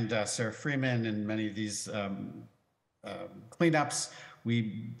joined Sarah Freeman in many of these cleanups. We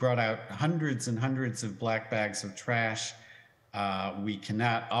brought out hundreds and hundreds of black bags of trash. We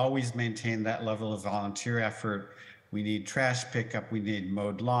cannot always maintain that level of volunteer effort. We need trash pickup, we need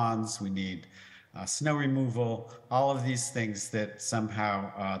mowed lawns, we need snow removal, all of these things that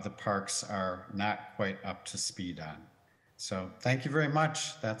somehow the parks are not quite up to speed on. So thank you very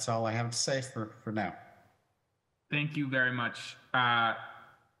much. That's all I have to say for now. Thank you very much.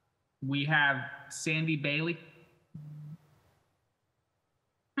 We have Sandy Bailey.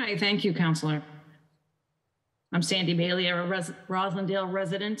 Hi, thank you, Councilor. I'm Sandy Bailey, a Roslindale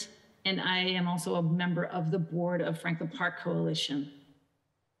resident, and I am also a member of the board of Franklin Park Coalition.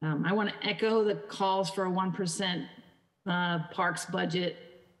 I want to echo the calls for a 1% parks budget.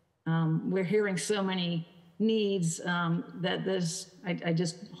 We're hearing so many needs, that there's, I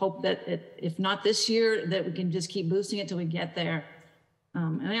just hope that if not this year, that we can just keep boosting it till we get there.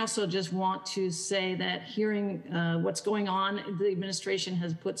 And I also just want to say that hearing what's going on, the administration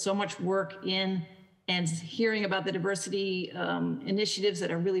has put so much work in, and hearing about the diversity initiatives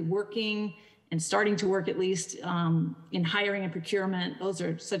that are really working and starting to work, at least in hiring and procurement. Those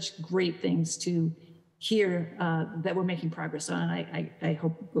are such great things to hear that we're making progress on. And I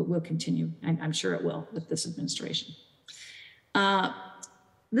hope it will continue. I'm sure it will with this administration.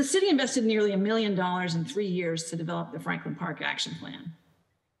 The city invested nearly $1 million in 3 years to develop the Franklin Park Action Plan.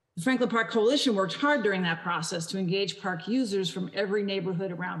 The Franklin Park Coalition worked hard during that process to engage park users from every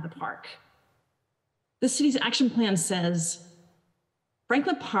neighborhood around the park. The city's action plan says,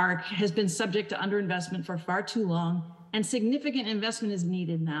 Franklin Park has been subject to underinvestment for far too long, and significant investment is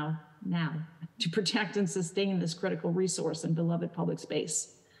needed now to protect and sustain this critical resource and beloved public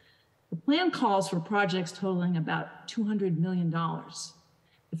space. The plan calls for projects totaling about $200 million.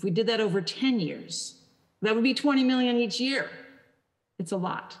 If we did that over 10 years, that would be $20 million each year. It's a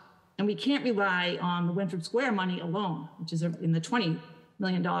lot. And we can't rely on the Winthrop Square money alone, which is in the $20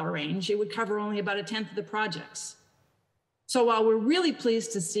 million range. It would cover only about 1/10 of the projects. So while we're really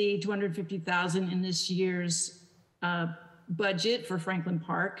pleased to see $250,000 in this year's budget for Franklin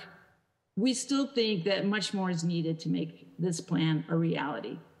Park, we still think that much more is needed to make this plan a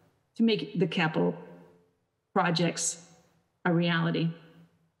reality, to make the capital projects a reality.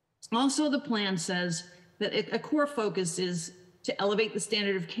 Also, the plan says that a core focus is to elevate the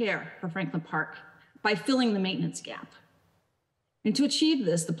standard of care for Franklin Park by filling the maintenance gap. And to achieve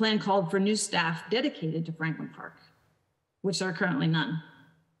this, the plan called for new staff dedicated to Franklin Park, which are currently none.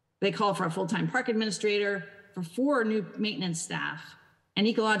 They call for a full-time park administrator, for 4 new maintenance staff, an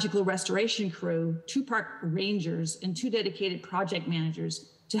ecological restoration crew, 2 park rangers, and 2 dedicated project managers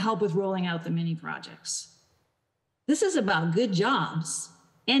to help with rolling out the mini projects. This is about good jobs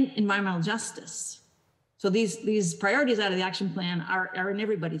and environmental justice. So these priorities out of the action plan are in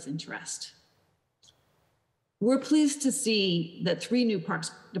everybody's interest. We're pleased to see that 3 new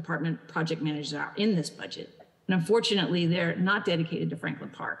Parks Department project managers are in this budget. And unfortunately, they're not dedicated to Franklin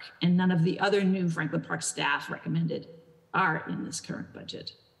Park, and none of the other new Franklin Park staff recommended are in this current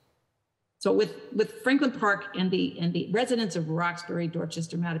budget. So with Franklin Park and the residents of Roxbury,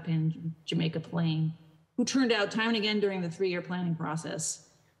 Dorchester, Mattapan, Jamaica Plain, who turned out time and again during the 3-year planning process,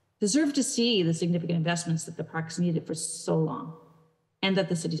 deserve to see the significant investments that the parks needed for so long, and that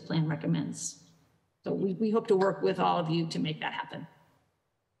the city's plan recommends. So we hope to work with all of you to make that happen.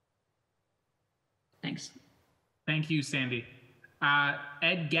 Thanks. Thank you, Sandy.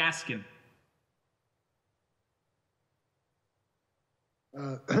 Ed Gaskin.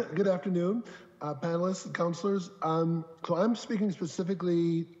 Good afternoon, panelists and counselors. So I'm speaking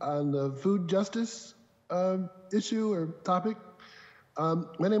specifically on the food justice issue or topic.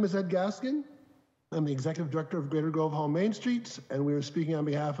 My name is Ed Gaskin. I'm the Executive Director of Greater Grove Hall Main Street, and we are speaking on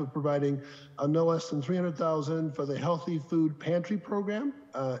behalf of providing no less than $300,000 for the Healthy Food Pantry Program,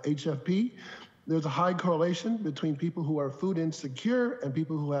 HFP. There's a high correlation between people who are food insecure and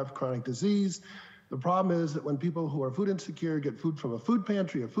people who have chronic disease. The problem is that when people who are food insecure get food from a food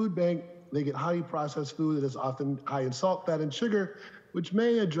pantry or food bank, they get highly processed food that is often high in salt, fat, and sugar, which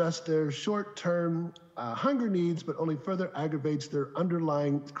may address their short-term hunger needs, but only further aggravates their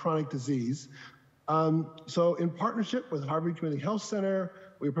underlying chronic disease. So in partnership with Harvard Community Health Center,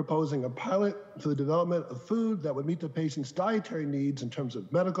 we're proposing a pilot for the development of food that would meet the patient's dietary needs in terms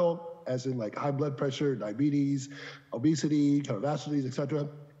of medical, as in like high blood pressure, diabetes, obesity, cardiovascular disease, et cetera,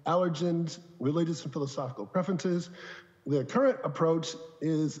 allergens, religious and philosophical preferences. The current approach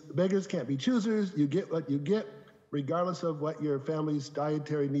is beggars can't be choosers. You get what you get, regardless of what your family's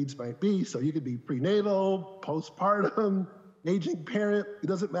dietary needs might be. So you could be prenatal, postpartum, aging parent, it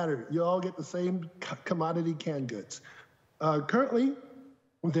doesn't matter. You all get the same commodity canned goods. Currently,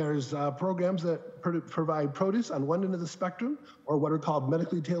 there's programs that provide produce on one end of the spectrum, or what are called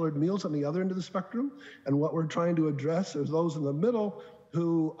medically tailored meals on the other end of the spectrum. And what we're trying to address is those in the middle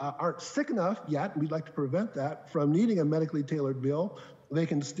who aren't sick enough yet, we'd like to prevent that from needing a medically tailored meal. They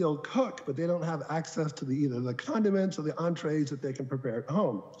can still cook, but they don't have access to either the condiments or the entrees that they can prepare at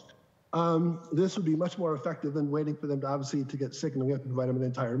home. This would be much more effective than waiting for them to obviously to get sick and we have to provide them an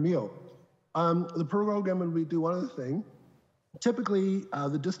entire meal. The program would do one other thing. Typically,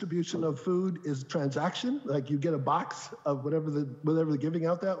 the distribution of food is transaction, like you get a box of whatever they're giving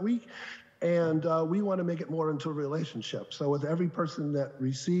out that week. And we want to make it more into a relationship. So with every person that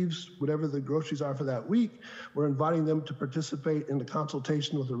receives whatever the groceries are for that week, we're inviting them to participate in the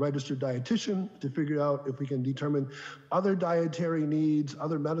consultation with a registered dietitian to figure out if we can determine other dietary needs,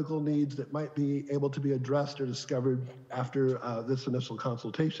 other medical needs that might be able to be addressed or discovered after this initial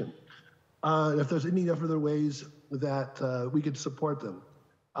consultation. And if there's any other ways that we could support them.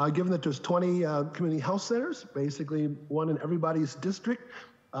 Given that there's 20 community health centers, basically one in everybody's district,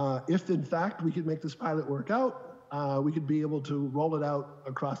 if in fact we could make this pilot work out, we could be able to roll it out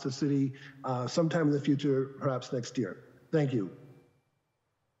across the city sometime in the future, perhaps next year. Thank you.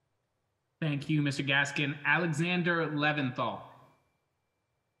 Thank you, Mr. Gaskin. Alexander Leventhal.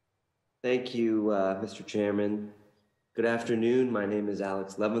 Thank you, Mr. Chairman. Good afternoon. My name is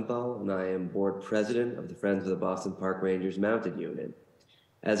Alex Leventhal, and I am board president of the Friends of the Boston Park Rangers Mounted Unit.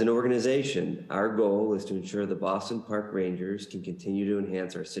 As an organization, our goal is to ensure the Boston Park Rangers can continue to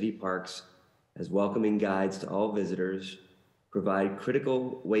enhance our city parks as welcoming guides to all visitors, provide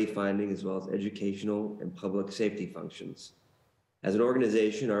critical wayfinding as well as educational and public safety functions. As an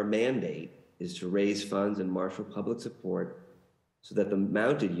organization, our mandate is to raise funds and marshal public support so that the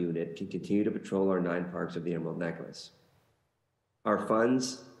Mounted Unit can continue to patrol our 9 parks of the Emerald Necklace. Our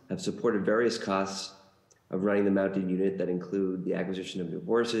funds have supported various costs of running the Mounted Unit that include the acquisition of new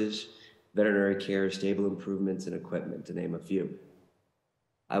horses, veterinary care, stable improvements, and equipment, to name a few.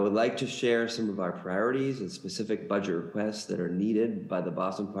 I would like to share some of our priorities and specific budget requests that are needed by the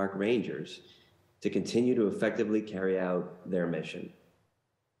Boston Park Rangers to continue to effectively carry out their mission.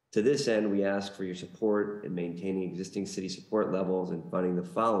 To this end, we ask for your support in maintaining existing city support levels and funding the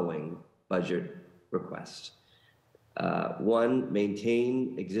following budget requests. 1,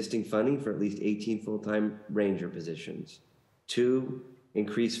 maintain existing funding for at least 18 full-time ranger positions. 2,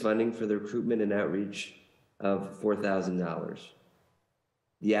 increase funding for the recruitment and outreach of $4,000.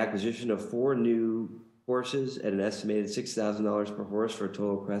 The acquisition of 4 new horses at an estimated $6,000 per horse for a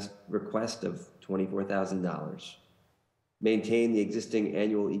total request of $24,000. Maintain the existing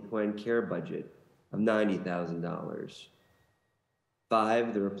annual equine care budget of $90,000.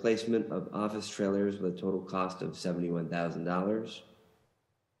 5, the replacement of office trailers with a total cost of $71,000.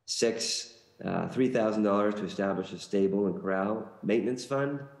 6, $3,000 to establish a stable and corral maintenance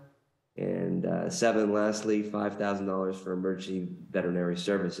fund. And 7, lastly, $5,000 for emergency veterinary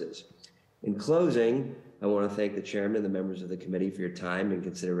services. In closing, I want to thank the chairman and the members of the committee for your time and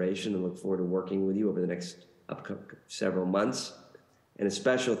consideration and look forward to working with you over the next several months. And a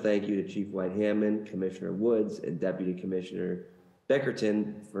special thank you to Chief White-Hammond, Commissioner Woods, and Deputy Commissioner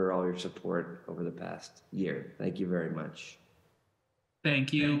Beckerton for all your support over the past year. Thank you very much.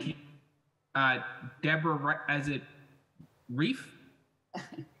 Thank you. Deborah, is it Reef?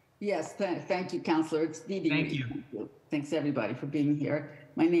 Yes, thank you, Councilor. It's Dee Dee. Thank you. Thanks, everybody, for being here.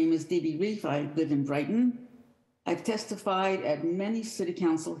 My name is Dee Dee Reef. I live in Brighton. I've testified at many city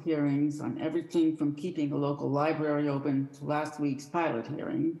council hearings on everything from keeping a local library open to last week's pilot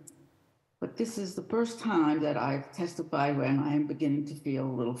hearing. But this is the first time that I've testified when I am beginning to feel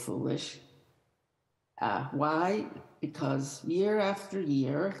a little foolish. Why? Because year after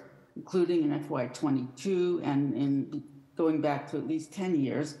year, including in FY22 and in going back to at least 10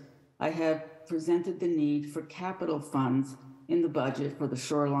 years, I have presented the need for capital funds in the budget for the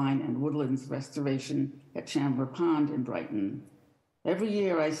shoreline and woodlands restoration at Chandler Pond in Brighton. Every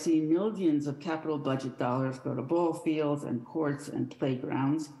year I see millions of capital budget dollars go to ball fields and courts and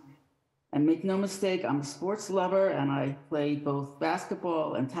playgrounds. And make no mistake, I'm a sports lover and I play both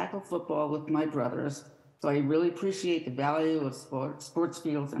basketball and tackle football with my brothers. So I really appreciate the value of sports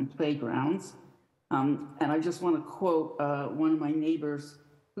fields and playgrounds. And I just want to quote one of my neighbors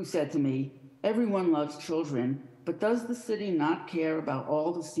who said to me, "Everyone loves children, but does the city not care about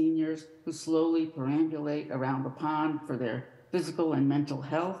all the seniors who slowly perambulate around the pond for their physical and mental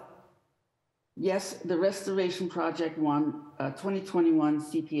health?" Yes, the restoration project won a 2021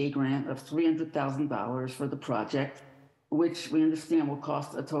 CPA grant of $300,000 for the project, which we understand will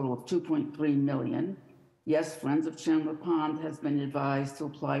cost a total of $2.3 million. Yes, Friends of Chandler Pond has been advised to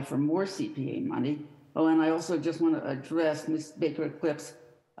apply for more CPA money. Oh, and I also just want to address Ms. Baker Eclipse.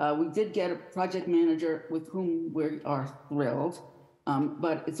 We did get a project manager with whom we are thrilled,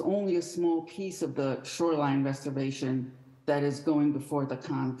 but it's only a small piece of the shoreline restoration that is going before the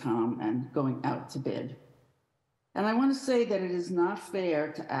Concom and going out to bid. And I want to say that it is not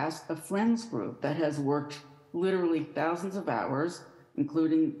fair to ask a friends group that has worked literally thousands of hours,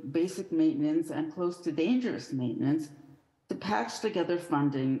 including basic maintenance and close to dangerous maintenance, to patch together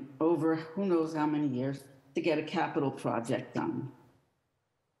funding over who knows how many years to get a capital project done.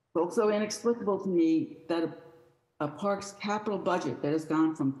 It's also inexplicable to me that a park's capital budget that has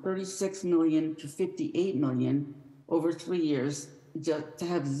gone from 36 million to 58 million over 3 years, just to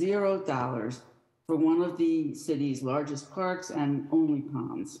have $0 for one of the city's largest parks and only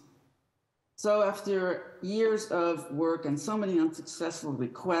ponds. So after years of work and so many unsuccessful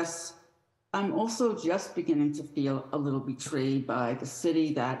requests, I'm also just beginning to feel a little betrayed by the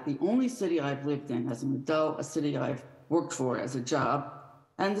city the only city I've lived in as an adult, a city I've worked for as a job,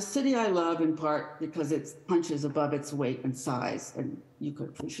 and the city I love in part because it punches above its weight in size, and you could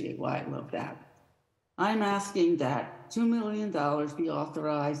appreciate why I love that. I'm asking that $2 million be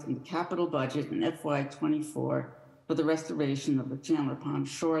authorized in the capital budget in FY24 for the restoration of the Chandler Pond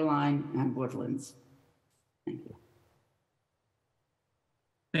shoreline and woodlands. Thank you.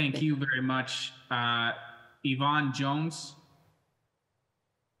 Thank you very much. Yvonne Jones.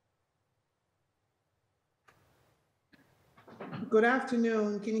 Good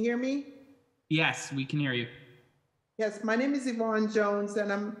afternoon. Can you hear me? Yes, we can hear you. Yes, my name is Yvonne Jones,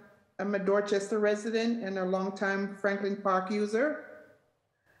 and I'm a Dorchester resident and a longtime Franklin Park user.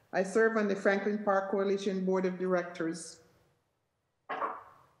 I serve on the Franklin Park Coalition Board of Directors.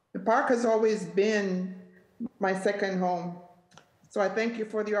 The park has always been my second home, so I thank you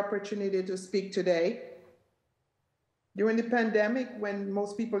for the opportunity to speak today. During the pandemic, when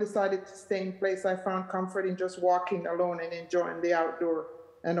most people decided to stay in place, I found comfort in just walking alone and enjoying the outdoor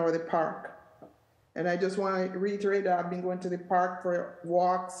or the park. And I just want to reiterate that I've been going to the park for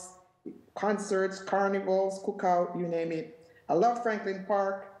walks, concerts, carnivals, cookout, you name it. I love Franklin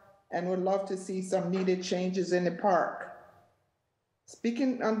Park and would love to see some needed changes in the park.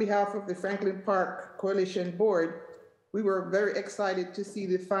 Speaking on behalf of the Franklin Park Coalition Board, we were very excited to see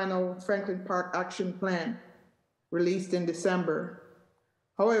the final Franklin Park Action Plan released in December.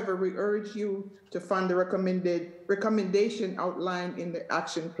 However, we urge you to fund the recommendation outlined in the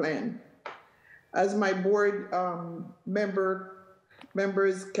action plan. As my board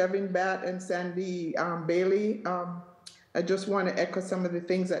members, Kevin Batt and Sandy Bailey, I just want to echo some of the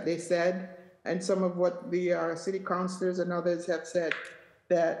things that they said and some of what the city councilors and others have said,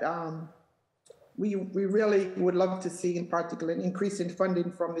 that we really would love to see, in particular, an increase in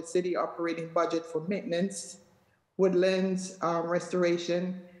funding from the city operating budget for maintenance, woodlands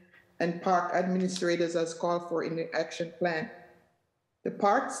restoration, and park administrators as called for in the action plan. The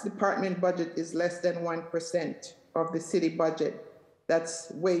Parks Department budget is less than 1% of the city budget.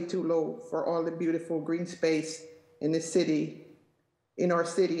 That's way too low for all the beautiful green space in the city, in our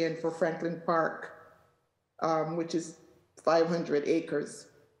city, and for Franklin Park, which is 500 acres.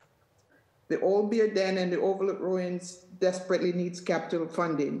 The old beer den and the Overlook ruins desperately needs capital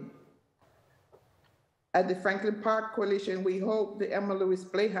funding. At the Franklin Park Coalition, we hope the Emma Lewis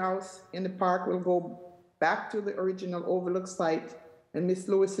Playhouse in the park will go back to the original Overlook site and Miss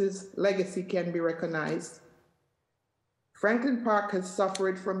Lewis's legacy can be recognized. Franklin Park has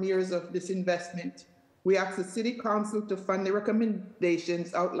suffered from years of disinvestment. We ask the City Council to fund the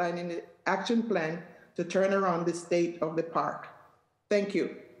recommendations outlined in the action plan to turn around the state of the park. Thank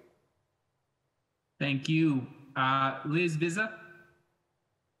you. Thank you. Liz Vizza.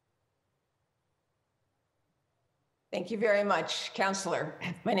 Thank you very much, Councillor.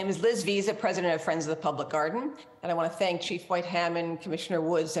 My name is Liz Visa, President of Friends of the Public Garden, and I want to thank Chief White-Hammond, Commissioner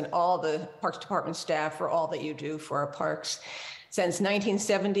Woods, and all the Parks Department staff for all that you do for our parks. Since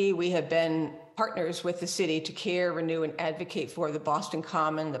 1970, we have been partners with the city to care, renew, and advocate for the Boston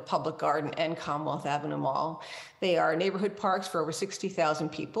Common, the Public Garden, and Commonwealth Avenue Mall. They are neighborhood parks for over 60,000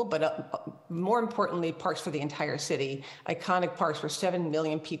 people, but more importantly, parks for the entire city. Iconic parks where 7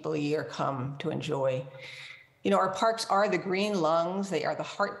 million people a year come to enjoy. You know, our parks are the green lungs, they are the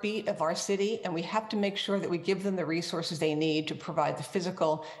heartbeat of our city, and we have to make sure that we give them the resources they need to provide the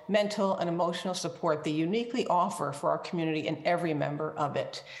physical, mental, and emotional support they uniquely offer for our community and every member of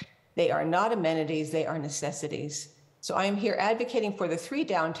it. They are not amenities, they are necessities. So I am here advocating for the 3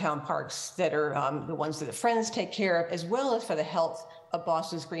 downtown parks that are the ones that the Friends take care of, as well as for the health of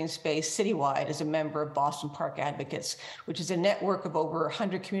Boston's green space citywide as a member of Boston Park Advocates, which is a network of over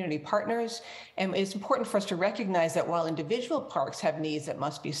 100 community partners. And it's important for us to recognize that while individual parks have needs that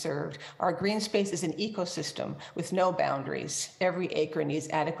must be served, our green space is an ecosystem with no boundaries. Every acre needs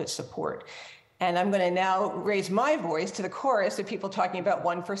adequate support. And I'm going to now raise my voice to the chorus of people talking about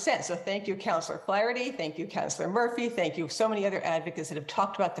 1%. So thank you, Councillor Flaherty. Thank you, Councillor Murphy. Thank you, so many other advocates that have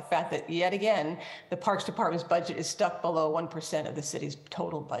talked about the fact that, yet again, the Parks Department's budget is stuck below 1% of the city's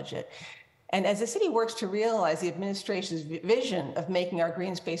total budget. And as the city works to realize the administration's vision of making our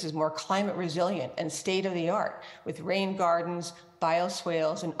green spaces more climate resilient and state-of-the-art with rain gardens,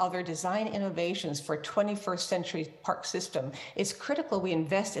 bioswales, and other design innovations for a 21st century park system, it's critical we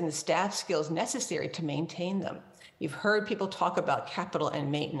invest in the staff skills necessary to maintain them. You've heard people talk about capital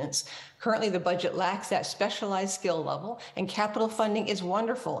and maintenance. Currently, the budget lacks that specialized skill level, and capital funding is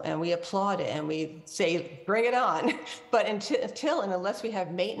wonderful, and we applaud it, and we say, bring it on. But until and unless we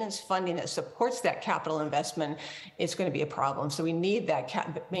have maintenance funding that supports that capital investment, it's going to be a problem. So we need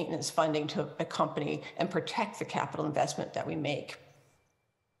that maintenance funding to accompany and protect the capital investment that we make.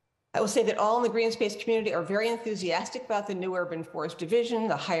 I will say that all in the green space community are very enthusiastic about the new urban forest division,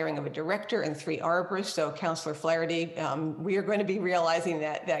 the hiring of a director and 3 arborists. So Councillor Flaherty, we are going to be realizing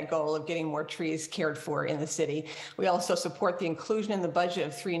that goal of getting more trees cared for in the city. We also support the inclusion in the budget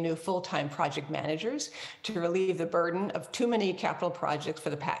of 3 new full-time project managers to relieve the burden of too many capital projects for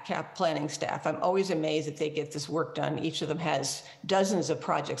the planning staff. I'm always amazed that they get this work done. Each of them has dozens of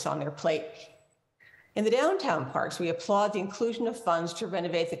projects on their plate. In the downtown parks, we applaud the inclusion of funds to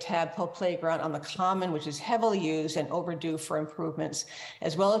renovate the Tadpole Playground on the Common, which is heavily used and overdue for improvements,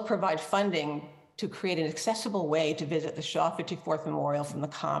 as well as provide funding to create an accessible way to visit the Shaw 54th Memorial from the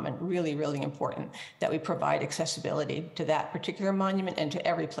Common. Really, really important that we provide accessibility to that particular monument and to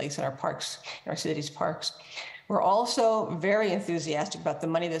every place in our parks, in our city's parks. We're also very enthusiastic about the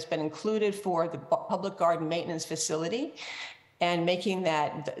money that's been included for the public garden maintenance facility, and making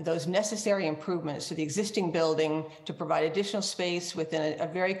those necessary improvements to the existing building to provide additional space within a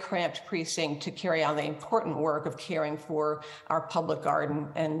very cramped precinct to carry on the important work of caring for our public garden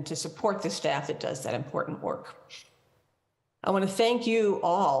and to support the staff that does that important work. I want to thank you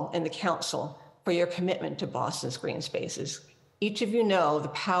all in the council for your commitment to Boston's green spaces. Each of you know the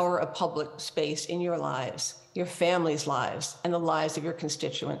power of public space in your lives, your families' lives, and the lives of your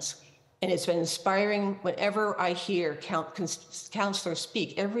constituents. And it's been inspiring whenever I hear counselors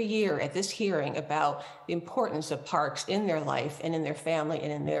speak every year at this hearing about the importance of parks in their life and in their family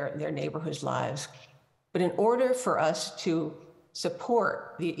and in their neighborhoods' lives. But in order for us to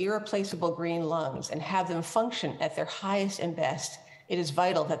support the irreplaceable green lungs and have them function at their highest and best, it is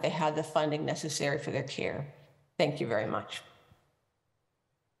vital that they have the funding necessary for their care. Thank you very much.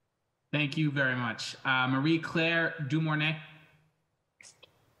 Thank you very much. Marie-Claire Dumornay.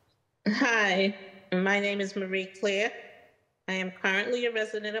 Hi, my name is Marie-Claire. I am currently a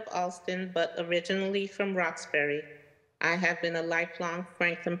resident of Alston, but originally from Roxbury. I have been a lifelong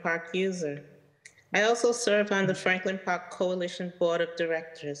Franklin Park user. I also serve on the Franklin Park Coalition Board of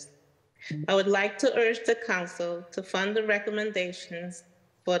Directors. I would like to urge the council to fund the recommendations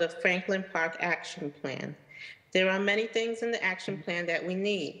for the Franklin Park Action Plan. There are many things in the action plan that we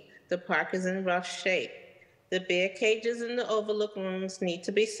need. The park is in rough shape. The bear cages in the overlook rooms need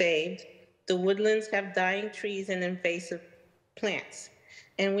to be saved. The woodlands have dying trees and invasive plants,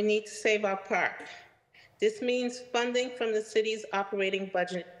 and we need to save our park. This means funding from the city's operating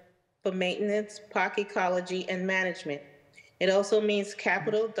budget for maintenance, park ecology, and management. It also means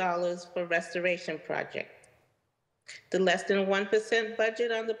capital dollars for restoration projects. The less than 1%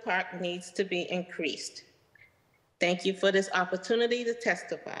 budget on the park needs to be increased. Thank you for this opportunity to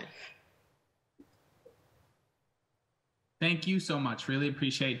testify. Thank you so much. Really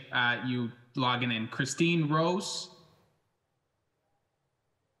appreciate you logging in. Christine Rose.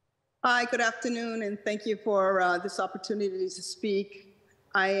 Hi, good afternoon, and thank you for this opportunity to speak.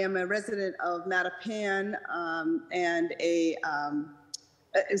 I am a resident of Mattapan and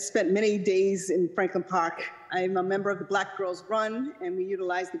spent many days in Franklin Park. I'm a member of the Black Girls Run, and we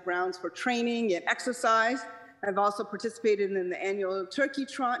utilize the grounds for training and exercise. I've also participated in the annual Turkey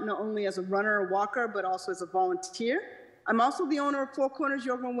Trot, not only as a runner or walker, but also as a volunteer. I'm also the owner of Four Corners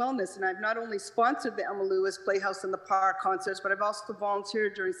Yoga and Wellness, and I've not only sponsored the Emma Lewis Playhouse in the Park concerts, but I've also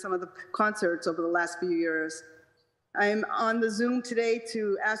volunteered during some of the concerts over the last few years. I'm on the Zoom today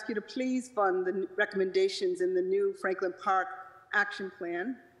to ask you to please fund the recommendations in the new Franklin Park Action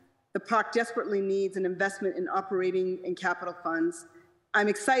Plan. The park desperately needs an investment in operating and capital funds. I'm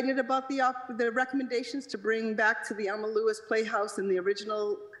excited about the recommendations to bring back to the Emma Lewis Playhouse in the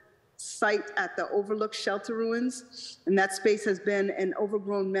original site at the Overlook Shelter Ruins, and that space has been an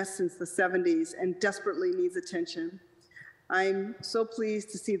overgrown mess since the 70s and desperately needs attention. I'm so pleased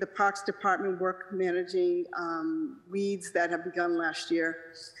to see the Parks Department work managing weeds that have begun last year.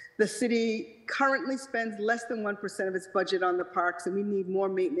 The city currently spends less than 1% of its budget on the parks, and we need more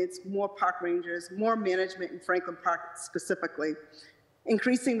maintenance, more park rangers, more management in Franklin Park specifically.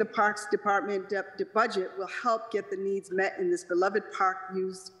 Increasing the Parks Department budget will help get the needs met in this beloved park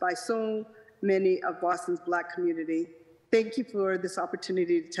used by so many of Boston's Black community. Thank you for this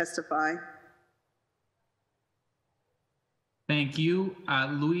opportunity to testify. Thank you.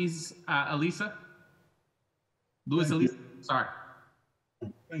 Elisa? Elisa, sorry.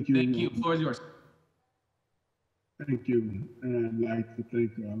 Thank you. Thank you. The floor is yours. Thank you. And I'd like to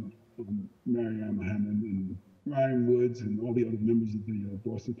thank Mariama Hammond and Ryan Woods and all the other members of the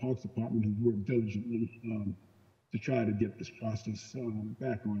Boston Parks Department who worked diligently to try to get this process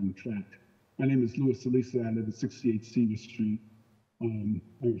back on track. My name is Louis Elisa. I live at 68 Cedar Street. I'm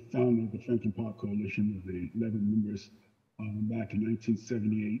a founder of the Franklin Park Coalition of the 11 members back in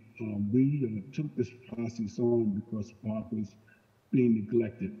 1978. We took this process on because the park was being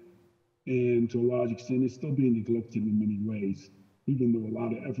neglected. And to a large extent, it's still being neglected in many ways. Even though a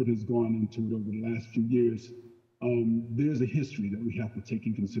lot of effort has gone into it over the last few years, there's a history that we have to take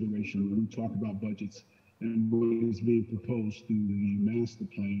in consideration when we talk about budgets and what is being proposed through the master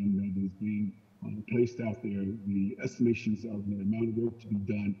plan that is being placed out there. The estimations of the amount of work to be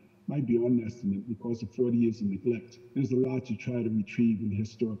done might be underestimated because of 40 years of neglect. There's a lot to try to retrieve in the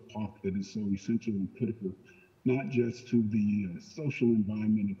historic park that is so essential and critical, not just to the social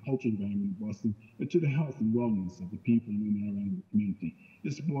environment and cultural environment of Boston, but to the health and wellness of the people in and around the community.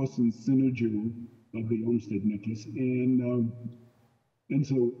 It's Boston's center jewel of the Olmsted necklace. And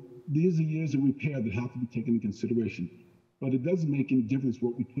so these are years of repair that have to be taken into consideration. But it doesn't make any difference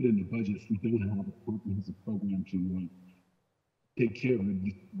what we put in the budget if we don't have a comprehensive program to take care of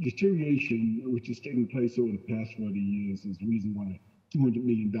it. Deterioration, which is taking place over the past 40 years, is the reason why $200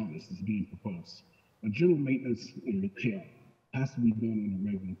 million is being proposed. General maintenance and repair has to be done on a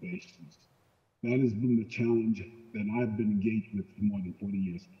regular basis. That has been the challenge that I've been engaged with for more than 40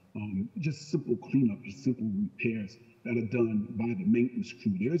 years. Just simple cleanup, just simple repairs that are done by the maintenance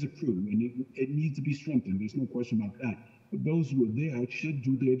crew. There is a crew, and it needs to be strengthened. There's no question about that. But those who are there should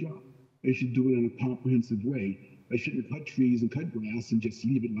do their job. They should do it in a comprehensive way. They shouldn't cut trees and cut grass and just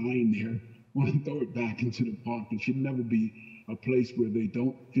leave it lying there and throw it back into the park. It should never be a place where they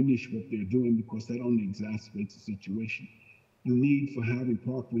don't finish what they're doing, because that only exacerbates the situation. The need for having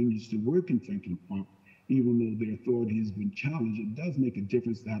park rangers to work in Franklin Park, even though their authority has been challenged, it does make a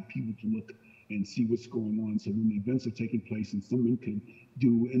difference to have people to look and see what's going on. So when the events are taking place and someone can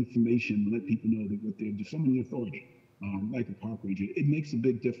do information, let people know that what they're doing, someone in authority, like a park ranger, it makes a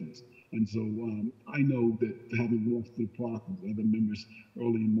big difference. And so I know that having walked through the park with other members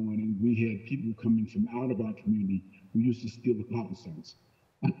early in the morning, we had people coming from out of our community who used to steal the cobblestones.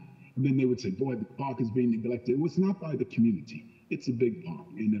 And then they would say, boy, the park is being neglected. It was not by the community. It's a big park,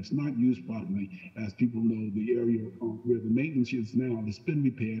 and it's not used properly. As people know, the area where the maintenance is now has been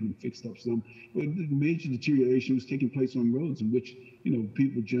repaired and fixed up some, but the major deterioration was taking place on roads in which,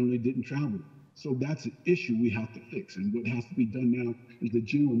 people generally didn't travel. So that's an issue we have to fix. And what has to be done now is the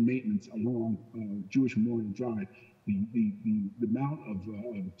general maintenance along Jewish Memorial Drive. The amount of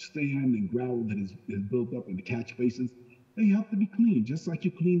sand and gravel that is built up in the catch basins, they have to be cleaned, just like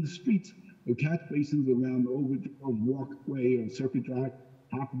you clean the streets. The catch basins around the walkway or Circuit Drive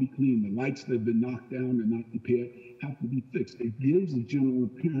have to be cleaned. The lights that have been knocked down and not repaired have to be fixed. It gives a general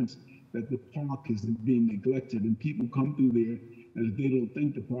appearance that the park is being neglected, and people come through there, and if they don't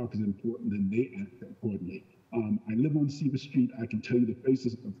think the park is important, then they act accordingly. I live on Seaver Street. I can tell you the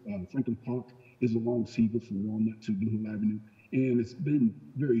faces of Franklin Park is along Seaver from Walnut to Blue Hill Avenue, and it's been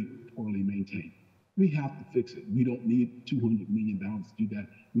very poorly maintained. We have to fix it. We don't need $200 million to do that.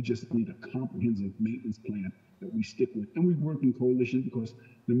 We just need a comprehensive maintenance plan that we stick with. And we work in coalition because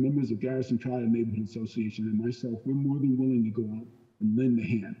the members of Garrison Triad Neighborhood Association and myself, we're more than willing to go out and lend a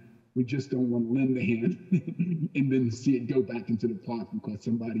hand. We just don't want to lend a hand and then see it go back into the park because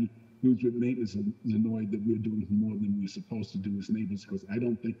somebody who's with maintenance is annoyed that we're doing more than we're supposed to do as neighbors, because I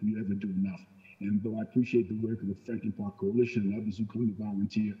don't think we ever do enough. And though I appreciate the work of the Franklin Park Coalition and others who come to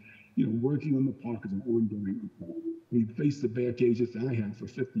volunteer, working on the park is an ongoing effort. We faced the bear cages that I have for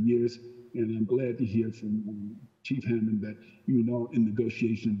 50 years, and I'm glad to hear from Chief Hammond that in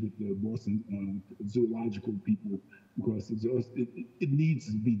negotiations with the Boston zoological people, because it needs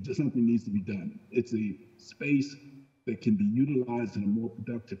to be, something needs to be done. It's a space that can be utilized in a more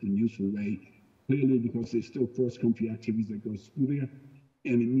productive and useful way, clearly because there's still cross-country activities that go through there.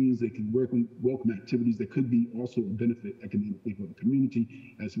 And it means they can welcome activities that could be also a benefit economically for the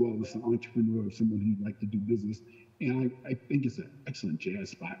community, as well as an entrepreneur or someone who'd like to do business. And I think it's an excellent jazz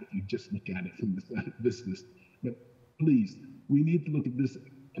spot if you just look at it from the side of business. But please, we need to look at this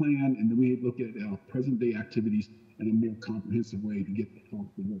plan, and then we need to look at our present day activities in a more comprehensive way to get the park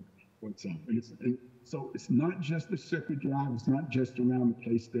to work. So it's not just the Circuit Drive, it's not just around the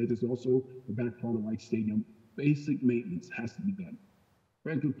place there, there's also the back part of White Stadium. Basic maintenance has to be done.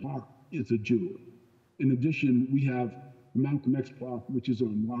 Franklin Park is a jewel. In addition, we have Malcolm X Park, which is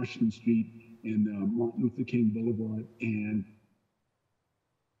on Washington Street and Martin Luther King Boulevard, and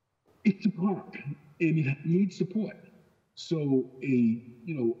it's a park and it needs support. So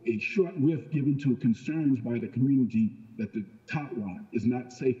a short riff given to concerns by the community that the tot lot is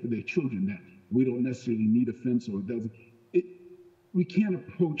not safe for their children, that we don't necessarily need a fence or it doesn't. We can't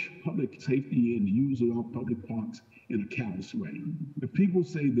approach public safety and the use of our public parks in a callous way. If people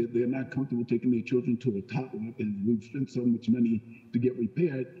say that they're not comfortable taking their children to a tot lot and we've spent so much money to get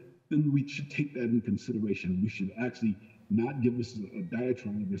repaired, then we should take that into consideration. We should actually not give us a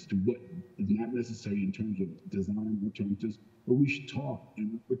diatribe as to what is not necessary in terms of design alternatives, but we should talk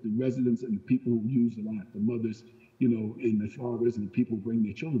with the residents and the people who use the lot, the mothers, and the fathers and the people who bring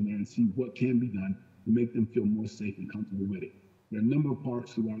their children there and see what can be done to make them feel more safe and comfortable with it. There are a number of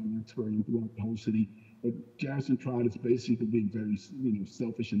parks throughout Roxbury and throughout the whole city, but Garrison Trot is basically being very,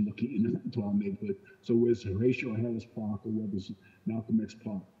 selfish and looking into our neighborhood. So whether it's Horatio Harris Park or whether it's Malcolm X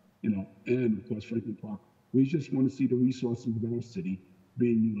Park, and of course Franklin Park, we just want to see the resources of our city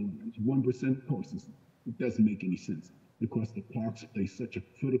being utilized. 1%, of course, it doesn't make any sense because the parks play such a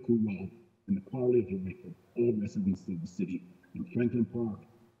critical role in the quality of life of all residents of the city. And Franklin Park,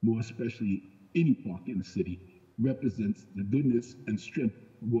 more especially any park in the city, represents the goodness and strength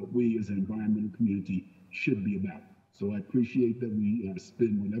of what we as an environmental community should be about. So I appreciate that we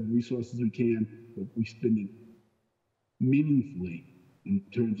spend whatever resources we can, but we spend it meaningfully in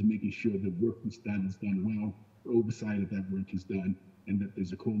terms of making sure the work that's done is done well, the oversight of that work is done, and that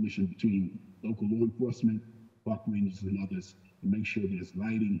there's a coalition between local law enforcement, park rangers, and others to make sure there's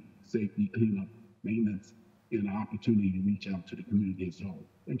lighting, safety, cleanup, maintenance, and an opportunity to reach out to the community as a whole.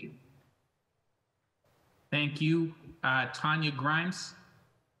 Thank you. Thank you. Tanya Grimes.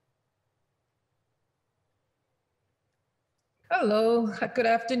 Hello, good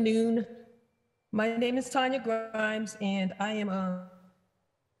afternoon. My name is Tanya Grimes, and I am a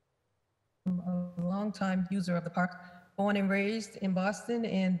longtime user of the park, born and raised in Boston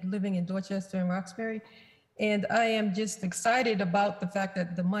and living in Dorchester and Roxbury. And I am just excited about the fact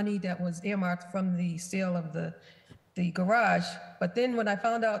that the money that was earmarked from the sale of the garage, but then when I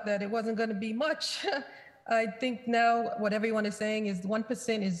found out that it wasn't going to be much, I think now what everyone is saying is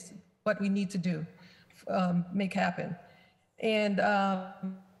 1% is what we need to do, make happen. And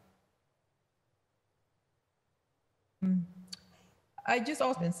I just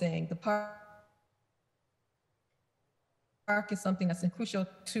also been saying the park is something that's crucial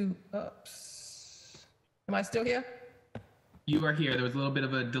to, am I still here? You are here. There was a little bit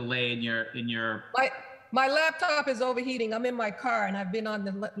of a delay in your. My laptop is overheating. I'm in my car and I've been on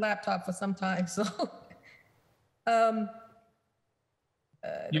the laptop for some time, so.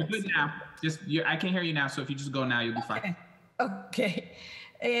 You're good now. I can hear you now, so if you just go now, you'll be fine. Okay.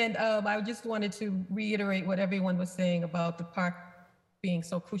 And I just wanted to reiterate what everyone was saying about the park being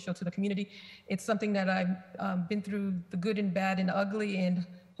so crucial to the community. It's something that I've been through the good and bad and ugly, and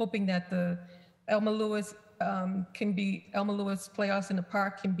hoping that the Elma Lewis playoffs in the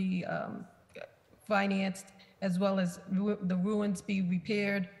park can be financed, as well as the ruins be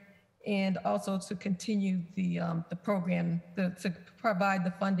repaired, and also to continue the program, to provide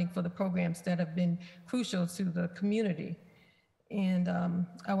the funding for the programs that have been crucial to the community. And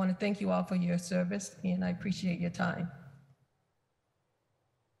I want to thank you all for your service, and I appreciate your time.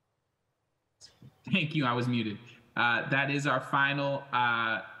 Thank you. I was muted. That is our final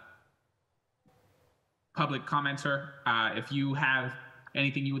public commenter. If you have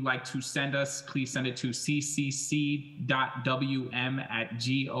anything you would like to send us, please send it to boston.gov,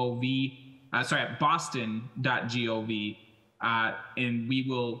 and we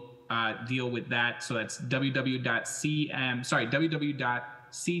will deal with that. So that's www.ccc.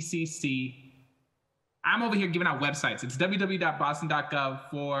 I'm over here giving out websites. It's www.boston.gov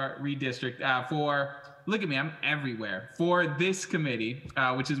for redistrict, look at me, I'm everywhere. For this committee,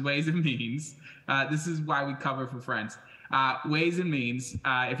 which is Ways and Means. This is why we cover for friends. Ways and Means.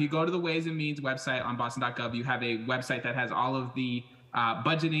 If you go to the Ways and Means website on boston.gov, you have a website that has all of the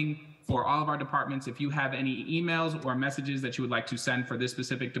budgeting for all of our departments. If you have any emails or messages that you would like to send for this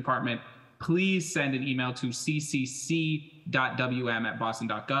specific department, please send an email to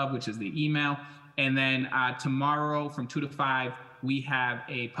ccc.wm@boston.gov, which is the email. And then tomorrow from 2 to 5, we have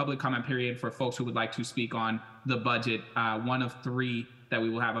a public comment period for folks who would like to speak on the budget, one of 3 that we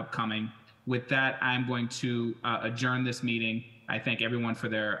will have upcoming. With that, I'm going to adjourn this meeting. I thank everyone for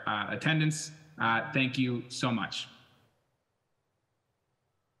their attendance. Thank you so much.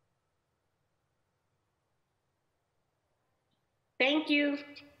 Thank you.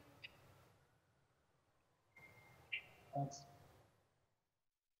 Thanks.